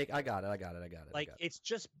 Actually, I got it. Like it's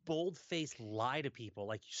just bold-faced lie to people.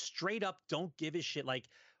 Like straight up, don't give a shit. Like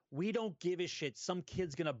we don't give a shit. Some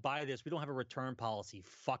kid's gonna buy this. We don't have a return policy.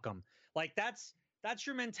 Fuck them. Like that's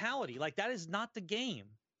your mentality. Like that is not the game.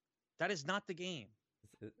 That is not the game.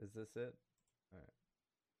 Is this it? All right.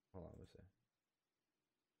 Hold on. Let's see.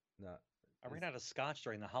 No. I ran out of scotch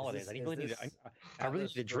during the holidays. I really need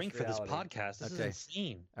to drink for this podcast. This is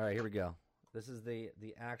insane. All right, here we go. This is the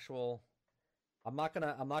actual. I'm not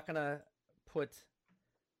gonna put.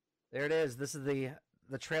 There it is. This is the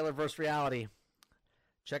trailer versus reality.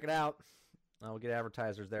 Check it out. Oh, we'll get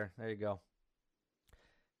advertisers there. There you go.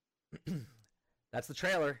 That's the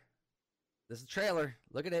trailer. This is the trailer.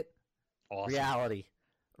 Look at it. Awesome.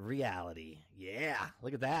 Reality. Yeah.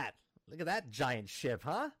 Look at that. Look at that giant ship,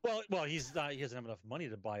 huh? Well, he doesn't have enough money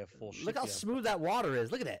to buy a full ship. Look how smooth that water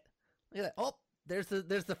is. Look at it. Look at that. Oh, there's the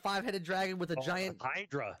 5-headed dragon with a giant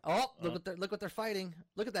Hydra. Oh, look what they're fighting.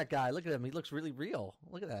 Look at that guy. Look at him. He looks really real.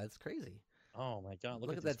 Look at that. It's crazy. Oh my god!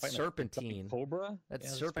 Look at that serpentine. Cobra. That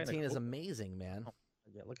serpentine is amazing, man. Oh,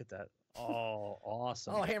 yeah, look at that. Oh,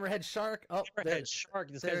 awesome. Oh, hammerhead shark. Oh, hammerhead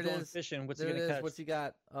shark. This guy's going fishing. What's he gonna catch? What's he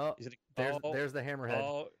got? Oh, there's the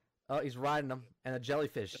hammerhead. Oh, he's riding them, and a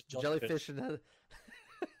jellyfish. Jellyfish and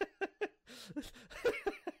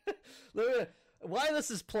while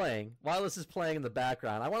this is playing in the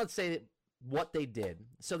background, I want to say what they did.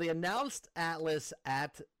 So they announced Atlas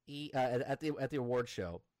at the award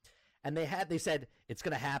show, and they said it's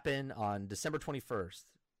going to happen on December 21st,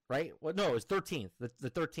 right? Well, no, it was 13th. The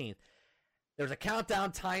 13th. There's a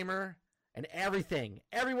countdown timer and everything.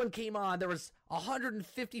 Everyone came on. There was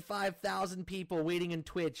 155,000 people waiting in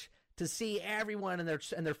Twitch to see everyone and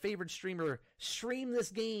their favorite streamer stream this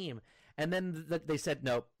game. And then they said,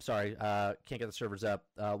 nope, sorry, can't get the servers up.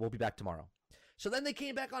 We'll be back tomorrow. So then they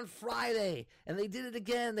came back on Friday, and they did it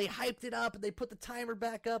again. They hyped it up, and they put the timer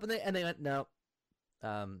back up, and they went, no,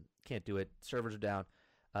 can't do it. Servers are down.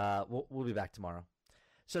 We'll be back tomorrow.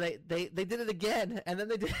 So they did it again, and then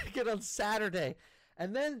they did it again on Saturday.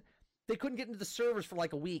 And then they couldn't get into the servers for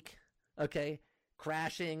like a week, okay?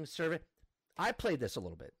 Crashing, server. I played this a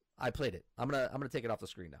little bit. I played it. I'm gonna take it off the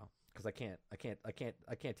screen now. Because I can't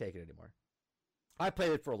take it anymore. I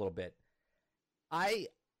played it for a little bit. I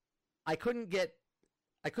couldn't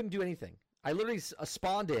do anything. I literally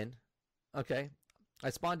spawned in. Okay, I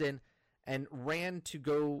spawned in and ran to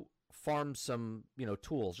go farm some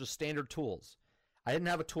tools, just standard tools. I didn't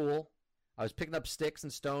have a tool. I was picking up sticks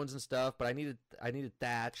and stones and stuff, but I needed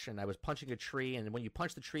thatch, and I was punching a tree. And when you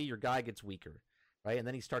punch the tree, your guy gets weaker. Right, and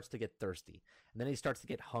then he starts to get thirsty, and then he starts to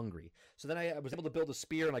get hungry. So then I was able to build a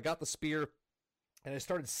spear, and I got the spear, and I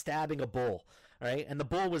started stabbing a bull. Right, and the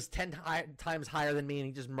bull was 10 times higher than me, and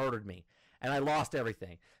he just murdered me, and I lost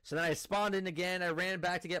everything. So then I spawned in again. I ran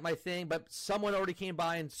back to get my thing, but someone already came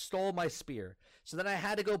by and stole my spear. So then I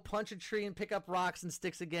had to go punch a tree and pick up rocks and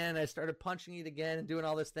sticks again. I started punching it again and doing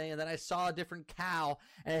all this thing, and then I saw a different cow,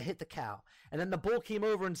 and I hit the cow. And then the bull came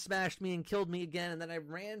over and smashed me and killed me again, and then I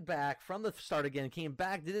ran back from the start again, came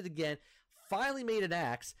back, did it again, finally made an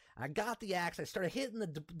axe. I got the axe. I started hitting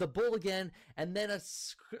the bull again, and then I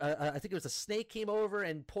think it was a snake came over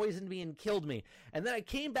and poisoned me and killed me. And then I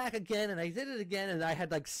came back again, and I did it again, and I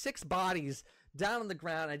had like 6 bodies down on the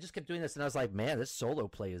ground. I just kept doing this, and I was like, man, this solo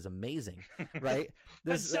play is amazing, right?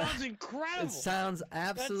 That sounds incredible. It sounds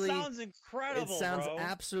absolutely. That sounds incredible. It sounds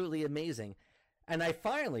absolutely amazing. And I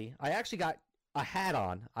actually got a hat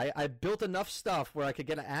on. I built enough stuff where I could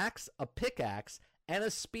get an axe, a pickaxe, and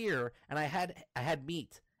a spear, and I had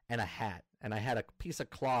meat and a hat, and I had a piece of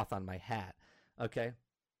cloth on my hat. Okay,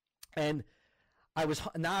 and I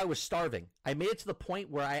was starving. I made it to the point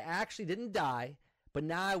where I actually didn't die, but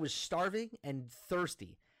now I was starving and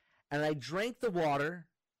thirsty, and I drank the water,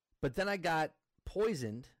 but then I got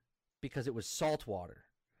poisoned because it was salt water.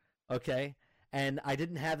 Okay, and I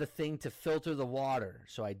didn't have the thing to filter the water,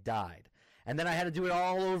 so I died. And then I had to do it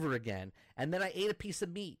all over again. And then I ate a piece of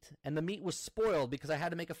meat, and the meat was spoiled because I had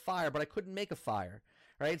to make a fire, but I couldn't make a fire,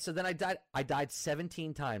 right? So then I died. I died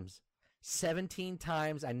 17 times. 17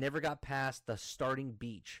 times. I never got past the starting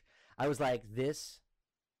beach. I was like, this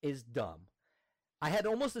is dumb. I had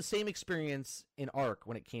almost the same experience in Ark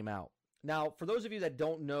when it came out. Now, for those of you that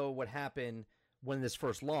don't know what happened when this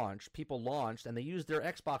first launched, people launched, and they used their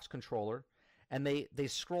Xbox controller, and they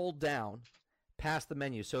scrolled down past the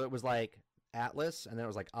menu. So it was like Atlas, and then it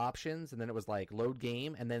was like options, and then it was like load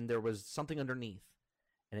game, and then there was something underneath,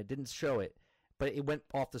 and it didn't show it, but it went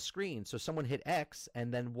off the screen. So someone hit X,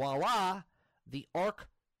 and then voila, the Ark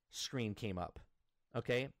screen came up.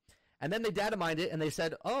 Okay, and then they data mined it, and they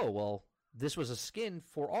said, oh, well, this was a skin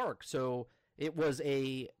for Ark, so it was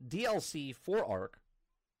a DLC for Ark.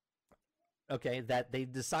 Okay, that they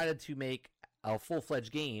decided to make a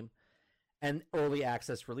full-fledged game and early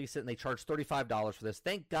access release it, and they charged $35 for this.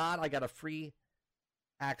 Thank God I got a free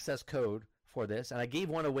access code for this, and I gave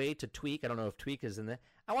one away to Tweak. I don't know if Tweak is in there.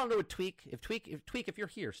 I want to know what Tweak, if you're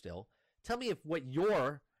here still, tell me what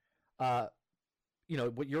your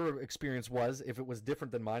experience was, if it was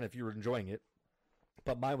different than mine, if you were enjoying it.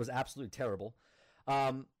 But mine was absolutely terrible.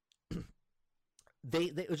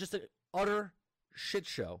 it was just an utter shit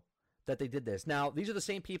show that they did this. Now, these are the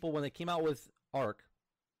same people when they came out with Ark.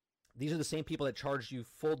 These are the same people that charged you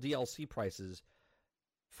full DLC prices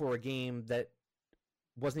for a game that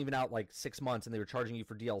wasn't even out like 6 months, and they were charging you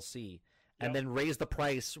for DLC, and then raised the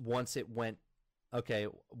price once it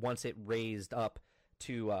raised up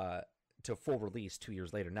to full release 2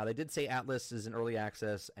 years later. Now, they did say Atlas is in early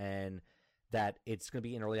access and that it's going to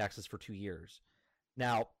be in early access for 2 years.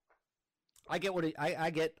 Now, I get what I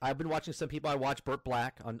get. I've been watching some people. I watch Burt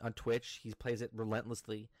Black on Twitch. He plays it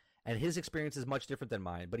relentlessly, and his experience is much different than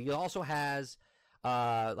mine. But he also has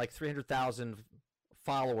like 300,000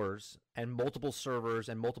 followers and multiple servers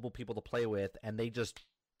and multiple people to play with, and they just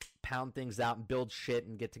pound things out and build shit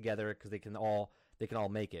and get together because they can all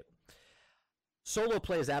make it. Solo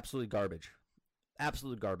play is absolutely garbage.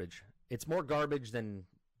 Absolute garbage. It's more garbage than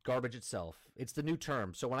garbage itself. It's the new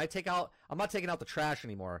term. So when I take out, I'm not taking out the trash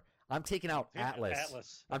anymore. I'm taking out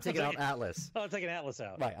Atlas. I'm taking out Atlas. Oh, I'm taking Atlas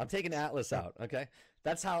out. Right, I'm taking Atlas out. Okay,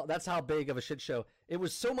 that's how big of a shit show. It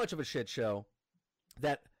was so much of a shit show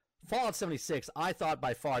that Fallout 76, I thought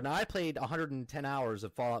by far. Now I played 110 hours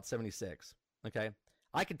of Fallout 76. Okay,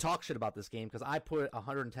 I could talk shit about this game because I put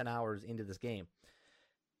 110 hours into this game.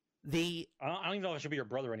 I don't even know if I should be your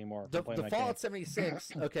brother anymore. The Fallout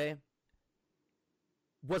 76, okay,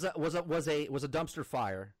 was a dumpster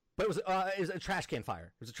fire. But it was a trash can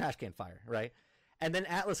fire. It was a trash can fire, right? And then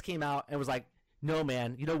Atlas came out and was like, no,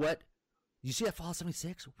 man, you know what? You see that Fallout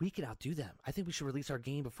 76? We can outdo them. I think we should release our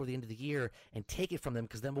game before the end of the year and take it from them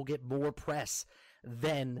because then we'll get more press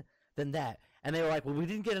than that. And they were like, well, we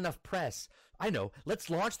didn't get enough press. I know. Let's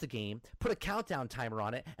launch the game, put a countdown timer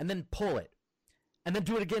on it, and then pull it. And then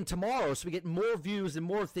do it again tomorrow so we get more views and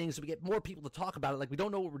more things, so we get more people to talk about it. Like, we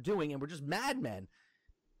don't know what we're doing, and we're just madmen.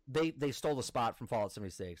 They stole the spot from Fallout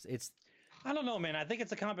 76. I don't know, man. I think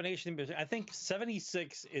it's a combination. I think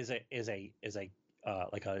 76 is a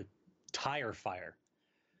like a tire fire,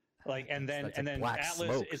 like and then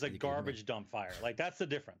Atlas is a garbage dump fire. Like that's the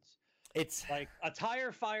difference. It's like a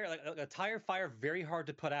tire fire, very hard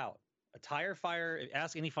to put out. A tire fire.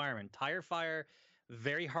 Ask any fireman. Tire fire,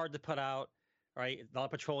 very hard to put out. Right, a lot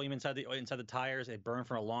of petroleum inside the tires. It burned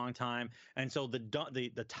for a long time, and so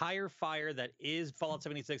the tire fire that is Fallout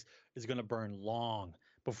 76 is going to burn long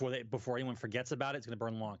before anyone forgets about it. It's going to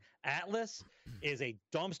burn long. Atlas is a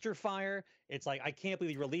dumpster fire. It's like, I can't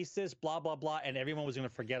believe you released this, blah blah blah, and everyone was going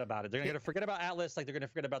to forget about it. They're going to forget about Atlas, like they're going to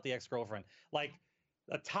forget about the ex-girlfriend. Like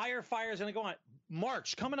a tire fire is going to go on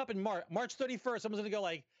coming up in March 31st. Someone's going to go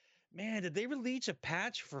like, man, did they release a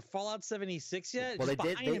patch for Fallout 76 yet? Well, they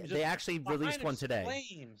did. They actually released one today.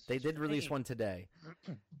 They did release one today.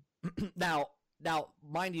 Now,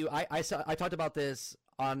 mind you, I talked about this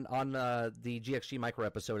on the GXG micro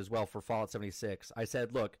episode as well for Fallout 76. I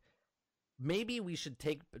said, look, maybe we should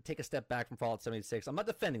take a step back from Fallout 76. I'm not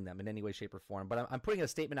defending them in any way, shape, or form, but I'm putting a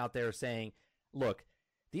statement out there saying, look,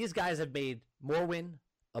 these guys have made Morrowind,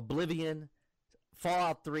 Oblivion,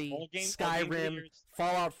 Fallout 3, Skyrim,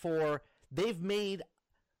 Fallout 4. They've made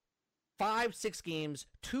 5-6 games,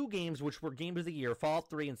 2 games which were games of the year, Fallout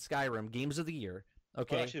 3 and Skyrim, games of the year.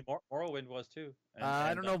 Okay. Well, actually, Morrowind was too.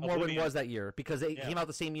 I don't know if Morrowind was that year because it came out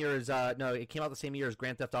the same year as it came out the same year as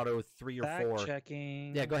Grand Theft Auto 3 or 4.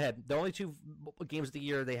 Checking. Yeah, go ahead. The only 2 games of the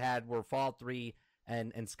year they had were Fallout 3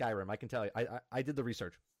 and Skyrim. I can tell you. I did the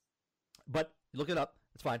research. But look it up.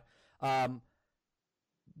 It's fine.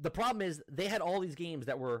 The problem is they had all these games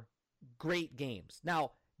that were great games.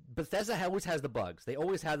 Now, Bethesda always has the bugs. They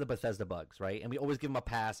always have the Bethesda bugs, right? And we always give them a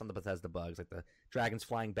pass on the Bethesda bugs, like the dragons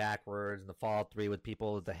flying backwards and the Fallout 3 with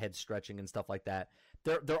people with the head stretching and stuff like that.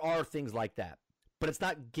 There are things like that. But it's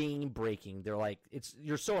not game breaking. They're like,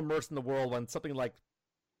 you're so immersed in the world when something like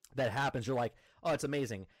that happens, you're like, oh, it's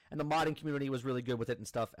amazing. And the modding community was really good with it and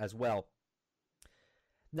stuff as well.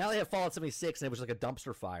 Now they have Fallout 76 and it was like a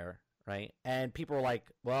dumpster fire. Right, and people are like,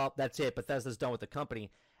 well, that's it. Bethesda's done with the company.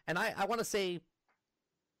 And I want to say,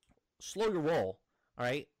 slow your roll, all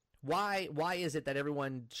right? Why is it that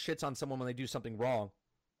everyone shits on someone when they do something wrong?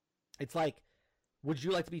 It's like, would you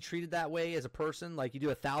like to be treated that way as a person? Like you do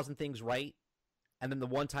 1,000 things right, and then the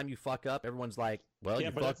one time you fuck up, everyone's like, well, you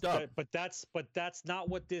fucked up. But that's not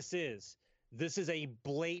what this is. This is a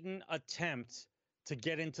blatant attempt to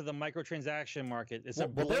get into the microtransaction market. It's they're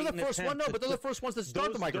the first one, but they're the first ones to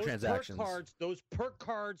start the microtransactions. Those perk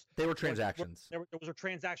cards, they were transactions. Those were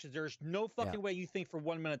transactions. There's no fucking way you think for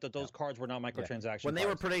 1 minute that those cards were not microtransactions. When they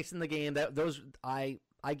were releasing the game, I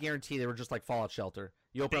guarantee they were just like Fallout Shelter.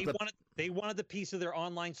 You open they wanted the piece of their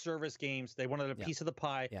online service games. They wanted a piece of the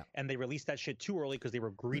pie, and they released that shit too early because they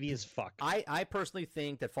were greedy as fuck. I personally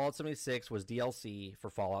think that Fallout 76 was DLC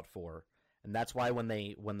for Fallout 4. and that's why when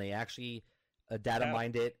they actually data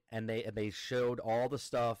mined it and they showed all the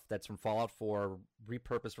stuff that's from Fallout 4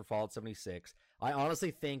 repurposed for Fallout 76. I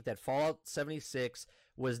honestly think that Fallout 76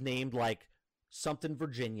 was named like something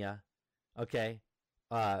Virginia, okay,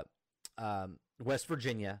 West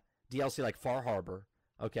Virginia DLC like Far Harbor,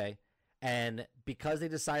 okay, and because they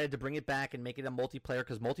decided to bring it back and make it a multiplayer,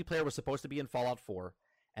 because multiplayer was supposed to be in Fallout 4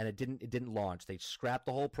 and it didn't launch. They scrapped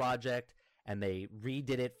the whole project and they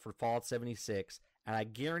redid it for Fallout 76. And I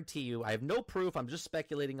guarantee you, I have no proof, I'm just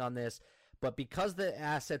speculating on this, but because the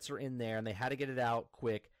assets are in there and they had to get it out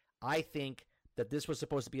quick, I think that this was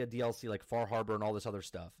supposed to be a DLC like Far Harbor and all this other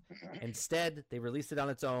stuff. Instead, they released it on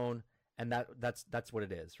its own, and that's what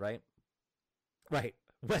it is, right? Right.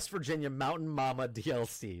 West Virginia Mountain Mama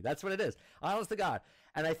DLC. That's what it is. Honest to God.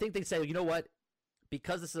 And I think they say, you know what?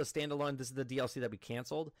 Because this is a standalone, this is the DLC that we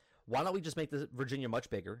canceled, why don't we just make the Virginia much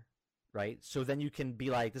bigger? Right? So then you can be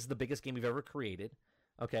like, this is the biggest game we've ever created,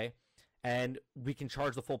 okay? And we can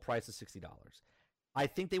charge the full price of $60. I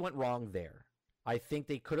think they went wrong there. I think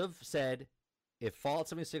they could have said, if Fallout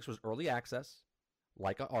 76 was early access,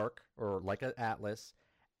 like a Ark or like an Atlas,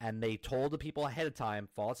 and they told the people ahead of time,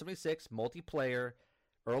 Fallout 76, multiplayer,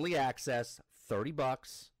 early access,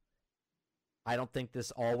 $30, I don't think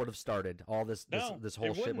this all would have started. All this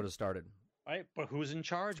whole shit would have started. Right? But who's in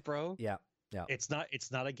charge, bro? Yeah. Yeah. It's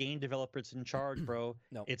not a game developer that's in charge, bro.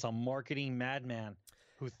 No. It's a marketing madman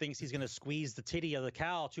who thinks he's going to squeeze the titty of the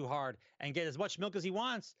cow too hard and get as much milk as he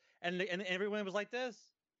wants. And everyone was like this.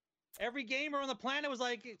 Every gamer on the planet was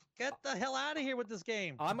like, get the hell out of here with this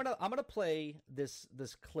game. I'm gonna play this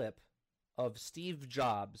clip of Steve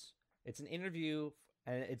Jobs. It's an interview,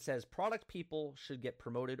 and it says product people should get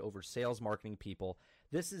promoted over sales marketing people.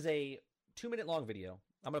 This is a 2-minute long video.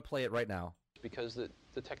 I'm gonna play it right now. Because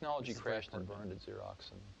the technology crashed and burned at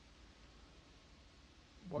Xerox. And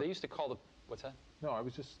they used to call the... What's that? No, I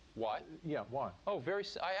was just... Why? Yeah, why? Oh,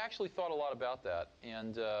 I actually thought a lot about that,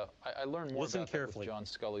 and I learned more about that with John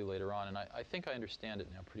Scully later on, and I think I understand it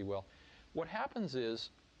now pretty well. What happens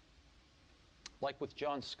is, like with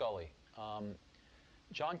John Scully,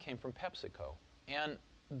 John came from PepsiCo, and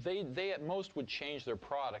they at most would change their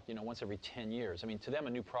product, once every 10 years. I mean, to them,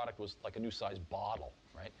 a new product was like a new size bottle,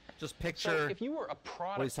 right? Just picture if you were a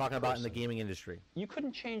product what he's talking about in the gaming industry. You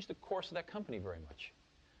couldn't change the course of that company very much.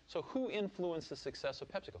 So who influenced the success of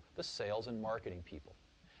PepsiCo? The sales and marketing people.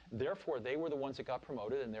 Therefore, they were the ones that got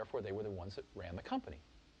promoted, and therefore they were the ones that ran the company.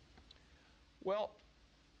 Well,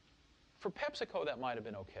 for PepsiCo, that might have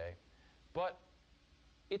been okay, but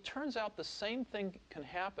it turns out the same thing can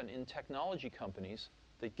happen in technology companies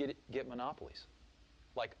that get monopolies,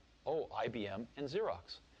 like, IBM and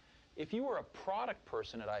Xerox. If you were a product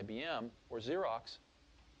person at IBM or Xerox,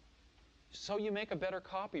 so you make a better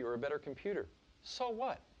copy or a better computer. So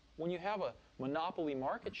what? When you have a monopoly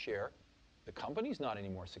market share, the company's not any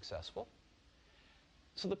more successful.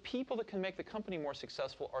 So the people that can make the company more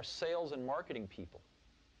successful are sales and marketing people.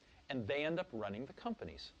 And they end up running the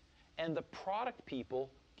companies. And the product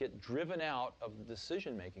people get driven out of the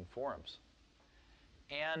decision-making forums.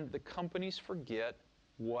 And the companies forget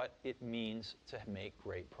what it means to make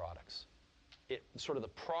great products. Sort of the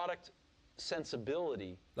product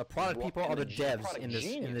sensibility. The product people are the devs in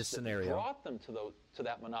this scenario. That brought them to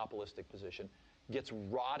that monopolistic position gets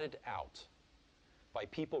rotted out by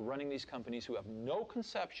people running these companies who have no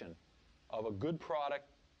conception of a good product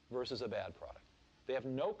versus a bad product. They have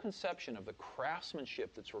no conception of the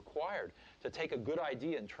craftsmanship that's required to take a good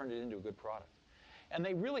idea and turn it into a good product. And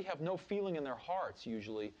they really have no feeling in their hearts,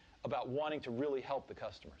 usually, about wanting to really help the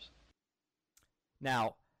customers.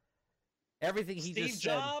 Now, everything he just said... Steve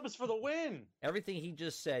Jobs for the win! Everything he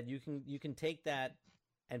just said, you can take that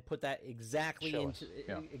and put that exactly into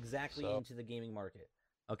the gaming market.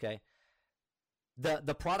 Okay?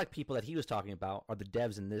 The product people that he was talking about are the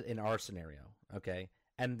devs in our scenario. Okay?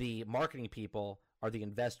 And the marketing people are the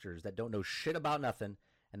investors that don't know shit about nothing,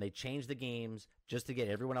 and they change the games just to get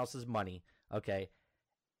everyone else's money. Okay?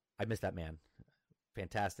 I miss that man.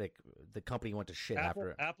 Fantastic. The company went to shit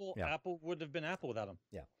after Apple wouldn't have been Apple without him.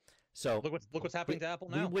 Yeah. So look what's happening to Apple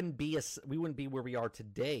now. We wouldn't be where we are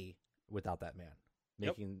today without that man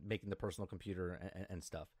making the personal computer and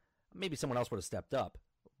stuff. Maybe someone else would have stepped up.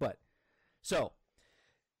 But so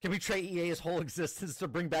can we trade EA's whole existence to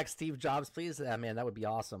bring back Steve Jobs, please? Man, that would be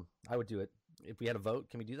awesome. I would do it. If we had a vote,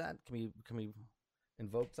 can we do that? Can we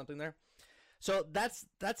invoke something there? So that's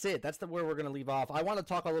it. That's where we're going to leave off. I want to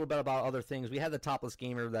talk a little bit about other things. We had the Topless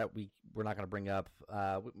Gamer that we're not going to bring up.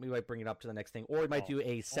 We might bring it up to the next thing, or we might do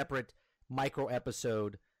a separate micro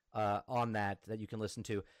episode on that you can listen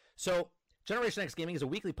to. So Generation X Gaming is a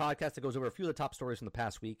weekly podcast that goes over a few of the top stories from the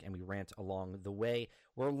past week, and we rant along the way.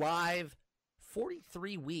 We're live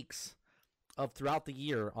 43 weeks of throughout the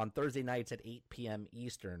year on Thursday nights at 8 p.m.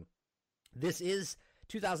 Eastern. This is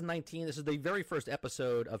 2019. This is the very first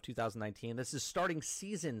episode of 2019. This is starting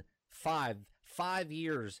season 5. 5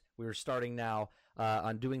 years we are starting now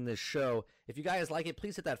on doing this show. If you guys like it,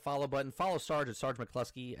 please hit that follow button. Follow Sarge at Sarge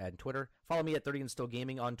McCluskey on Twitter. Follow me at 30 and Still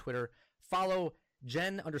Gaming on Twitter. Follow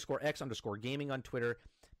Jen_X_gaming on Twitter.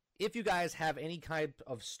 If you guys have any kind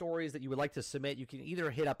of stories that you would like to submit, you can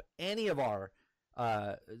either hit up any of our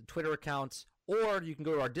Twitter accounts, or you can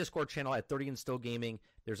go to our Discord channel at 30 and Still Gaming.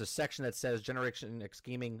 There's a section that says Generation X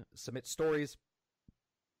Gaming Submit Stories.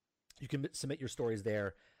 You can submit your stories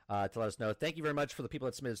there to let us know. Thank you very much for the people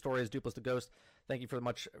that submitted stories. Duplis the Ghost, thank you very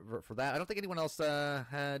much for that. I don't think anyone else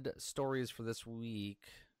had stories for this week,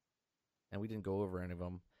 and we didn't go over any of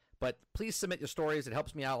them. But please submit your stories. It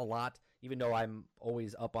helps me out a lot, even though I'm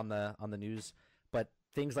always up on the news. But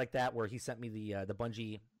things like that, where he sent me the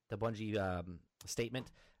Bungie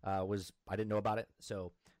statement, I didn't know about it,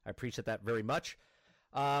 so I appreciate that very much.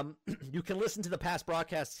 You can listen to the past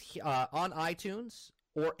broadcasts on iTunes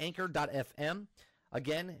or Anchor.fm.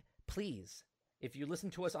 Again, please, if you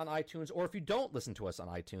listen to us on iTunes, or if you don't listen to us on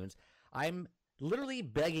iTunes, I'm literally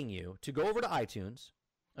begging you to go over to iTunes.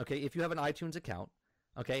 Okay, if you have an iTunes account.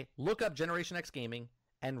 Okay, look up Generation X Gaming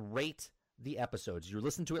and rate the episodes. You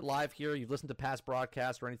listen to it live here, you've listened to past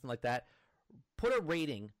broadcasts or anything like that, put a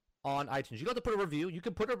rating on iTunes. You don't have to put a review. You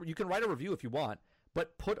can write a review if you want,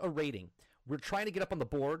 but put a rating. We're trying to get up on the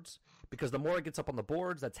boards, because the more it gets up on the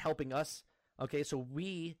boards, that's helping us. Okay, so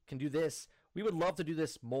we can do this. We would love to do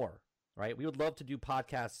this more, right? We would love to do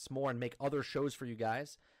podcasts more and make other shows for you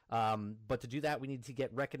guys. But to do that, we need to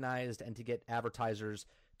get recognized and to get advertisers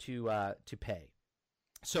to pay.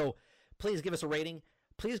 So please give us a rating.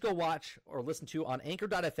 Please go watch or listen to on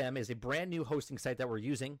Anchor.fm is a brand new hosting site that we're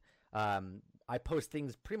using. I post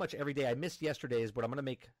things pretty much every day. I missed yesterday's, but I'm going to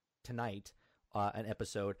make tonight an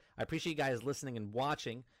episode. I appreciate you guys listening and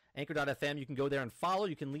watching. Anchor.fm, you can go there and follow.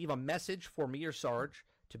 You can leave a message for me or Sarge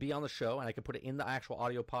to be on the show, and I can put it in the actual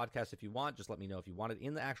audio podcast if you want. Just let me know if you want it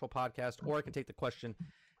in the actual podcast, or I can take the question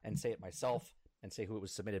and say it myself and say who it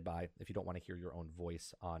was submitted by if you don't want to hear your own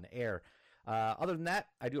voice on air. Other than that,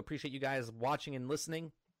 I do appreciate you guys watching and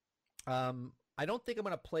listening. I don't think I'm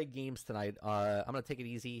going to play games tonight. I'm going to take it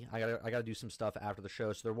easy. I gotta do some stuff after the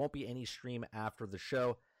show, so there won't be any stream after the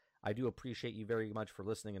show. I do appreciate you very much for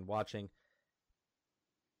listening and watching.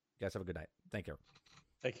 You guys have a good night. Thank you.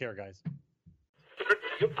 Take care, guys.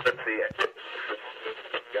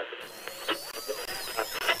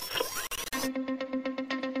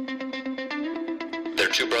 They're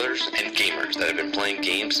two brothers and gamers that have been playing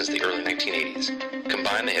games since the early 1980s.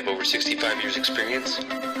 Combined, they have over 65 years experience.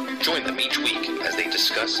 Join them each week as they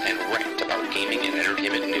discuss and rant about gaming and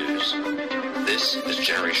entertainment news. This is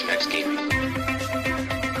Generation X Gaming.